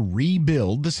try to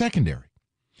rebuild the secondary.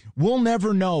 We'll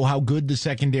never know how good the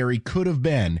secondary could have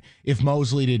been if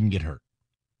Mosley didn't get hurt.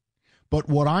 But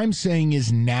what I'm saying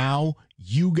is now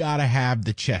you got to have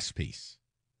the chess piece.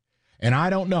 And I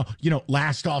don't know,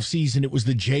 last offseason it was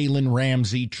the Jalen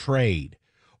Ramsey trade.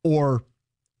 Or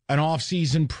an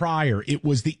offseason prior, it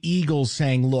was the Eagles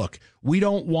saying, look, we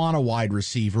don't want a wide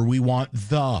receiver. We want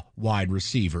the wide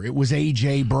receiver. It was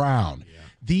A.J. Brown. Yeah.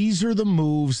 These are the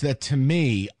moves that, to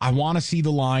me, I want to see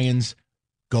the Lions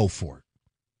go for it.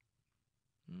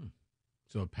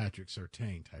 So a Patrick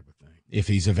Surtain type of thing. If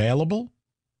he's available,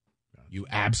 you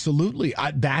absolutely.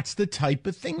 That's the type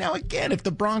of thing. Now, again, if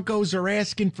the Broncos are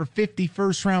asking for 50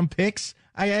 first-round picks,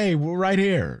 hey, we're right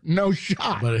here. No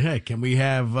shot. But, hey, can we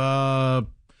have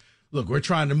look, we're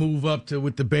trying to move up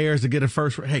with the Bears to get a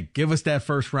first. Hey, give us that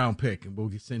first-round pick, and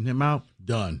we'll send him out.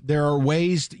 Done. There are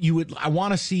ways I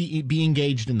want to see be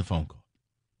engaged in the phone call,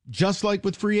 just like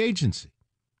with free agency.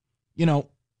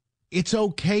 It's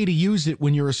okay to use it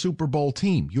when you're a Super Bowl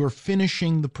team. You're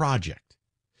finishing the project.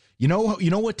 You know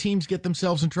what teams get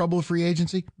themselves in trouble with free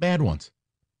agency? Bad ones.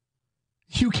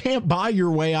 You can't buy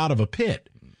your way out of a pit.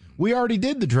 We already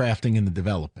did the drafting and the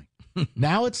developing.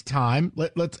 Now it's time.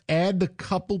 Let's add the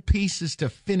couple pieces to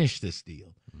finish this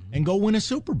deal and go win a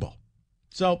Super Bowl.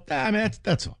 So, I mean,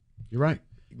 that's all. You're right.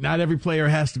 Not every player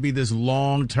has to be this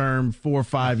long-term 4 or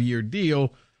 5 year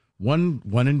deal. One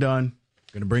and done.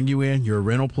 Going to bring you in. You're a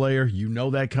rental player. You know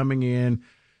that coming in.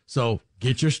 So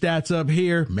get your stats up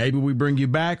here. Maybe we bring you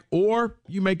back, or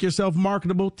you make yourself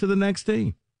marketable to the next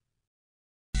team.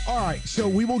 All right, so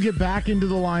we will get back into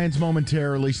the Lions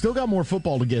momentarily. Still got more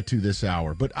football to get to this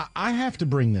hour, but I have to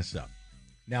bring this up.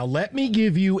 Now, let me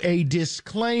give you a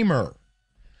disclaimer.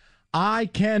 I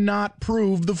cannot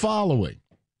prove the following.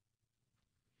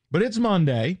 But it's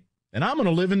Monday, and I'm going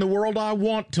to live in the world I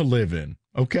want to live in,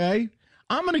 okay?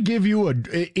 I'm going to give you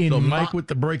Mike with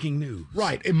the breaking news.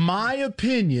 Right. In my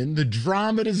opinion, the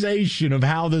dramatization of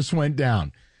how this went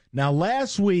down. Now,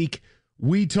 last week,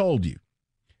 we told you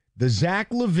the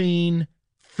Zach LaVine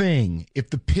thing, if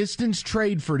the Pistons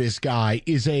trade for this guy,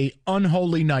 is a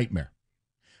unholy nightmare.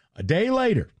 A day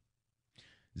later,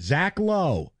 Zach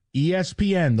Lowe,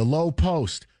 ESPN, the Low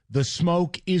Post, the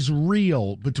smoke is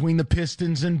real between the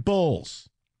Pistons and Bulls.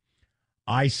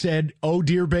 I said, oh,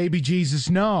 dear baby Jesus,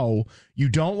 no, you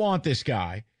don't want this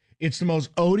guy. It's the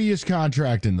most odious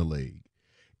contract in the league.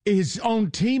 His own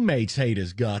teammates hate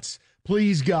his guts.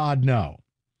 Please, God, no.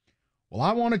 Well,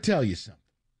 I want to tell you something.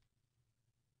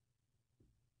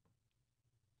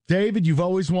 David, you've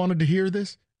always wanted to hear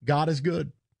this. God is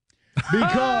good.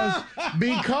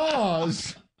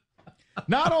 Because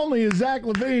not only is Zach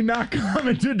LaVine not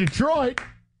coming to Detroit,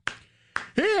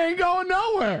 he ain't going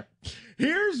nowhere.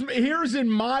 Here's in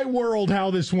my world how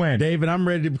this went. David, I'm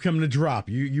ready to become the drop.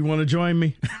 You want to join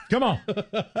me? Come on.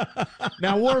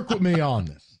 Now work with me on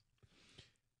this.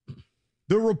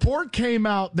 The report came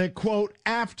out that, quote,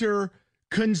 after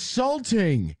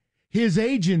consulting his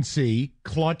agency,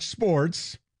 Clutch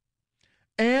Sports,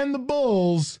 and the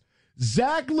Bulls,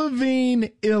 Zach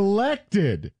LaVine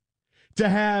elected to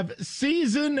have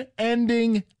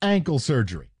season-ending ankle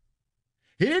surgery.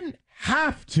 He didn't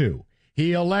have to.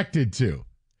 He elected to.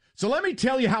 So let me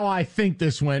tell you how I think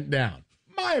this went down.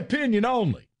 My opinion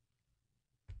only.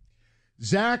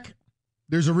 Zach,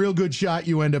 there's a real good shot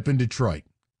you end up in Detroit.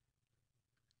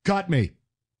 Cut me.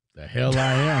 The hell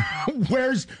I am.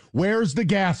 Where's the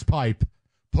gas pipe?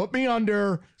 Put me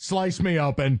under, slice me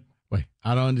open. Wait,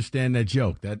 I don't understand that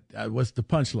joke. What's the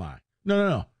punchline?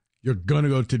 No. You're going to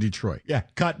go to Detroit. Yeah,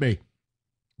 cut me.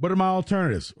 What are my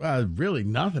alternatives? Really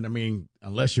nothing. I mean,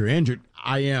 unless you're injured.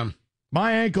 I am.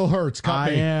 My ankle hurts.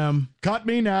 Cut me. I am. Cut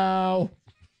me now.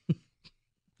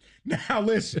 Now,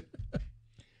 listen.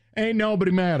 Ain't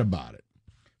nobody mad about it.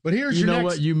 But here's your next... You know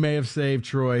what? You may have saved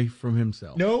Troy from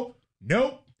himself. Nope.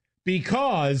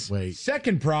 Because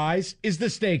second prize is the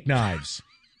steak knives.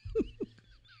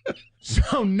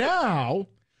 So now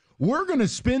we're going to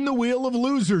spin the wheel of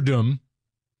loserdom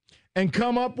and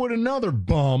come up with another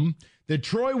bum that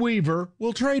Troy Weaver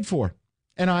will trade for.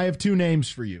 And I have two names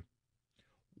for you.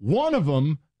 One of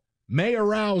them may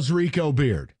arouse Rico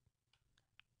Beard.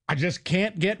 I just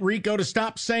can't get Rico to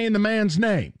stop saying the man's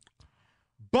name.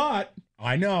 But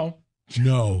I know.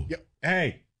 No.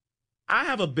 Hey. I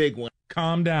have a big one.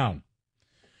 Calm down.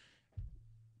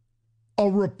 A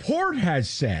report has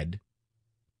said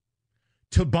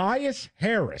Tobias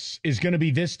Harris is going to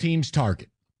be this team's target.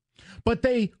 But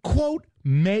they, quote,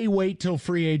 may wait till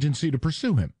free agency to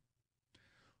pursue him.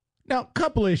 Now, a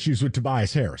couple issues with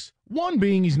Tobias Harris. One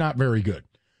being he's not very good.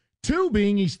 Two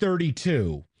being he's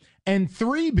 32. And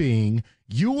three being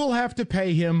you will have to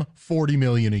pay him $40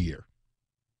 million a year.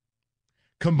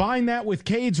 Combine that with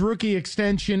Cade's rookie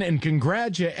extension and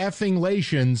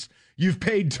congratulations, you've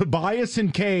paid Tobias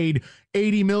and Cade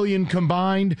 $80 million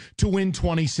combined to win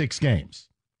 26 games.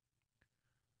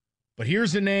 But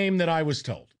here's a name that I was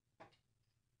told.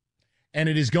 And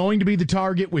it is going to be the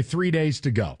target with 3 days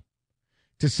to go.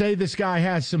 To say this guy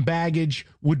has some baggage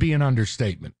would be an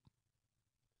understatement.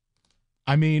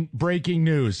 I mean, breaking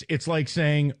news. It's like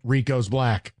saying Rico's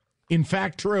black. In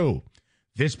fact, true.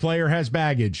 This player has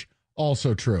baggage.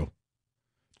 Also true.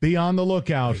 Be on the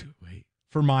lookout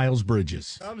for Miles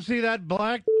Bridges. Come see that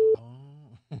black.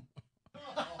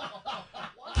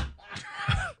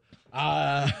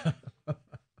 I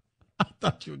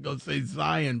thought you were going to say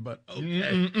Zion, but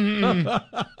okay.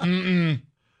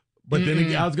 But then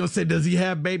again, I was going to say, does he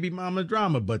have baby mama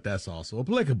drama? But that's also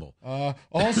applicable.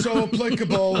 Also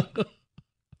applicable.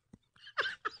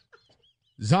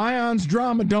 Zion's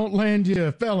drama don't land you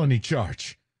a felony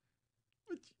charge.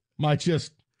 Might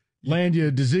just land you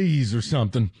a disease or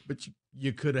something. But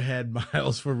you could have had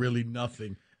Miles for really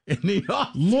nothing in the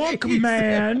offseason. Look,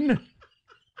 man.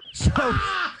 So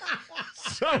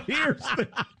here's the.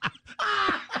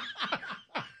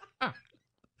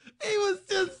 He was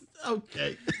just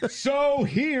okay. So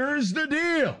here's the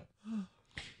deal.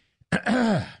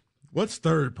 What's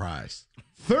third prize?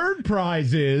 Third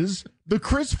prize is the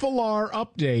Chris Villar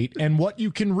update and what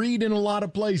you can read in a lot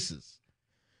of places.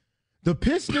 The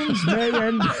Pistons may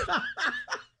end.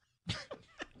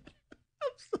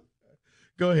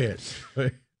 Go ahead.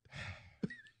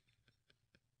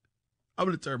 I'm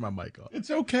going to turn my mic off.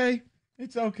 It's okay.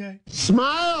 It's okay.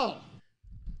 Smile!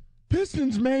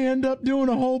 Pistons may end up doing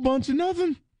a whole bunch of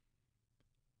nothing,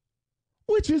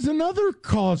 which is another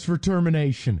cause for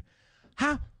termination.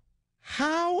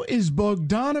 How is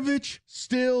Bogdanovich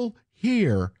still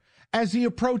here as he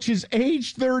approaches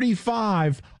age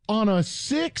 35 on a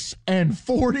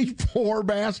 6-44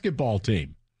 basketball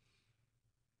team?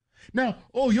 Now,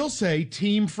 you'll say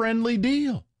team-friendly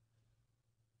deal.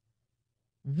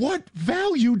 What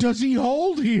value does he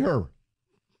hold here?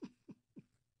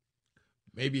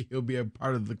 Maybe he'll be a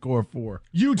part of the core four.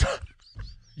 You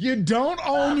don't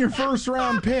own your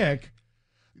first-round pick.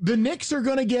 The Knicks are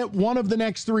going to get one of the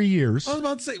next 3 years. I was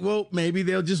about to say, well, maybe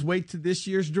they'll just wait to this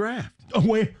year's draft. Oh,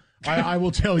 wait. I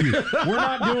will tell you, we're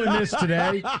not doing this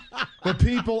today. But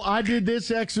people, I did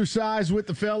this exercise with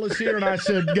the fellas here, and I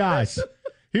said, guys,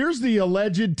 here's the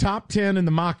alleged top 10 in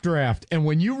the mock draft. And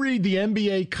when you read the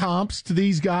NBA comps to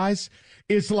these guys,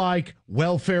 it's like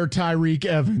welfare Tyreek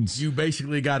Evans. You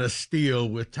basically got a steal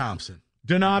with Thompson.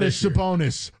 Donatas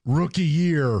Sabonis, rookie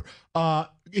year.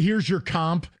 Here's your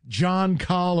comp, John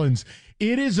Collins.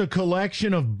 It is a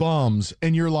collection of bums,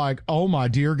 and you're like, oh, my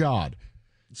dear God.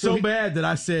 So bad that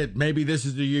I said maybe this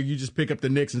is the year you just pick up the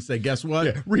Knicks and say, guess what?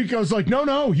 Yeah, Rico's like,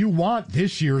 no, you want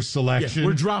this year's selection. Yeah,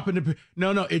 we're dropping the pick.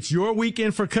 No, it's your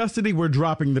weekend for custody. We're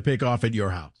dropping the pick off at your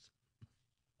house.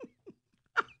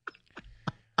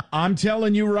 I'm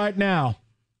telling you right now,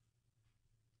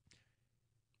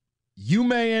 you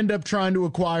may end up trying to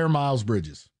acquire Miles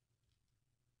Bridges.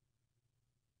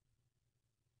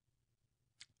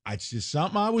 It's just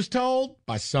something I was told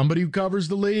by somebody who covers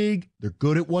the league. They're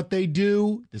good at what they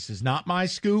do. This is not my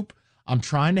scoop. I'm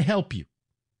trying to help you.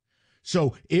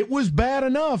 So it was bad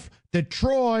enough that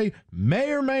Troy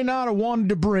may or may not have wanted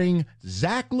to bring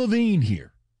Zach LaVine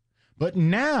here. But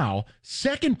now,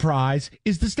 second prize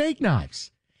is the steak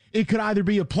knives. It could either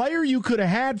be a player you could have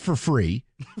had for free.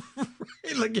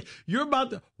 Like you're about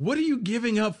to, what are you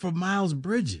giving up for Miles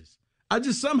Bridges? I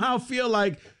just somehow feel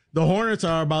like the Hornets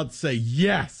are about to say,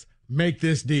 yes, make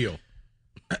this deal.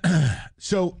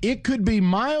 So it could be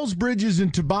Miles Bridges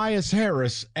and Tobias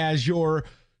Harris as your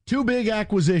two big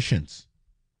acquisitions.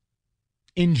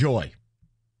 Enjoy.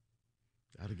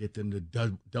 That'll get them to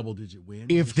double-digit wins.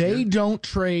 If they don't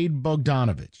trade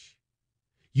Bogdanovich,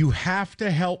 you have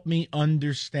to help me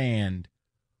understand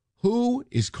who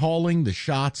is calling the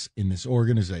shots in this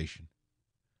organization.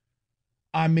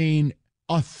 I mean,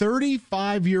 a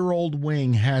 35-year-old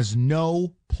wing has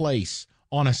no place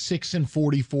on a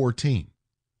 6-44 team.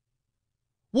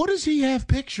 What does he have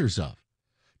pictures of?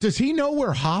 Does he know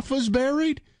where Hoffa's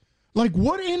buried? Like,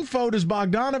 what info does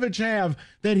Bogdanovich have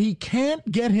that he can't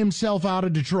get himself out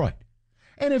of Detroit?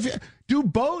 And do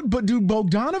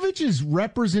Bogdanovich's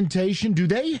representation, do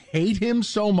they hate him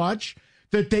so much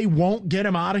that they won't get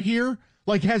him out of here?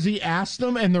 Like, has he asked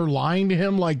them and they're lying to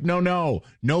him? Like, no,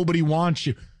 nobody wants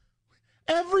you.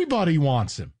 Everybody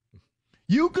wants him.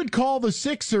 You could call the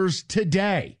Sixers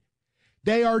today.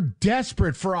 They are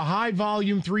desperate for a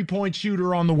high-volume three-point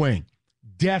shooter on the wing.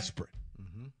 Desperate.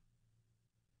 Mm-hmm.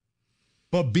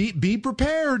 But be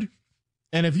prepared.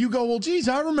 And if you go, well, geez,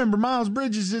 I remember Miles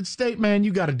Bridges at State, man,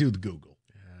 you got to do the Google.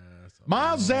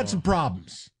 Miles had some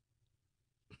problems.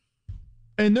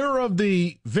 And they're of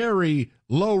the very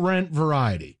low-rent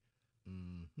variety.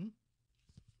 Mm-hmm.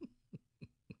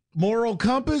 Moral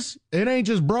compass, it ain't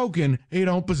just broken, he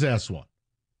don't possess one.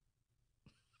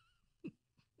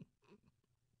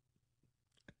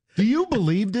 Do you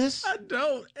believe this? I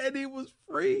don't, and he was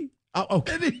free. Oh,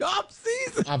 okay. In the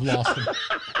off-season. I've lost him.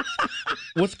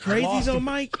 What's crazy, though,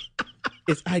 Mike,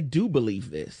 is I do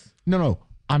believe this. No,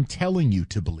 I'm telling you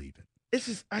to believe it. This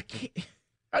is, I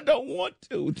don't want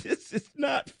to. This is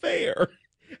not fair.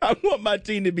 I want my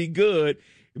team to be good,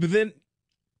 but then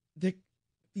this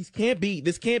can't be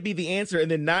the answer. And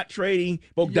then not trading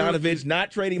Bogdanovich,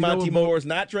 not trading Monty Morris,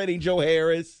 not trading Joe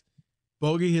Harris.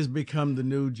 Bogey has become the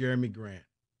new Jeremy Grant,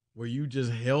 where you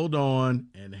just held on,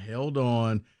 and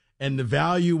the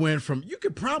value went from you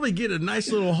could probably get a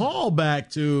nice little haul back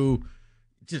to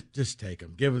just take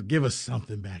them. Give us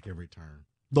something back every turn.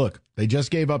 Look, they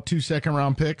just gave up 2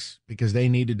 second-round picks because they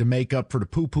needed to make up for the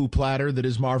poo-poo platter that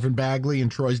is Marvin Bagley and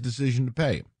Troy's decision to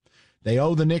pay him. They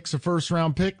owe the Knicks a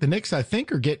first-round pick. The Knicks, I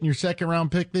think, are getting your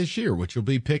second-round pick this year, which will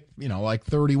be picked, like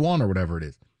 31 or whatever it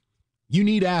is. You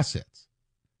need assets.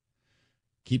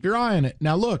 Keep your eye on it.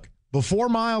 Now, look, before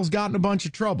Miles got in a bunch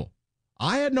of trouble,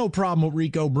 I had no problem with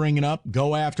Rico bringing up,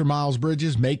 go after Miles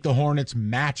Bridges, make the Hornets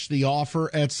match the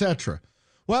offer, etc.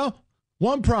 Well,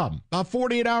 one problem. About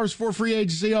 48 hours before free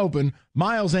agency opened,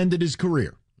 Miles ended his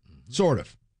career. Sort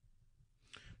of.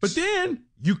 But then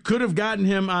you could have gotten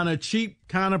him on a cheap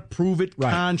kind of prove-it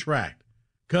contract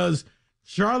because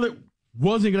Charlotte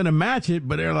wasn't going to match it,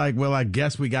 but they're like, well, I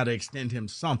guess we got to extend him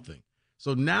something.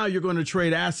 So now you're going to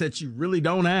trade assets you really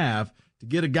don't have to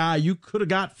get a guy you could have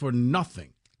got for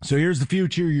nothing. So here's the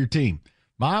future of your team.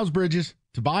 Miles Bridges,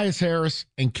 Tobias Harris,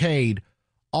 and Cade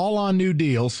all on new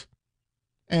deals,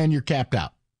 and you're capped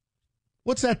out.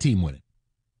 What's that team winning?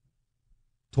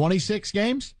 26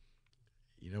 games?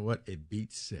 You know what? It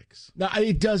beats 6. No,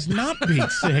 it does not beat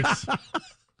 6. I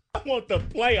want the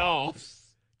playoffs.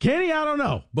 Kenny, I don't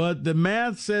know. But the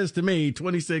math says to me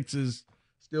 26 is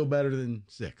still better than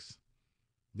 6.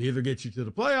 Neither gets you to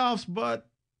the playoffs, but,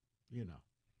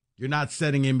 you're not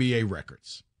setting NBA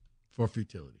records for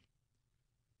futility.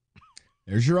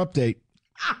 There's your update.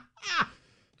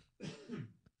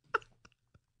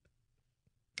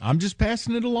 I'm just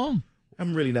passing it along.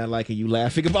 I'm really not liking you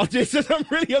laughing about this. I'm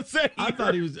really upset. I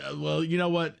thought he was, well, you know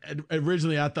what?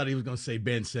 Originally, I thought he was going to say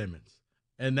Ben Simmons.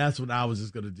 And that's when I was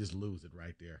just going to just lose it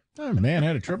right there. Oh, man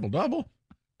had a triple-double.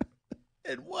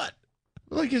 And what?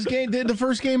 Like his game did the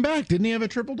first game back. Didn't he have a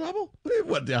triple-double?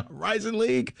 What, the Horizon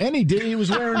League? And he did. He was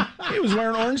wearing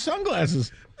orange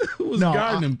sunglasses. Who was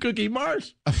guarding him? Cookie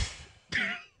Marsh?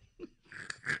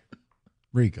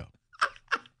 Rico.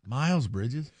 Miles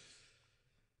Bridges.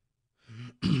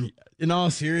 In all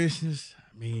seriousness,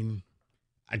 I mean,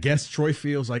 I guess Troy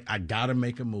feels like I got to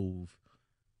make a move.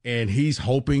 And he's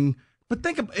hoping. But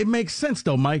it makes sense,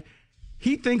 though, Mike.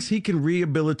 He thinks he can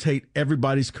rehabilitate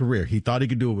everybody's career. He thought he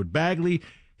could do it with Bagley.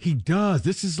 He does.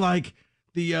 This is like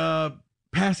the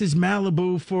Passage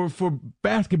Malibu for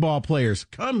basketball players.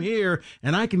 Come here,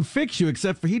 and I can fix you,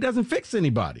 except for he doesn't fix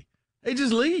anybody. They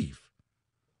just leave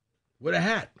with a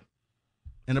hat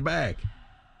and a bag.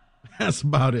 That's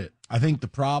about it. I think the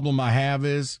problem I have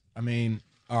is, all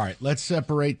right, let's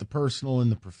separate the personal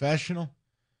and the professional.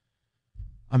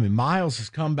 Miles has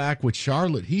come back with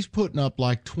Charlotte. He's putting up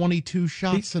like 22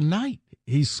 shots a night.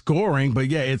 He's scoring, but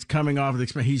yeah, it's coming off of the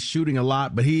expense. He's shooting a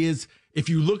lot, but he is, if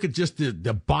you look at just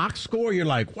the box score, you're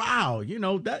like, wow,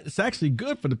 that's actually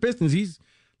good for the Pistons. He's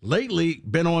lately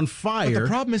been on fire. But the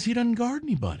problem is he doesn't guard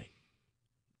anybody.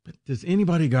 But does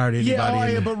anybody guard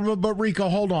anybody? Yeah, but Rico,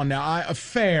 hold on now.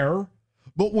 Fair.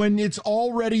 But when it's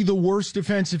already the worst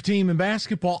defensive team in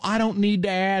basketball, I don't need to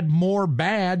add more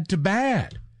bad to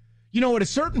bad. At a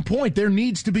certain point, there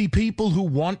needs to be people who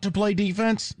want to play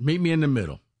defense. Meet me in the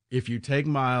middle. If you take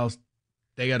Miles,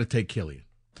 they got to take Killian.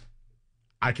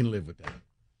 I can live with that.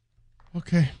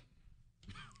 Okay.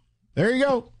 There you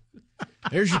go.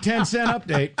 There's your 10-cent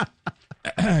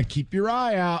update. Keep your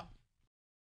eye out.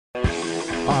 All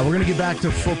right, we're going to get back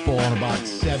to football in about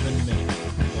 7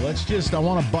 minutes. I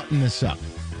want to button this up.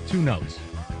 2 notes.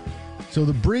 So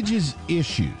the Bridges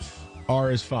issues are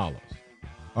as follows.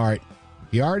 All right.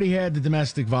 He already had the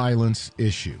domestic violence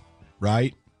issue,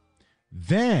 right?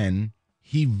 Then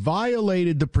he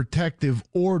violated the protective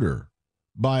order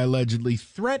by allegedly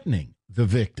threatening the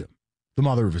victim, the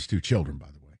mother of his 2 children, by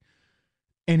the way.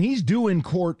 And he's due in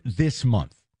court this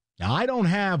month. Now, I don't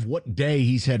have what day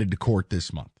he's headed to court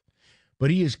this month,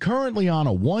 but he is currently on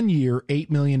a 1-year, $8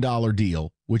 million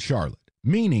deal with Charlotte,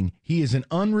 meaning he is an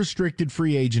unrestricted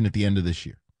free agent at the end of this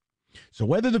year. So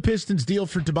whether the Pistons deal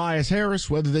for Tobias Harris,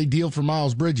 whether they deal for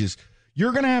Miles Bridges,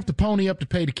 you're going to have to pony up to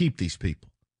pay to keep these people.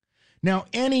 Now,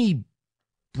 any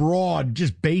broad,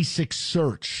 just basic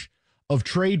search of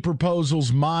trade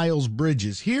proposals, Miles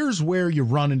Bridges, here's where you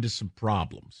run into some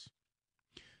problems.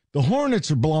 The Hornets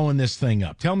are blowing this thing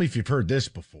up. Tell me if you've heard this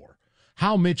before.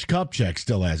 How Mitch Kupchak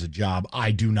still has a job,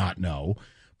 I do not know.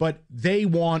 But they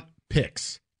want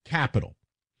picks, capital.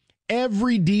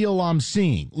 Every deal I'm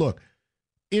seeing, look,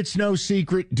 it's no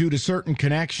secret due to certain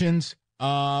connections,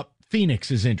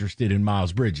 Phoenix is interested in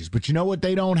Miles Bridges. But you know what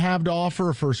they don't have to offer?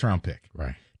 A first-round pick.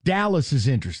 Right. Dallas is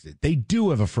interested. They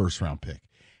do have a first-round pick.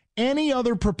 Any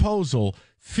other proposal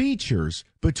features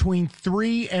between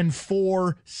 3 and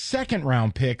 4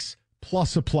 second-round picks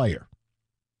plus a player.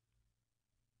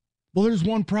 Well, there's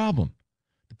one problem.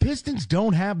 The Pistons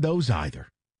don't have those either.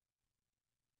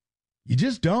 You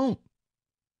just don't.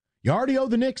 You already owe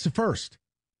the Knicks a first.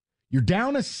 You're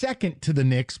down a second to the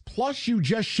Knicks, plus you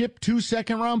just shipped 2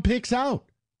 second-round picks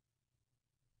out.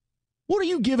 What are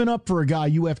you giving up for a guy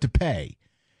you have to pay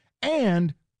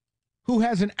and who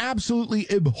has an absolutely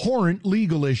abhorrent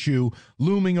legal issue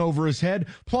looming over his head,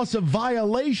 plus a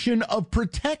violation of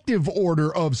protective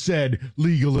order of said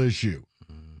legal issue?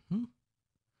 Mm-hmm.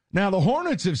 Now, the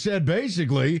Hornets have said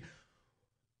basically,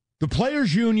 the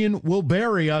players' union will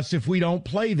bury us if we don't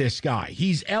play this guy.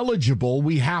 He's eligible.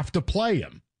 We have to play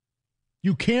him.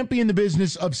 You can't be in the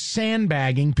business of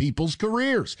sandbagging people's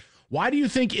careers. Why do you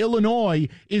think Illinois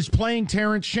is playing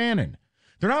Terrence Shannon?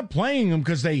 They're not playing him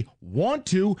because they want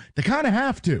to. They kind of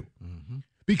have to. Mm-hmm.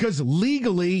 Because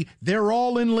legally, they're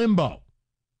all in limbo.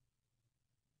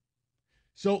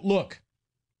 So, look,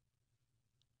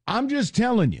 I'm just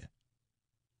telling you,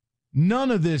 none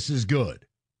of this is good.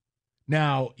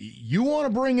 Now, you want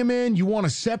to bring him in, you want to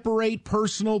separate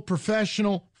personal,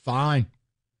 professional, fine.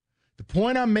 The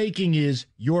point I'm making is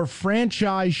your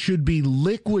franchise should be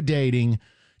liquidating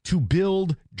to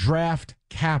build draft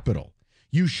capital.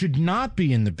 You should not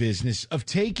be in the business of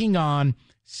taking on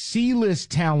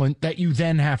C-list talent that you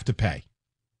then have to pay.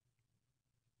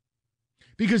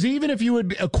 Because even if you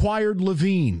had acquired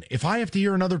Levine, if I have to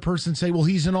hear another person say, well,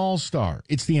 he's an all-star,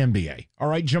 it's the NBA. All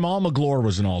right, Jamal McGlure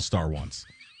was an all-star once.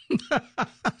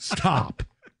 Stop.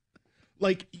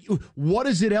 Like, what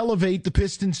does it elevate the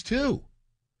Pistons to?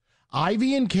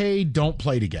 Ivy and Cade don't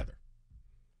play together.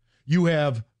 You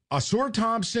have Asur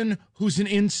Thompson, who's an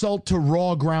insult to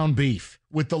raw ground beef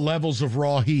with the levels of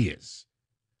raw he is.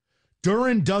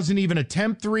 Duran doesn't even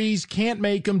attempt threes, can't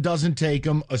make them, doesn't take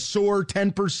them. Asur,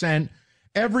 10%.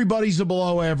 Everybody's a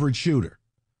below-average shooter.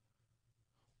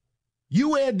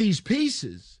 You add these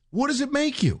pieces, what does it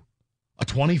make you? A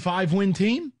 25-win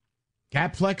team?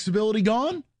 Cap flexibility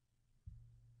gone?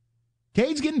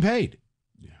 Cade's getting paid.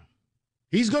 Yeah.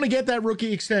 He's going to get that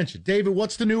rookie extension. David,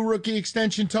 what's the new rookie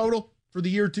extension total for the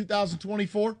year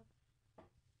 2024?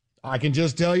 I can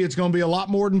just tell you it's going to be a lot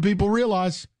more than people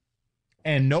realize.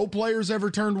 And no player's ever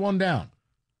turned one down.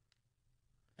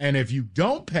 And if you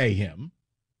don't pay him,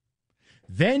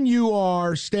 then you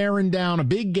are staring down a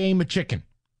big game of chicken.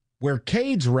 Where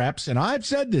Cade's reps, and I've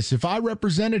said this, if I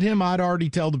represented him, I'd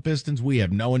already tell the Pistons we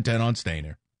have no intent on staying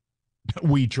here.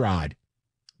 We tried.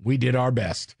 We did our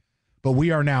best. But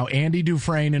we are now Andy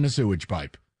Dufresne in a sewage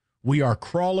pipe. We are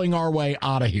crawling our way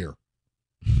out of here.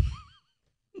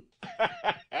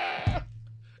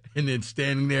 And then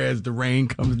standing there as the rain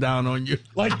comes down on you.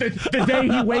 Like the day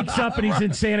he wakes up and he's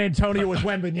in San Antonio with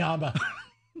Wembanyama.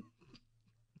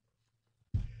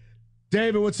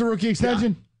 David, what's the rookie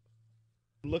extension?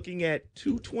 Looking at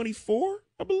 224,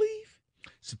 I believe.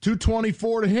 So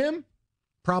 224 to him.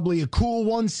 Probably a cool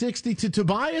 160 to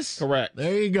Tobias. Correct.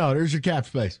 There you go. There's your cap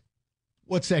space.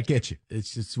 What's that get you?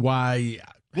 It's just why.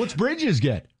 What's Bridges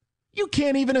get? You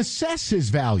can't even assess his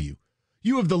value.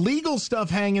 You have the legal stuff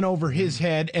hanging over his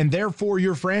head, and therefore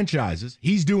your franchises.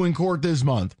 He's due in court this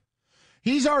month.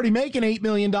 He's already making $8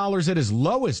 million at his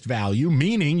lowest value,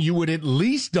 meaning you would at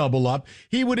least double up.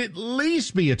 He would at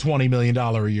least be a $20 million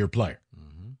a year player.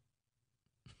 Mm-hmm.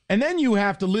 And then you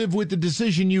have to live with the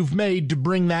decision you've made to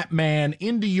bring that man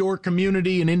into your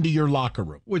community and into your locker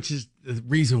room. Which is the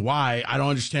reason why I don't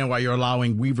understand why you're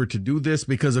allowing Weaver to do this,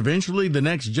 because eventually the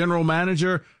next general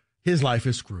manager, his life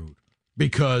is screwed.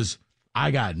 Because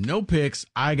I got no picks.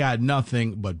 I got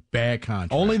nothing but bad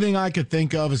contracts. Only thing I could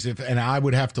think of is and I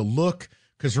would have to look,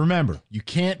 because remember, you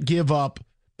can't give up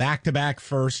back-to-back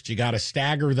first. You got to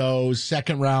stagger those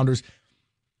second rounders.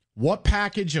 What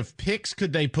package of picks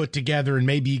could they put together and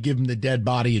maybe you give them the dead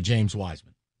body of James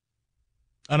Wiseman?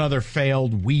 Another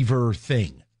failed Weaver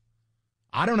thing.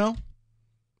 I don't know.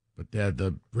 But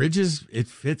the Bridges, it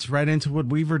fits right into what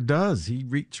Weaver does.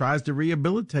 He tries to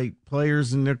rehabilitate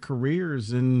players in their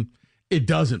careers, and it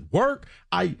doesn't work.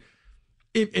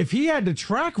 If he had the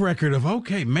track record of,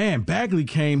 okay, man, Bagley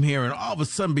came here and all of a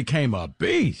sudden became a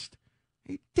beast,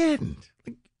 he didn't.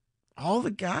 Like, all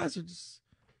the guys are just.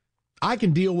 I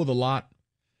can deal with a lot.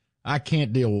 I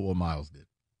can't deal with what Miles did.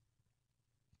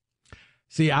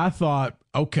 See, I thought,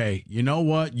 okay, you know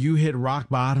what? You hit rock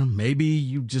bottom. Maybe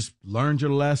you just learned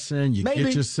your lesson. You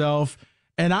get yourself.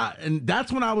 And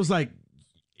that's when I was like,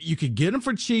 you could get him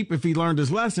for cheap if he learned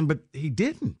his lesson, but he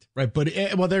didn't. Right, but,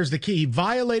 well, there's the key. He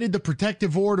violated the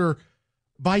protective order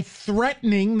by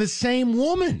threatening the same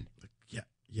woman.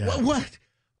 Yeah. What?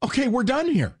 Okay, we're done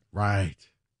here. Right.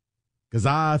 Because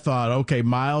I thought, okay,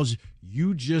 Miles,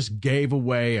 you just gave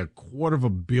away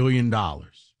 $250 million.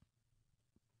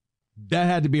 That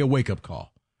had to be a wake-up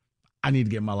call. I need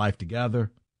to get my life together.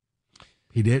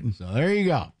 He didn't. So there you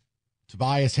go.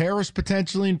 Tobias Harris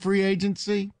potentially in free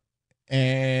agency.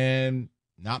 And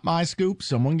not my scoop.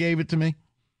 Someone gave it to me.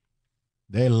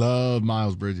 They love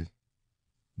Miles Bridges.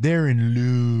 They're in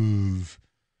love.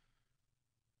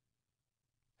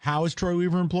 How is Troy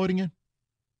Weaver employed again?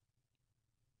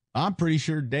 I'm pretty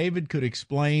sure David could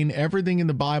explain everything in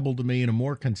the Bible to me in a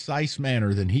more concise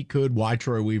manner than he could why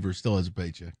Troy Weaver still has a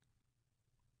paycheck.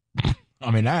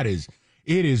 I mean, it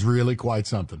is really quite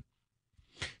something.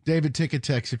 David, ticket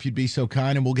text if you'd be so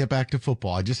kind, and we'll get back to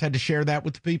football. I just had to share that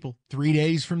with the people. 3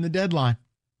 days from the deadline.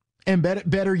 And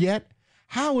better yet,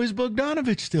 how is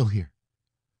Bogdanovich still here?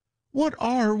 What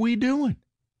are we doing?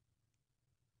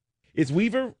 Is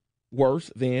Weaver worse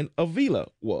than Avila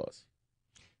was?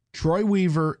 Troy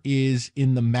Weaver is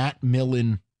in the Matt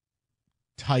Millen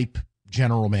type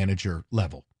general manager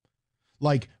level.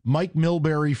 Like Mike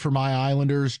Milbury for my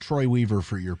Islanders, Troy Weaver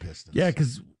for your Pistons. Yeah,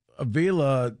 because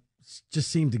Avila just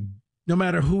seemed to, no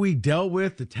matter who he dealt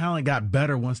with, the talent got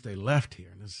better once they left here.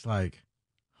 And it's like,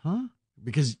 huh?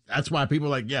 Because that's why people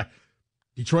are like, yeah,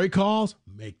 Detroit calls,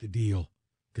 make the deal.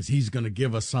 Because he's going to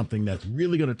give us something that's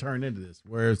really going to turn into this.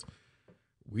 Whereas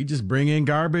we just bring in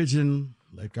garbage and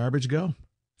let garbage go.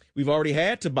 We've already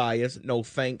had Tobias. No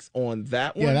thanks on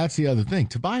that one. Yeah, that's the other thing.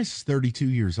 Tobias is 32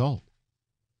 years old.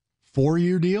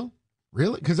 4-year deal?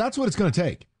 Really? Because that's what it's going to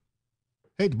take.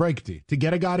 Hate to break it to you. To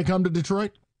get a guy to come to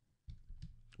Detroit?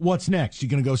 What's next? You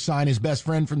going to go sign his best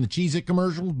friend from the Cheez-It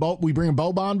commercial? We bring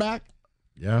Boban back?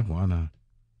 Yeah, why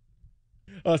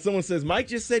not? Someone says, Mike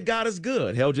just said God is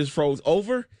good. Hell just froze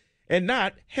over, and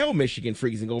not hell Michigan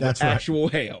freezing over. That's actual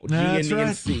right. Hell.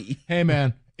 GNC. Right. Hey,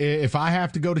 man, if I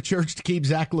have to go to church to keep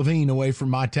Zach LaVine away from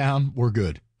my town, we're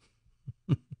good.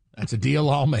 That's a deal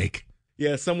I'll make.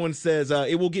 Yeah, someone says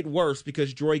it will get worse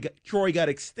because Troy got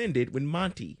extended when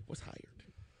Monty was hired.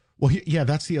 Well, yeah,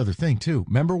 that's the other thing, too.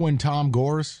 Remember when Tom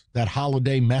Gores, that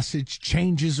holiday message,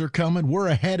 changes are coming? We're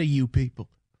ahead of you people.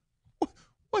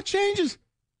 What changes?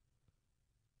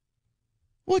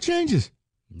 What changes?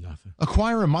 Nothing.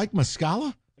 Acquiring Mike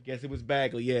Muscala? I guess it was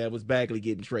Bagley. Yeah, it was Bagley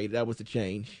getting traded. That was the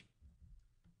change.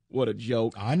 What a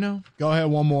joke. I know. Go ahead,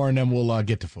 one more, and then we'll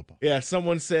get to football. Yeah,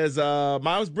 someone says,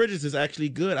 Miles Bridges is actually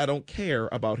good. I don't care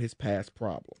about his past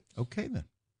problems. Okay, then.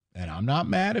 And I'm not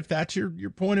mad if that's your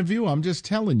point of view. I'm just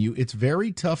telling you, it's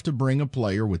very tough to bring a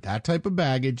player with that type of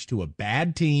baggage to a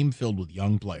bad team filled with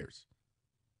young players.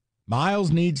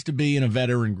 Miles needs to be in a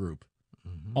veteran group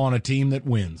on a team that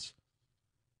wins.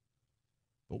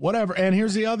 But whatever. And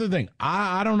here's the other thing.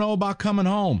 I don't know about coming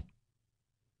home.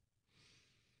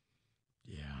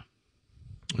 Yeah.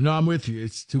 No, I'm with you.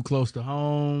 It's too close to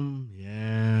home.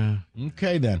 Yeah.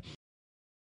 Okay, then.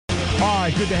 All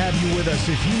right, good to have you with us.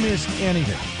 If you missed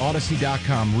anything,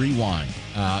 Odyssey.com, rewind.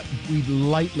 We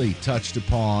lightly touched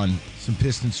upon some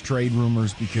Pistons trade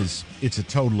rumors because it's a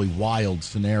totally wild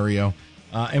scenario.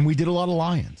 And we did a lot of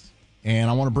Lions. And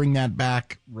I want to bring that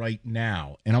back right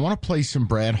now. And I want to play some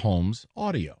Brad Holmes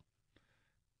audio.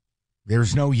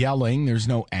 There's no yelling. There's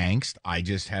no angst. I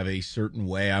just have a certain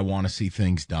way I want to see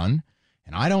things done.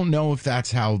 And I don't know if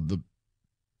that's how the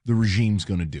regime's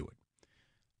going to do it.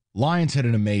 Lions had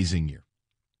an amazing year.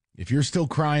 If you're still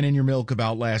crying in your milk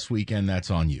about last weekend, that's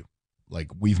on you. Like,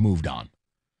 we've moved on.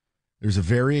 There's a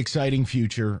very exciting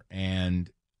future, and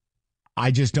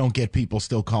I just don't get people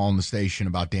still calling the station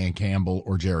about Dan Campbell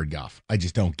or Jared Goff. I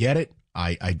just don't get it.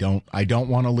 I don't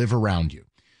want to live around you.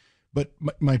 But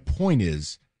my point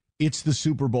is, it's the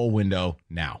Super Bowl window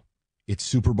now. It's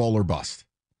Super Bowl or bust.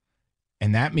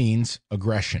 And that means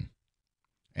aggression.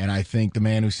 And I think the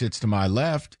man who sits to my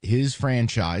left, his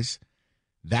franchise,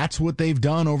 that's what they've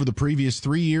done over the previous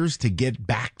 3 years to get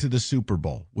back to the Super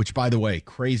Bowl, which, by the way,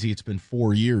 crazy. It's been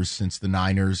 4 years since the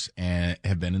Niners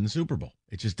have been in the Super Bowl.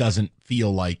 It just doesn't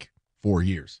feel like 4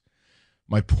 years.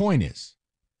 My point is,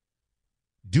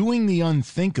 doing the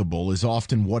unthinkable is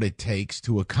often what it takes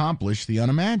to accomplish the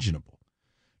unimaginable.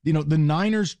 You know, the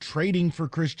Niners trading for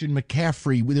Christian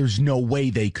McCaffrey, there's no way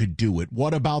they could do it.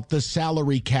 What about the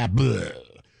salary cap? Blah.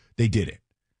 They did it.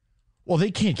 Well,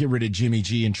 they can't get rid of Jimmy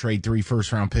G and trade 3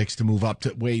 first-round picks to move up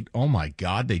to, wait, oh my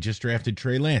God, they just drafted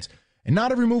Trey Lance. And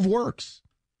not every move works.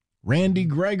 Randy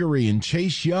Gregory and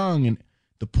Chase Young. And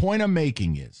the point I'm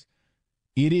making is,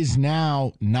 it is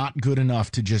now not good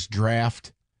enough to just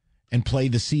draft and play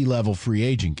the C-level free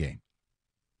agent game.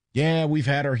 Yeah, we've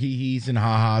had our hee-hees and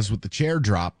ha-has with the chair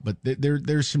drop, but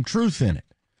there's some truth in it.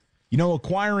 You know,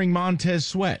 acquiring Montez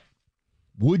Sweat,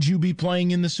 would you be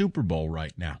playing in the Super Bowl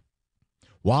right now?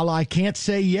 While I can't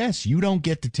say yes, you don't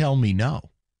get to tell me no.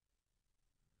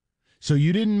 So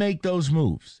you didn't make those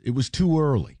moves. It was too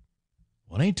early.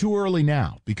 Well, it ain't too early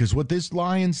now, because what this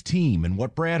Lions team and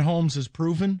what Brad Holmes has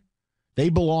proven, they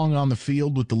belong on the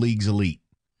field with the league's elite.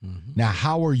 Mm-hmm. Now,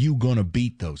 how are you going to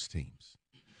beat those teams?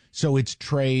 So it's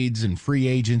trades and free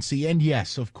agency, and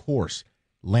yes, of course,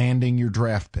 landing your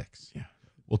draft picks. Yeah.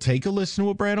 Well, take a listen to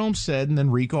what Brad Holmes said, and then,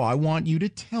 Rico, I want you to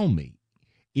tell me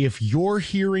if you're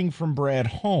hearing from Brad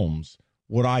Holmes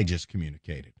what I just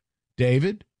communicated.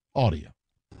 David, audio.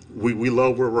 We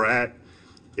love where we're at.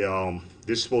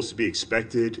 This is supposed to be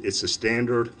expected. It's a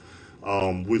standard.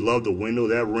 We love the window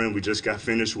that we're in. We just got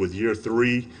finished with year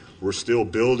 3. We're still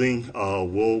building.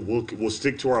 We'll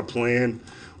stick to our plan.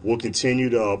 We'll continue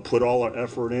to put all our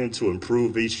effort in to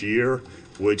improve each year,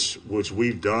 which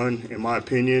we've done, in my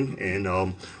opinion,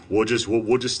 and we'll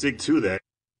just stick to that.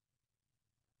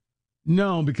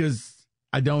 No, because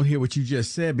I don't hear what you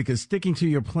just said, because sticking to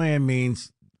your plan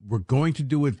means we're going to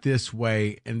do it this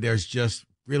way, and there's just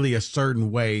really a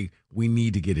certain way we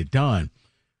need to get it done.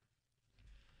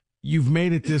 You've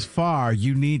made it this far.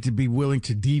 You need to be willing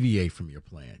to deviate from your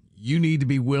plan. You need to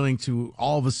be willing to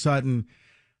all of a sudden,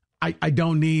 I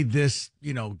don't need this,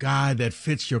 guy that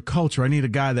fits your culture. I need a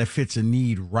guy that fits a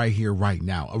need right here, right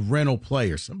now, a rental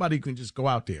player, somebody who can just go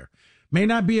out there. May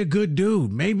not be a good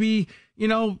dude, maybe,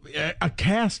 a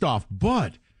cast off,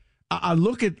 but I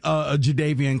look at a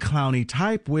Jadeveon Clowney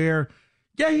type where,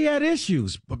 yeah, he had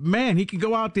issues, but man, he can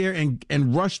go out there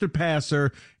and rush the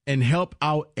passer and help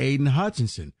out Aiden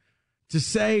Hutchinson. To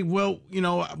say, well,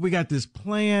 we got this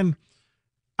plan.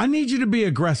 I need you to be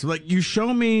aggressive. Like, you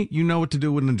show me you know what to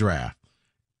do in the draft.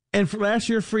 And for last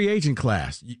year's free agent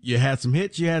class, you had some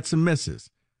hits, you had some misses.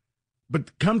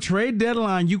 But come trade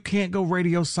deadline, you can't go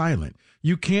radio silent.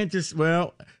 You can't just,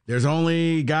 there's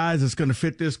only guys that's going to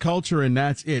fit this culture and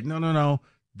that's it. No.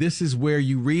 This is where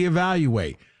you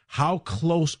reevaluate. How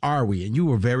close are we? And you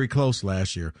were very close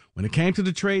last year. When it came to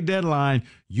the trade deadline,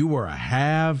 you were a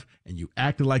have and you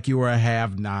acted like you were a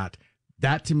have not.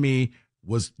 That to me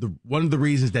was one of the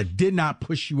reasons that did not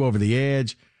push you over the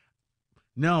edge.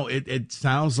 No, it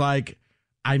sounds like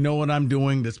I know what I'm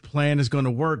doing. This plan is going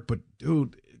to work, but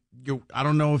dude, I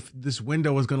don't know if this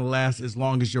window is going to last as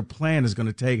long as your plan is going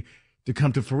to take to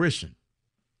come to fruition.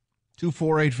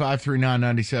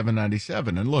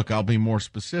 248-539-9797. And look, I'll be more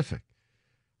specific.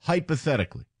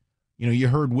 Hypothetically, you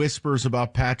heard whispers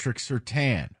about Patrick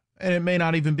Surtain, and it may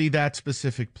not even be that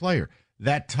specific player.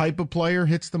 That type of player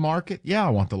hits the market. Yeah,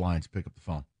 I want the Lions to pick up the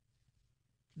phone.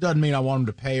 Doesn't mean I want him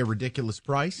to pay a ridiculous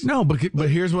price. No, but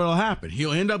here's what will happen.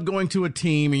 He'll end up going to a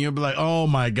team, and you'll be like, oh,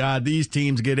 my God, these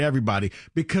teams get everybody,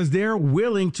 because they're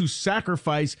willing to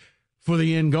sacrifice for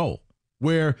the end goal.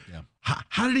 Where,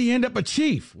 how did he end up a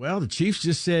Chief? Well, the Chiefs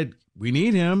just said, we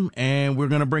need him, and we're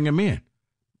going to bring him in.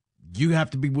 You have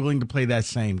to be willing to play that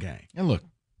same game. And look,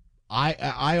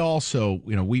 I also,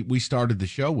 we started the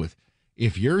show with,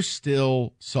 if you're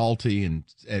still salty and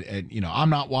I'm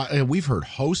not, we've heard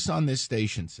hosts on this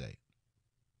station say,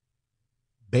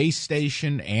 base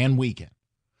station and weekend,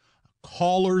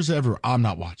 callers ever, I'm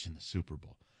not watching the Super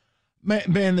Bowl.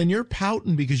 Man, then you're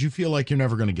pouting because you feel like you're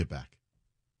never going to get back.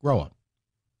 Grow up.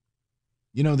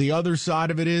 The other side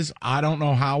of it is, I don't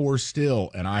know how we're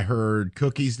still, and I heard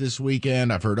Cookies this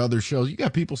weekend, I've heard other shows, you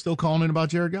got people still calling in about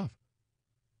Jared Goff.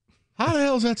 How the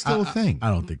hell is that still a thing? I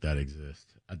don't think that exists.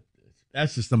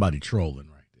 That's just somebody trolling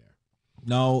right there.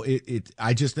 No,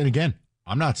 and again,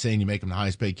 I'm not saying you make him the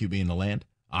highest paid QB in the land.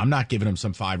 I'm not giving him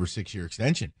some 5 or 6 year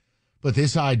extension. But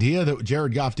this idea that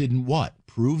Jared Goff didn't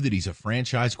prove that he's a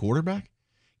franchise quarterback?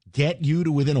 Get you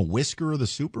to within a whisker of the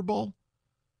Super Bowl?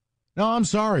 No, I'm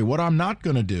sorry. What I'm not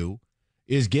going to do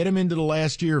is get him into the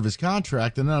last year of his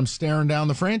contract, and then I'm staring down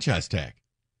the franchise tag.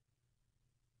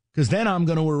 Because then I'm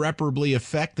going to irreparably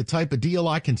affect the type of deal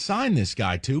I can sign this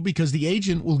guy to, because the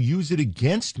agent will use it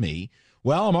against me.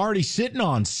 Well, I'm already sitting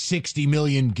on $60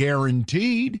 million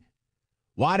guaranteed.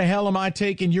 Why the hell am I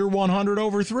taking your 100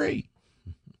 over 3?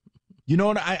 You know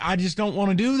what? I just don't want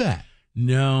to do that.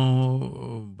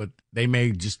 No, but they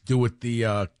may just do what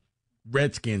the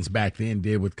Redskins back then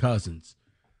did with Cousins.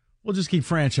 We'll just keep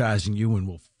franchising you, and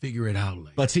we'll figure it out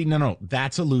later. But see, no,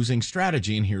 that's a losing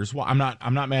strategy, and here's why. I'm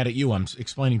not mad at you. I'm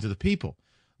explaining to the people.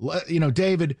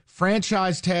 David,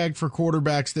 franchise tag for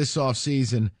quarterbacks this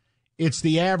offseason, it's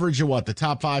the average of what? The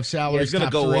top 5 salaries? It's going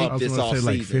to go up this offseason.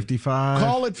 Like 55?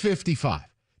 Call it 55.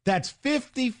 That's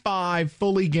 55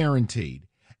 fully guaranteed.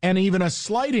 And even a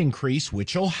slight increase,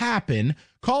 which will happen,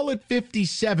 call it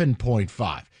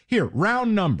 57.5. Here,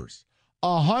 round numbers.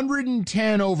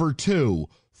 110 over 2.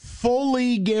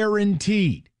 Fully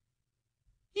guaranteed.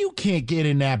 You can't get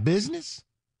in that business.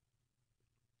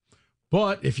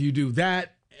 But if you do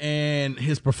that and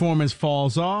his performance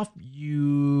falls off,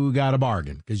 you got a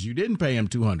bargain, because you didn't pay him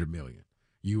 $200 million.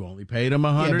 You only paid him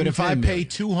 $100. Yeah, but if I pay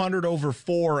 $200 over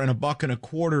 4 and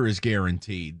 $1.25 is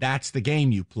guaranteed, that's the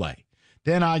game you play.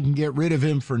 Then I can get rid of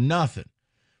him for nothing.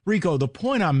 Rico, the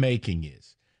point I'm making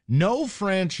is, No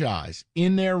franchise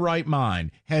in their right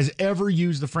mind has ever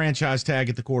used the franchise tag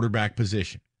at the quarterback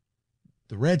position.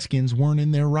 The Redskins weren't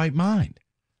in their right mind.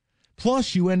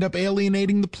 Plus, you end up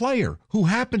alienating the player who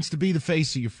happens to be the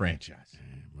face of your franchise.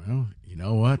 Well, you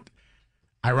know what?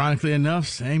 Ironically enough,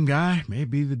 same guy,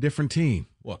 maybe the different team.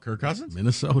 What, Kirk Cousins?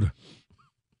 Minnesota.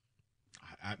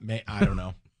 I don't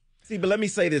know. See, but let me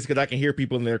say this because I can hear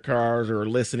people in their cars or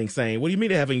listening saying, what do you mean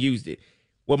they haven't used it?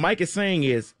 What Mike is saying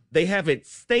is they haven't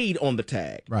stayed on the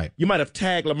tag. Right. You might have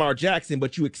tagged Lamar Jackson,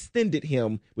 but you extended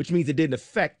him, which means it didn't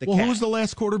affect the cap. Who was the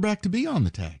last quarterback to be on the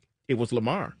tag? It was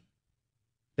Lamar.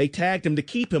 They tagged him to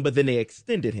keep him, but then they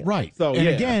extended him. Right. So, and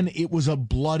again, it was a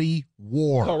bloody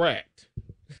war. Correct.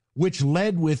 Which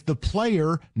led with the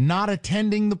player not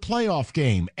attending the playoff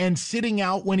game and sitting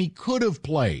out when he could have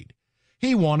played.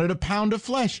 He wanted a pound of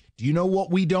flesh. Do you know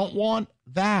what we don't want?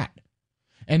 That.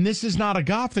 And this is not a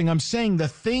Goff thing. I'm saying the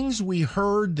things we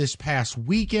heard this past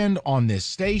weekend on this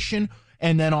station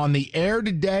and then on the air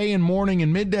today and morning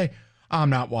and midday, I'm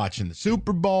not watching the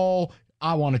Super Bowl.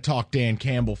 I want to talk Dan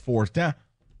Campbell fourth down.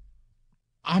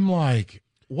 I'm like,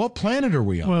 what planet are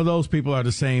we on? Well, those people are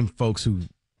the same folks who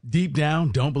deep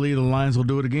down don't believe the Lions will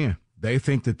do it again. They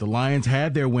think that the Lions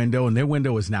had their window, and their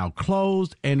window is now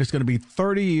closed, and it's going to be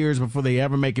 30 years before they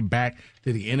ever make it back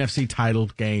to the NFC title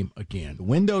game again. The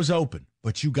window's open,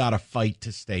 but you got to fight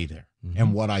to stay there. Mm-hmm.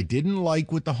 And what I didn't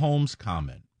like with the Holmes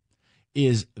comment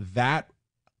is that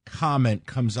comment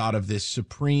comes out of this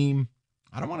supreme,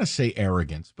 I don't want to say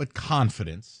arrogance, but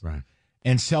confidence. Right.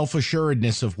 And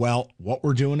self-assuredness of, well, what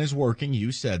we're doing is working.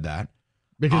 You said that.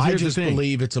 Because I just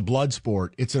believe it's a blood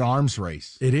sport. It's an arms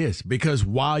race. It is. Because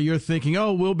while you're thinking,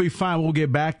 oh, we'll be fine, we'll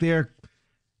get back there,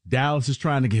 Dallas is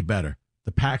trying to get better.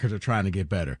 The Packers are trying to get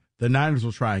better. The Niners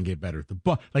will try and get better.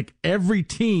 Like every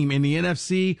team in the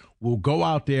NFC will go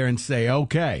out there and say,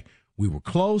 okay, we were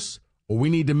close, or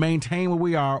we need to maintain where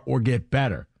we are or get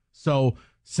better. So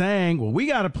saying, well, we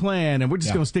got a plan, and we're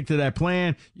just going to stick to that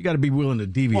plan, you got to be willing to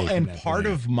deviate from that part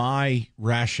plan. of my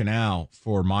rationale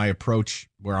for my approach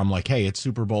where I'm like, hey, it's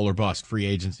Super Bowl or bust, free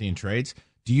agency and trades.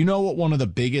 Do you know what one of the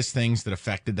biggest things that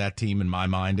affected that team in my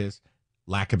mind is?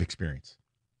 Lack of experience.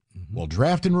 Mm-hmm. Well,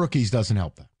 drafting rookies doesn't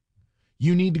help that.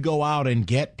 You need to go out and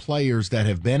get players that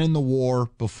have been in the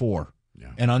war before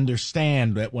and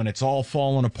understand that when it's all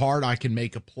falling apart, I can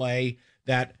make a play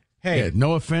that, hey. Yeah,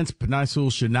 no offense, Penei Sewell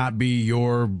should not be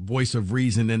your voice of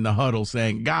reason in the huddle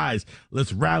saying, guys,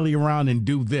 let's rally around and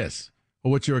do this. Well,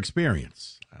 what's your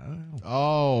experience?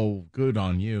 Oh, good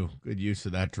on you. Good use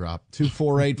of that drop.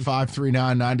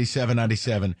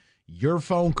 248-539-9797. Your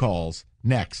phone calls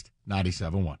next,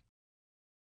 97.1.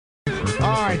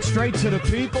 All right, straight to the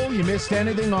people. You missed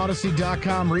anything,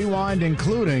 Odyssey.com rewind,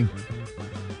 including,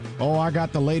 I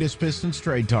got the latest Pistons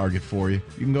trade target for you.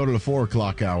 You can go to the 4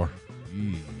 o'clock hour.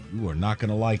 You are not going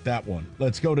to like that one.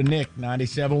 Let's go to Nick,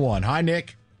 97.1. Hi,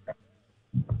 Nick.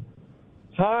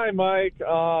 Hi, Mike.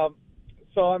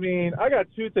 I got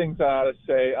two things I ought to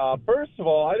say. First of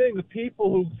all, I think the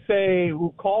people who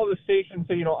call the station and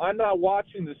say, I'm not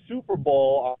watching the Super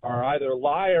Bowl are either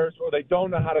liars or they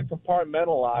don't know how to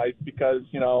compartmentalize because,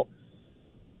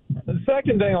 the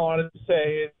second thing I wanted to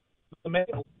say is,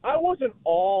 I wasn't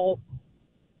all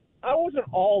in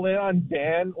on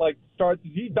Dan,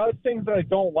 he does things that I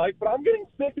don't like, but I'm getting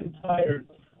sick and tired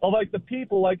of, the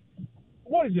people,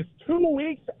 what is this, 2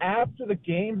 weeks after the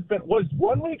game's been, was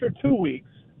 1 week or 2 weeks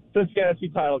since the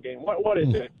NFC title game? What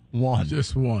is it? One.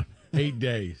 Just one. 8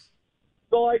 days.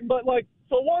 So 1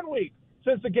 week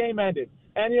since the game ended.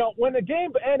 And, when the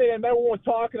game ended and everyone was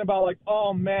talking about,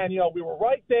 oh, man, we were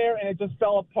right there and it just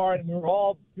fell apart and we were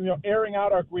all, airing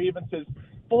out our grievances.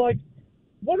 But,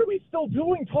 what are we still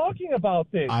doing talking about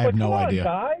this? I have no idea.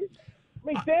 Guys.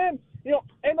 Dan, and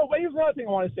here's another thing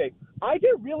I want to say. I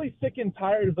get really sick and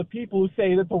tired of the people who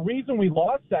say that the reason we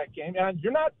lost that game, and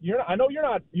you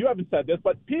haven't said this,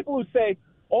 but people who say,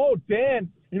 oh,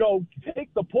 Dan,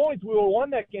 take the points, we would have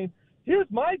won that game. Here's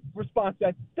my response to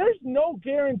that. There's no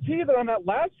guarantee that on that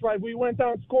last drive we went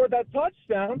down and scored that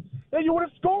touchdown that you would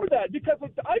have scored that, because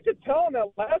I could tell on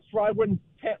that last drive when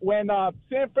San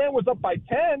Fran was up by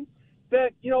 10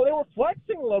 that, they were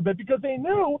flexing a little bit because they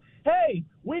knew, hey,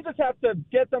 we just have to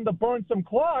get them to burn some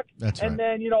clock and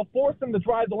then, force them to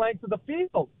drive the length of the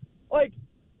field.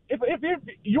 If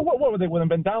what would they would have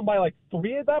been down by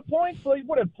 3 at that point? So they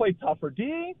would have played tougher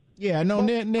D. Yeah, no,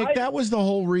 Nick, that was the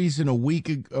whole reason a week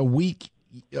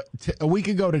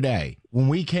ago today when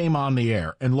we came on the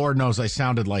air, and Lord knows I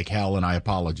sounded like hell, and I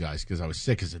apologize because I was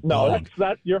sick as a dog.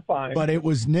 No, you're fine. But it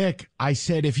was Nick. I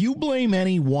said, if you blame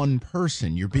any one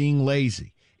person, you're being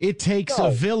lazy. It takes a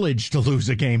village to lose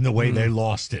a game the way they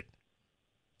lost it.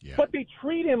 But they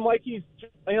treat him like he's,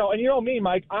 and you know me,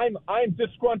 Mike. I'm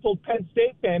disgruntled Penn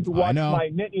State fan who watched my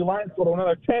Nittany Lions go to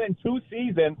another 10-2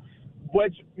 season,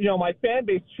 which my fan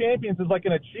base champions is like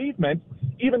an achievement.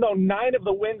 Even though 9 of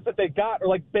the wins that they got are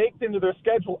like baked into their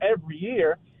schedule every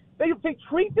year, they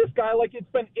treat this guy like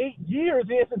it's been 8 years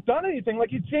and he hasn't done anything. Like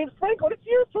he's James Franklin. It's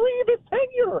year 3 of his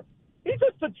tenure. He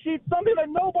just achieved something that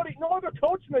no other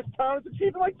coach in this town has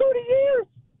achieved in like 30 years.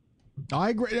 I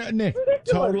agree, Nick.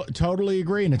 Totally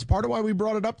agree, and it's part of why we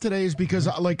brought it up today is because,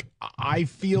 I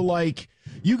feel like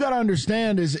you got to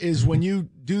understand is when you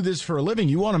do this for a living,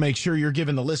 you want to make sure you're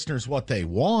giving the listeners what they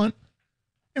want.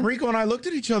 And Rico and I looked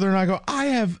at each other and I go, I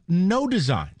have no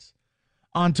designs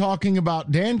on talking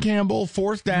about Dan Campbell,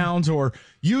 fourth downs, or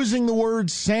using the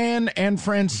words San and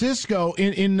Francisco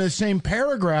in the same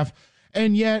paragraph,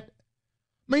 and yet.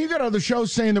 You got other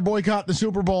shows saying they're boycotting the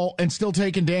Super Bowl and still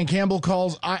taking Dan Campbell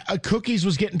calls. Cookies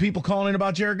was getting people calling in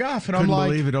about Jared Goff, and I'm like,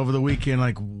 believe it over the weekend.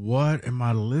 Like, what am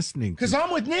I listening to? Because I'm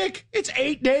with Nick. It's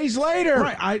 8 days later.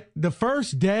 Right. The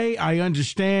first day, I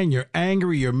understand. You're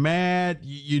angry. You're mad.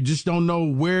 You just don't know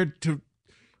where to.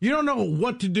 You don't know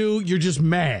what to do. You're just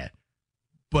mad.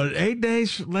 But 8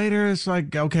 days later, it's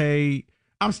like, okay,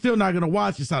 I'm still not going to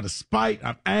watch. It's out of spite.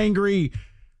 I'm angry.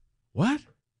 What?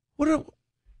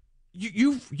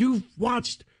 You've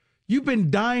watched, you've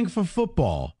been dying for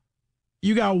football.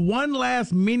 You got one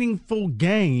last meaningful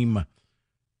game,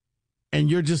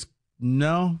 and you're just,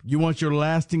 you want your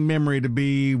lasting memory to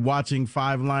be watching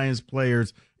 5 Lions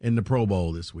players in the Pro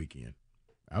Bowl this weekend.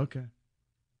 Okay.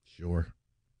 Sure.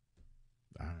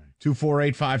 All right.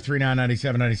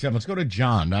 248-539-9797. Let's go to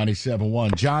John,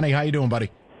 97.1. Johnny, how you doing, buddy?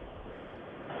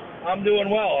 I'm doing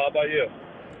well. How about you?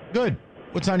 Good.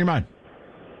 What's on your mind?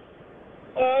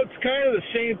 It's kind of the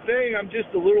same thing. I'm just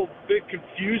a little bit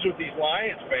confused with these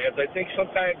Lions fans. I think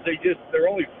sometimes they're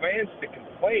only fans to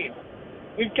complain.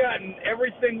 We've gotten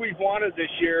everything we've wanted this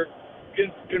year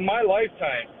in my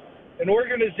lifetime. An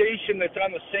organization that's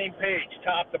on the same page,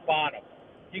 top to bottom.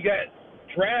 You got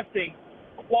drafting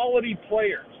quality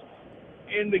players.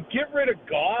 And to get rid of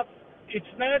Goff,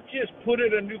 it's not just put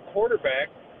in a new quarterback.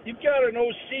 You've got an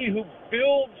OC who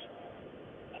builds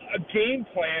a game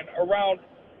plan around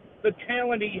the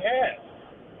talent he has.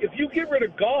 If you get rid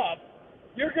of Goff,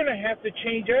 you're going to have to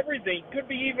change everything. Could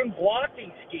be even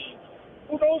blocking schemes.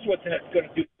 Who knows what that's going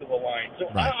to do to the line? So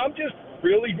I'm just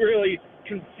really, really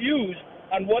confused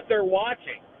on what they're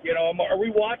watching. Are we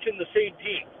watching the same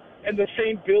team and the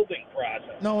same building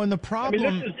process? No, and the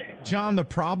problem, John, the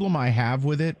problem I have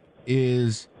with it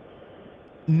is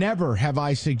never have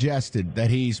I suggested that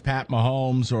he's Pat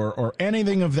Mahomes or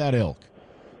anything of that ilk.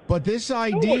 But this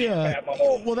idea,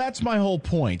 well, that's my whole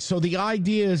point. So the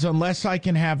idea is unless I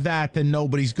can have that, then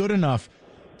nobody's good enough.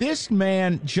 This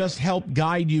man just helped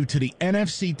guide you to the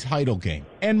NFC title game.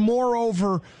 And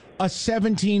moreover, a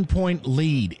 17-point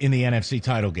lead in the NFC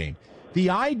title game. The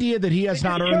idea that he has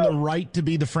not earned the right to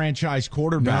be the franchise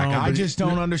quarterback, I just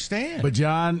don't understand. But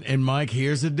John and Mike,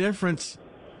 here's the difference.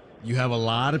 You have a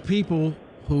lot of people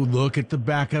who look at the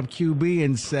backup QB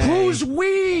and say, who's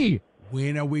we?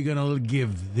 When are we going to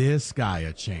give this guy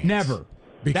a chance? Never.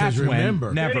 Because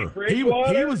remember, never. He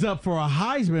was up for a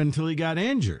Heisman until he got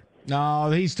injured. No,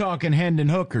 he's talking Hendon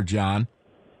Hooker, John.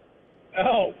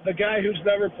 Oh, the guy who's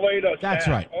never played a That's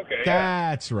snap. right. Okay.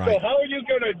 That's right. So how are you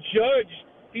going to judge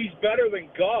he's better than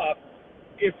Goff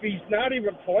if he's not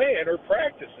even playing or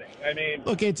practicing? I mean,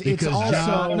 look, it's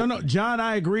also John,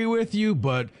 I agree with you,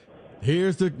 but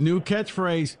here's the new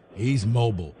catchphrase: he's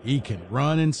mobile. He can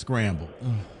run and scramble.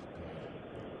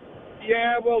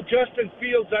 Yeah, well, Justin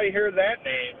Fields, I hear that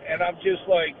name, and I'm just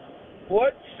like,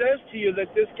 what says to you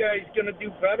that this guy's going to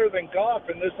do better than Goff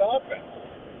in this offense?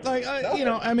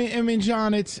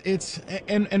 John, it's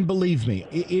and believe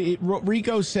me, what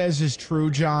Rico says is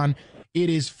true, John. It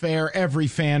is fair. Every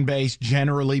fan base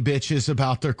generally bitches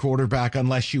about their quarterback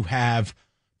unless you have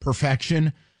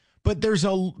perfection. But there's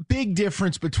a big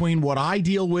difference between what I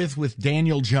deal with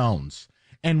Daniel Jones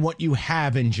and what you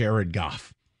have in Jared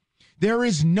Goff. There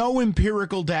is no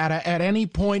empirical data at any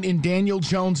point in Daniel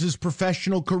Jones's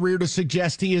professional career to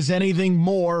suggest he is anything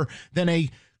more than a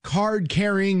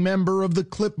card-carrying member of the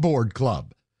Clipboard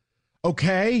Club.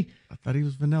 Okay? I thought he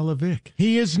was Vanilla Vic.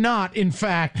 He is not, in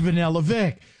fact, Vanilla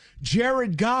Vic.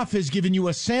 Jared Goff has given you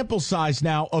a sample size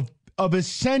now of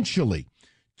essentially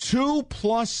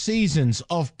 2+ seasons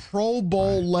of Pro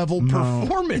Bowl level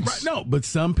performance. No, but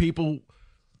some people,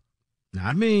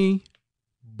 not me,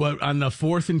 but on the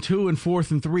 4th and 2 and 4th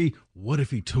and 3, what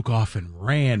if he took off and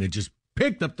ran and just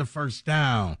picked up the first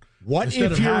down? What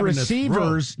if your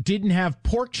receivers didn't have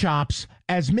pork chops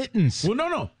as mittens. Well,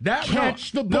 no.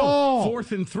 Catch the ball.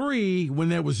 4th and 3, when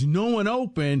there was no one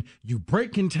open, you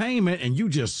break containment and you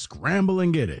just scramble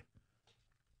and get it.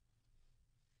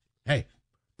 Hey,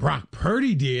 Brock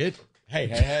Purdy did. Hey.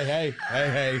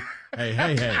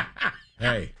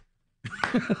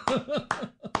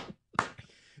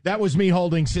 That was me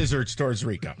holding scissors towards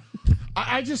Rico.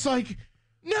 I just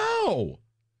no.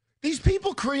 These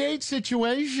people create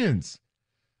situations.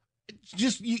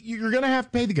 Just you're going to have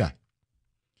to pay the guy.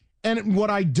 And what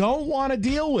I don't want to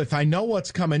deal with, I know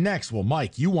what's coming next. Well,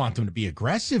 Mike, you want them to be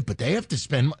aggressive, but they have to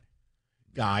spend.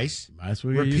 Guys,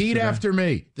 repeat after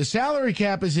me. The salary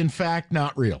cap is, in fact,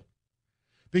 not real.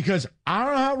 Because I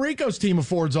don't know how Rico's team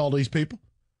affords all these people.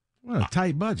 What a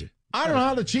tight budget. I don't know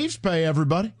how the Chiefs pay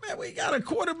everybody. Man, we got a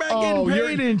quarterback getting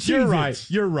paid in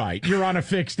Chiefs. You're right. You're on a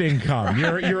fixed income.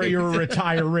 You're a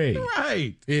retiree.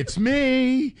 Right. It's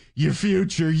me, your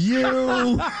future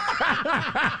you.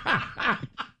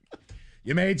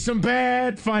 You made some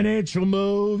bad financial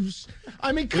moves.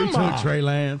 I mean, come on. We took Trey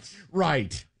Lance.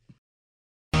 Right.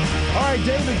 All right,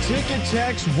 David, ticket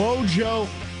text, Wojo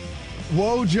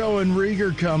and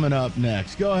Rieger coming up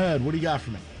next. Go ahead. What do you got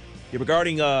for me? Yeah,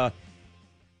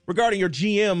 regarding your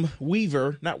GM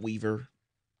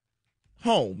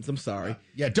Holmes. I'm sorry.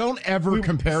 Yeah, don't ever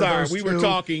compare those two. We were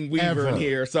talking Weaver ever. in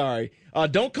here. Sorry.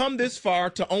 Don't come this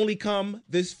far to only come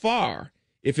this far.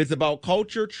 If it's about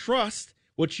culture, trust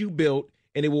what you built,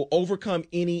 and it will overcome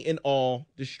any and all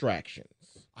distractions.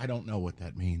 I don't know what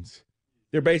that means.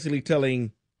 They're basically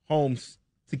telling Holmes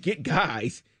to get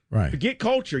guys. Right. Forget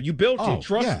culture. You built it.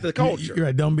 Trust the culture. You're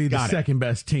right. Don't be the second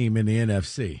best team in the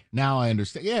NFC. Now I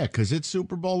understand. Yeah, because it's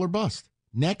Super Bowl or bust.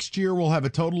 Next year we'll have a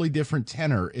totally different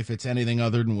tenor if it's anything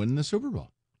other than winning the Super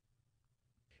Bowl.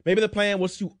 Maybe the plan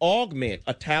was to augment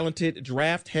a talented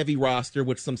draft-heavy roster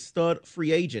with some stud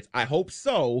free agents. I hope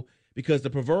so, because the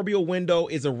proverbial window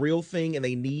is a real thing and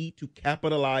they need to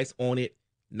capitalize on it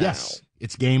now. Yes,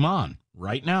 it's game on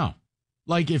right now.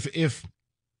 Like if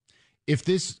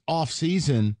this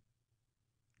offseason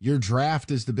your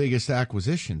draft is the biggest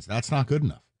acquisitions, that's not good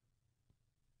enough.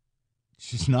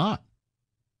 It's just not.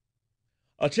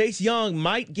 Chase Young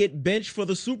might get benched for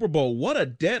the Super Bowl. What a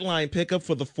deadline pickup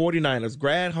for the 49ers.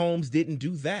 Brad Holmes didn't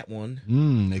do that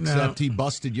one. Except he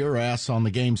busted your ass on the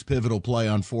game's pivotal play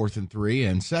on 4th and 3.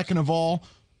 And second of all,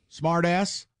 smart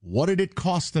ass, what did it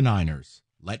cost the Niners?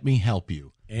 Let me help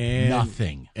you. And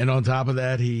nothing. And on top of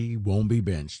that, he won't be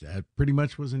benched. That pretty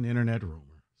much was an internet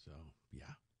rumor. So, yeah.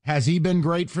 Has he been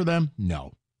great for them?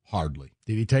 No, hardly.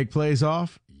 Did he take plays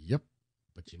off? Yep.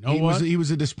 But you know what? He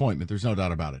was a disappointment. There's no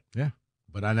doubt about it. Yeah.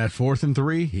 But on that 4th and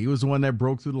 3, he was the one that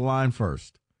broke through the line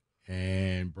first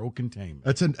and broke containment.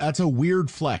 That's a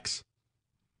weird flex.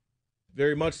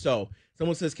 Very much so.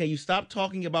 Someone says, can you stop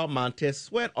talking about Montez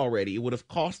Sweat already? It would have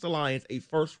cost the Lions a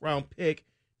first-round pick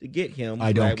to get him.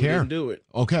 I don't care. We didn't do it.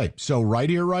 Okay, so right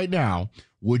here, right now,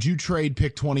 would you trade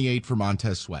pick 28 for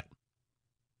Montez Sweat?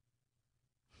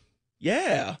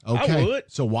 Yeah, okay. I would.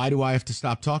 So why do I have to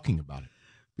stop talking about it?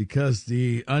 Because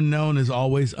the unknown is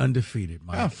always undefeated,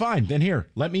 Mike. Oh, fine. Then here,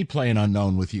 let me play an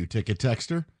unknown with you, ticket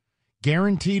texter.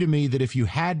 Guarantee to me that if you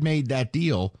had made that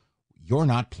deal, you're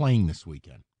not playing this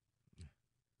weekend.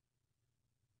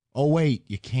 Oh, wait,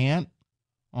 you can't?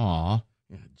 Aw.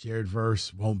 Yeah, Jared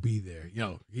Verse won't be there. You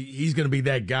know, he's going to be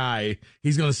that guy.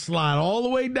 He's going to slide all the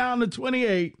way down to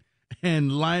 28,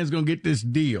 and Lions going to get this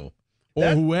deal. Or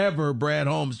whoever Brad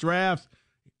Holmes drafts,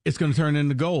 it's going to turn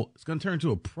into gold. It's going to turn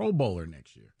into a Pro Bowler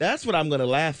next year. That's what I'm going to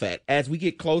laugh at. As we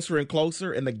get closer and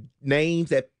closer and the names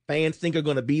that fans think are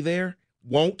going to be there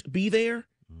won't be there,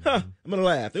 I'm going to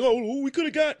laugh. They go, oh, we could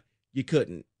have got. You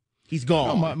couldn't. He's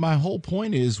gone. No, my whole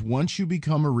point is once you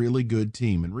become a really good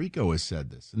team, and Rico has said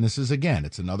this, and this is, again,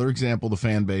 it's another example the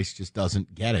fan base just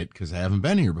doesn't get it because they haven't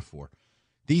been here before.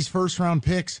 These first-round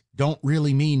picks don't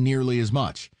really mean nearly as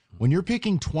much. When you're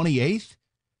picking 28th,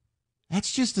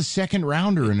 that's just a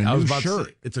second-rounder in a new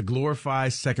shirt. It's a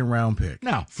glorified second-round pick.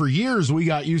 Now, for years, we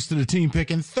got used to the team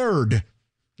picking 3rd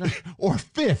or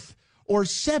 5th or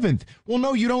 7th. Well,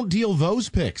 no, you don't deal those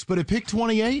picks. But at pick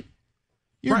 28,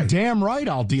 you're damn right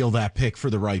I'll deal that pick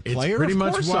for the right player. It's pretty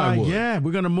much why, I would. yeah,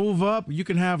 we're going to move up. You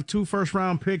can have 2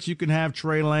 first-round picks. You can have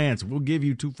Trey Lance. We'll give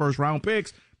you 2 first-round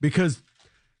picks because,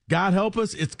 God help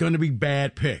us, it's going to be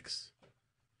bad picks.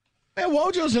 Man,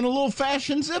 Wojo's in a little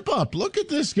fashion zip-up. Look at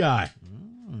this guy.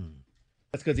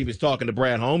 That's because he was talking to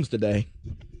Brad Holmes today.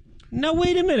 Now,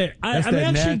 wait a minute. I'm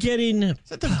actually getting... Is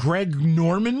that the Greg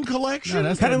Norman collection?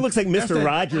 No, kind of looks like Mr.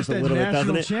 Rogers a little bit,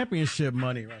 doesn't it? Championship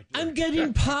money right there. I'm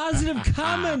getting positive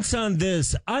comments on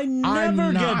this. I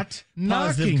never get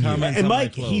positive comments And on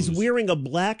Mike, my he's clothes. wearing a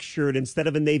black shirt instead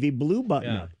of a navy blue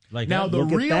button. Like now, that. the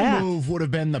Look at real that. move would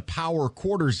have been the power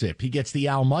quarter zip. He gets the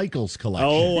Al Michaels collection.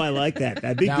 Oh, I like that.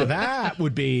 That'd be now good.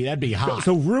 that'd be hot.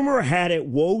 So rumor had it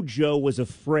Wojo was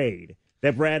afraid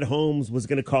that Brad Holmes was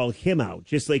going to call him out,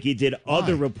 just like he did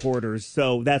other reporters.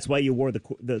 So that's why you wore the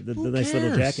nice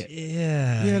little jacket.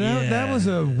 That was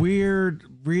a weird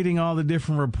reading all the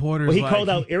different reporters. Well, he called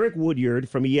out Eric Woodyard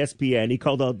from ESPN. He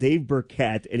called out Dave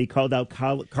Burkett, and he called out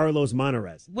Carlos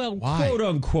Monarez. Well, quote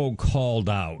unquote, called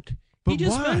out. He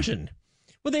just mentioned.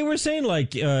 Well, they were saying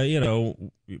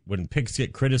when picks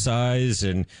get criticized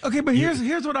and okay, but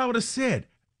here's what I would have said.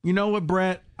 You know what,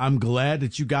 Brett? I'm glad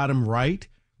that you got him right,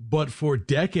 but for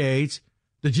decades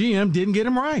the GM didn't get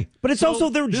him right. But it's also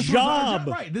their job.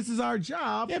 Right. This is our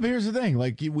job. Yeah, but here's the thing.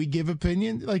 Like, we give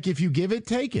opinion. Like, if you give it,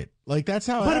 take it. Like, that's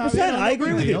how 100%. I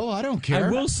agree with you. I don't care.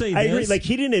 I will say I this. agree. Like,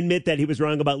 he didn't admit that he was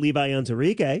wrong about Levi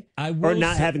Onwuzurike or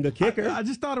not having a kicker. I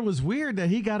just thought it was weird that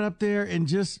he got up there and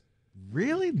just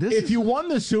really if you won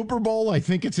the Super Bowl, I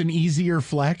think it's an easier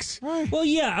flex. Right. Well,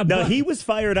 yeah. No, he was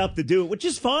fired up to do it, which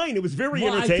is fine. It was very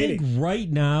entertaining. I think right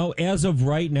now, as of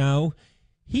right now,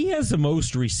 he has the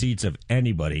most receipts of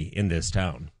anybody in this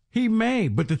town. He may,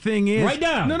 but the thing is... Right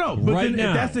now. No. But right then,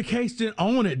 now. If that's the case, then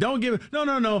own it. Don't give it...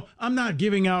 No. I'm not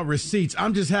giving out receipts.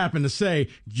 I'm just happen to say,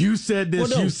 you said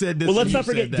this, you said this, Well, let's and not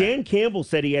forget, said that. Dan Campbell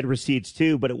said he had receipts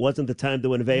too, but it wasn't the time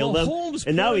to unveil them. Holmes'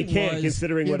 and now he point can't, was-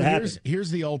 considering Yeah, what but happened.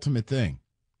 Here's the ultimate thing.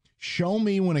 Show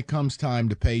me when it comes time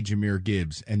to pay Jahmyr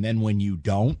Gibbs, and then when you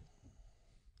don't.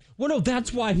 Well, no,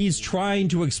 that's why he's trying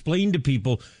to explain to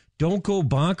people, don't go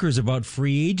bonkers about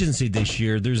free agency this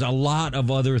year. There's a lot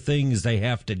of other things they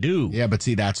have to do. Yeah, but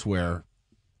see, that's where...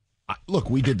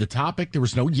 Look, we did the topic. There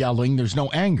was no yelling. There's no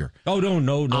anger. Oh,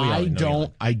 no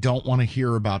yelling. I don't want to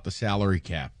hear about the salary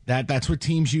cap. That's what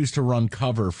teams use to run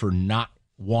cover for not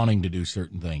wanting to do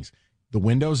certain things. The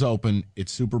window's open.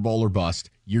 It's Super Bowl or bust.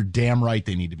 You're damn right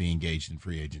they need to be engaged in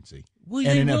free agency. Well,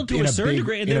 they will to a certain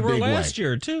degree, and they were last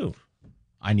year, too.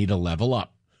 I need a level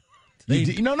up.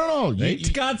 No. They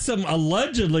got some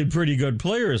allegedly pretty good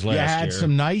players last year. You had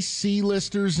some nice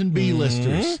C-listers and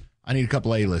B-listers. I need a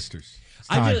couple A-listers.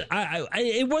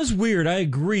 It was weird. I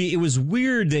agree. It was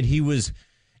weird that he was...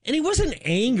 And he wasn't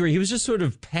angry. He was just sort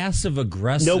of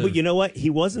passive-aggressive. No, but you know what? He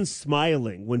wasn't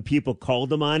smiling when people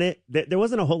called him on it. There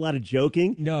wasn't a whole lot of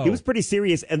joking. No. He was pretty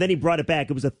serious, and then he brought it back.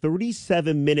 It was a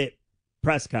 37-minute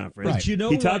press conference. But you know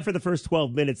he what? talked for the first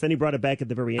 12 minutes, then he brought it back at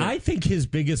the very end. I think his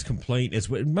biggest complaint is,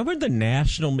 remember the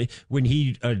National, when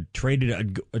he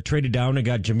traded down and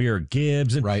got Jahmyr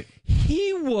Gibbs? And right.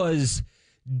 He was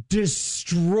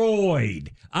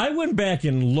destroyed. I went back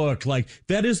and looked, like,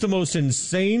 that is the most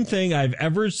insane thing I've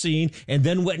ever seen, and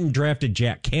then went and drafted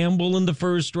Jack Campbell in the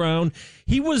first round.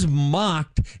 He was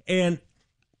mocked, and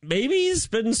maybe he's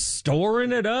been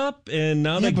storing it up, and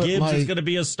now that Gibbs is going to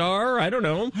be a star. I don't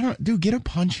know. Dude, get a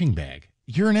punching bag.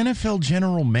 You're an NFL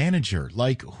general manager.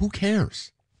 Like, who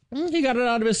cares? He got it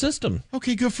out of his system.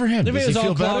 Okay, good for him. Maybe Does it was he feel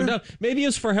all clogged better? up. Maybe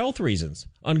it's for health reasons.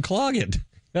 Unclog it.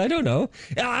 I don't know.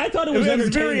 I thought it was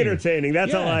very entertaining.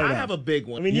 That's all I know. I have a big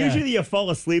one. I mean, usually you fall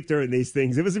asleep during these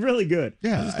things. It was really good. I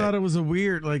just thought it was a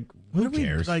weird, like, who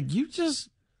cares? Like, you just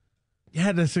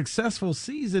had a successful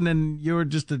season and you're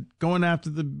just going after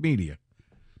the media.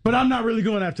 But I'm not really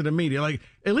going after the media. Like,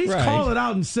 at least call it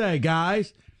out and say,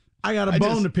 guys, I got a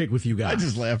bone to pick with you guys. I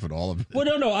just laugh at all of it. Well,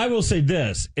 no. I will say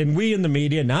this, and we in the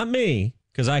media, not me,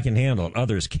 because I can handle it.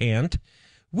 Others can't.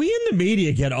 We in the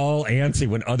media get all antsy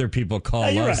when other people call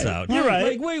us out. You're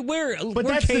right. Like, But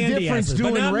that's the difference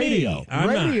doing radio.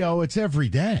 Radio, it's every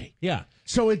day. Yeah.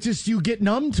 So it just, you get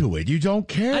numb to it. You don't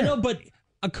care. I know, but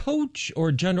a coach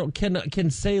or general can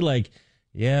say, like,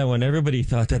 yeah, when everybody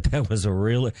thought that was a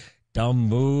real dumb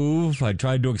move, I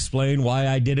tried to explain why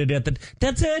I did it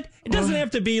that's it. It doesn't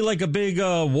have to be like a big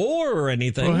war or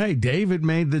anything. Well, hey, David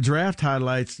made the draft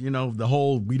highlights, the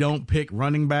whole we don't pick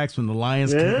running backs when the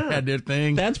Lions had their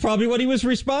thing. That's probably what he was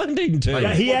responding to.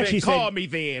 Yeah, he actually said, call me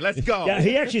then. Let's go. Yeah,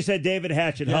 he actually said David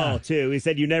Hatchet Hall, too. He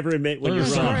said you never admit when you're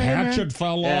wrong. Hatchet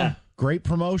fella. Yeah. Great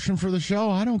promotion for the show.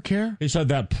 I don't care. He said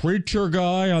that preacher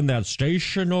guy on that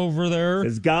station over there.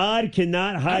 Because God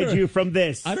cannot hide you from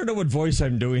this. I don't know what voice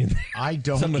I'm doing. I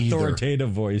don't Some either.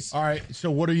 authoritative voice. All right,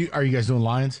 so are you guys doing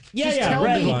Lions?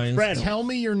 Yeah, Tell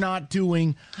me you're not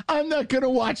doing, I'm not going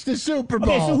to watch the Super Bowl.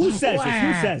 Okay, so who says this?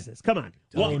 Who says this? Come on.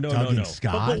 No.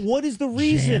 Scott. But what is the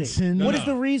reason? Jansen. What is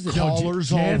the reason?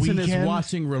 Callers all Jansen weekend. is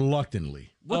watching reluctantly.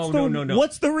 No.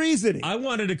 What's the reasoning? I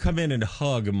wanted to come in and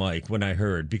hug Mike when I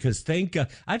heard, because thank God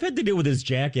I've had to deal with this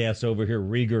jackass over here,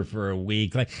 Rieger, for a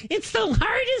week. Like, it's the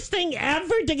hardest thing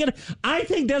ever to get. I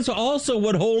think that's also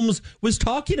what Holmes was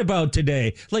talking about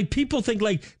today. Like, people think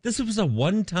like this was a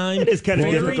one-time It is kind of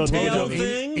fairy difficult. tale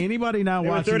thing. Anybody not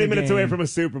watching 30 minutes the game, away from a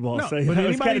Super Bowl. No, so but that was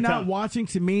anybody kinda not tough. watching,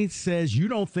 to me, says you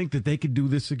don't think that they could do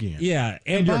this again. Yeah,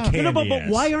 and you're candy No, but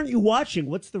ass. why aren't you watching?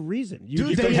 What's the reason?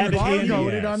 Dude, they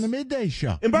embargoed it on the midday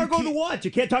show. Embargo to what?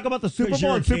 You can't talk about the Super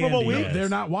Bowl and Super Bowl week? They're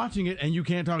not watching it, and you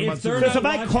can't talk about If the they're Super not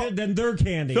Bowl. watching it, then they're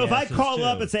candy. So if I asses, call too.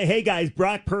 up and say, hey, guys,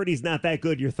 Brock Purdy's not that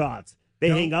good, your thoughts? They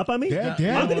hang up on me? Yeah.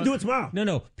 I'm going to do it tomorrow.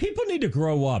 No. People need to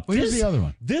grow up. Well, here's the other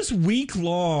one. This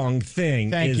week-long thing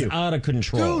Thank is you. out of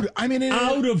control. Dude, I mean,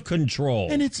 out of control.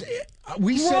 And it's,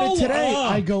 we said Grow it today.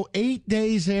 up. I go 8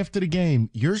 days after the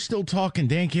game. You're still talking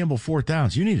Dan Campbell 4th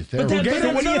downs. You need a therapy. But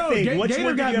Gator, what do you think?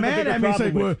 Gator got mad at me. He's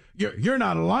like, well, you're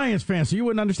not a Lions fan, so you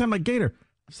wouldn't understand. Like, Gator,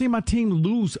 I've seen my team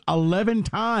lose 11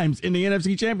 times in the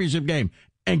NFC Championship game.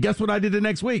 And guess what I did the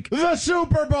next week? The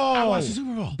Super Bowl. I watched the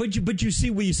Super Bowl. But you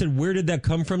see what you said, where did that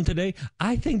come from today?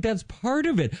 I think that's part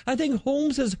of it. I think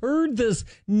Holmes has heard this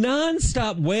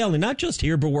nonstop wailing, not just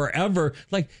here, but wherever.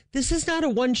 Like, this is not a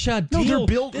one-shot deal. No, they're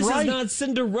built this right. is not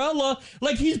Cinderella.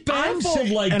 Like, he's baffled.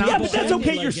 saying- Like, Yeah, but that's people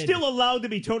okay. like You're it. still allowed to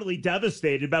be totally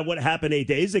devastated by what happened 8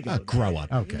 days ago. Grow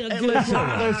up. Okay. No, Hey, grow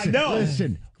up.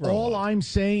 Listen. All I'm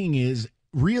saying is,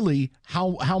 really,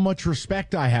 how much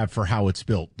respect I have for how it's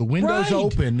built. The window's Right.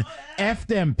 open. F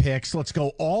them picks. Let's go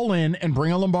all in and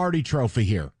bring a Lombardi trophy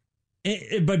here.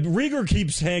 But Rieger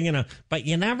keeps hanging on. But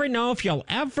you never know if you'll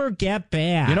ever get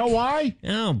back. You know why?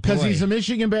 Oh, Because boy. he's a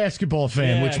Michigan basketball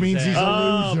fan, Yeah, which means he's a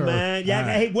loser. Oh, man. Yeah. All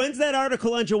right. Hey, when's that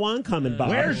article on Jawan coming, Bob?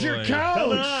 Where's your boy. coach?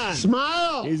 Come on.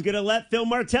 Smile. He's going to let Phil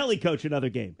Martelli coach another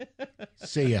game.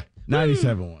 See ya.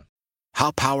 97-1.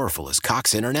 How powerful is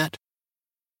Cox Internet?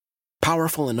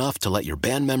 Powerful enough to let your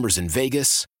band members in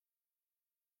Vegas,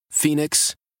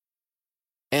 Phoenix,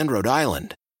 and Rhode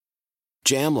Island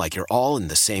jam like you're all in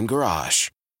the same garage.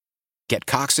 Get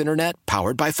Cox Internet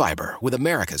powered by fiber with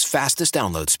America's fastest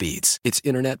download speeds. It's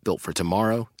internet built for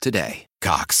tomorrow, today.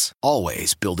 Cox,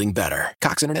 always building better.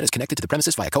 Cox Internet is connected to the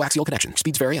premises via coaxial connection.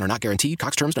 Speeds vary and are not guaranteed.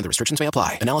 Cox terms and other restrictions may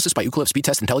apply. Analysis by Ookla Speed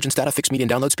Test Intelligence Data. Fixed median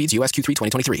download speeds. US Q3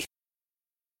 2023.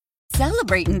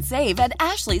 Celebrate and save at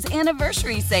Ashley's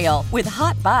Anniversary Sale. With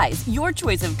Hot Buys, your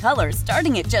choice of colors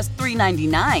starting at just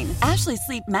 $3.99. Ashley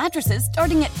Sleep mattresses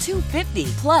starting at $2.50.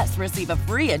 Plus, receive a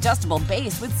free adjustable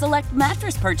base with select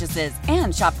mattress purchases.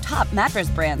 And shop top mattress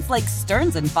brands like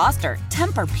Stearns & Foster,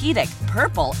 Tempur-Pedic,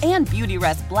 Purple, and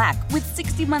Beautyrest Black with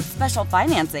 60-month special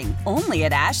financing. Only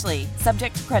at Ashley.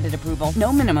 Subject to credit approval.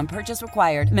 No minimum purchase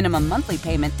required. Minimum monthly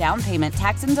payment, down payment,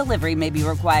 tax, and delivery may be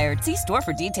required. See store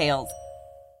for details.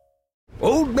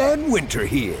 Old Man Winter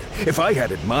here. If I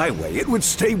had it my way, it would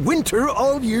stay winter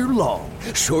all year long.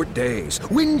 Short days,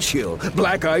 wind chill,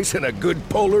 black ice, and a good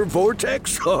polar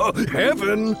vortex. Oh,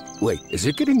 heaven. Wait, is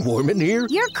it getting warm in here?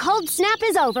 Your cold snap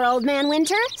is over, Old Man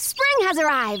Winter. Spring has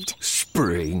arrived.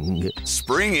 Spring.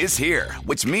 Spring is here,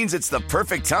 which means it's the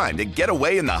perfect time to get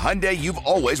away in the Hyundai you've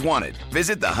always wanted.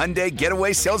 Visit the Hyundai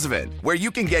Getaway Sales Event, where you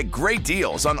can get great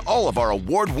deals on all of our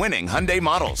award-winning Hyundai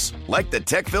models, like the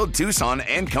tech-filled Tucson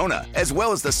and Kona, as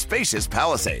well as the spacious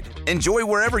Palisade. Enjoy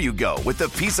wherever you go with the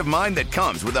peace of mind that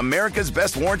comes with America's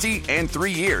best warranty and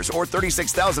 3 years or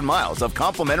 36,000 miles of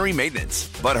complimentary maintenance.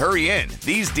 But hurry in,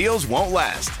 these deals won't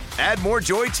last. Add more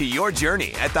joy to your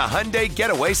journey at the Hyundai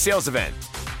Getaway Sales Event.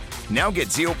 Now get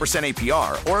 0%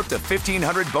 APR or up to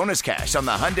 $1,500 bonus cash on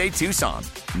the Hyundai Tucson.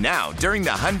 Now, during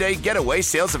the Hyundai Getaway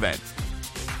Sales Event.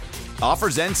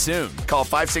 Offers end soon. Call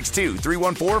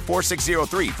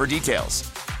 562-314-4603 for details.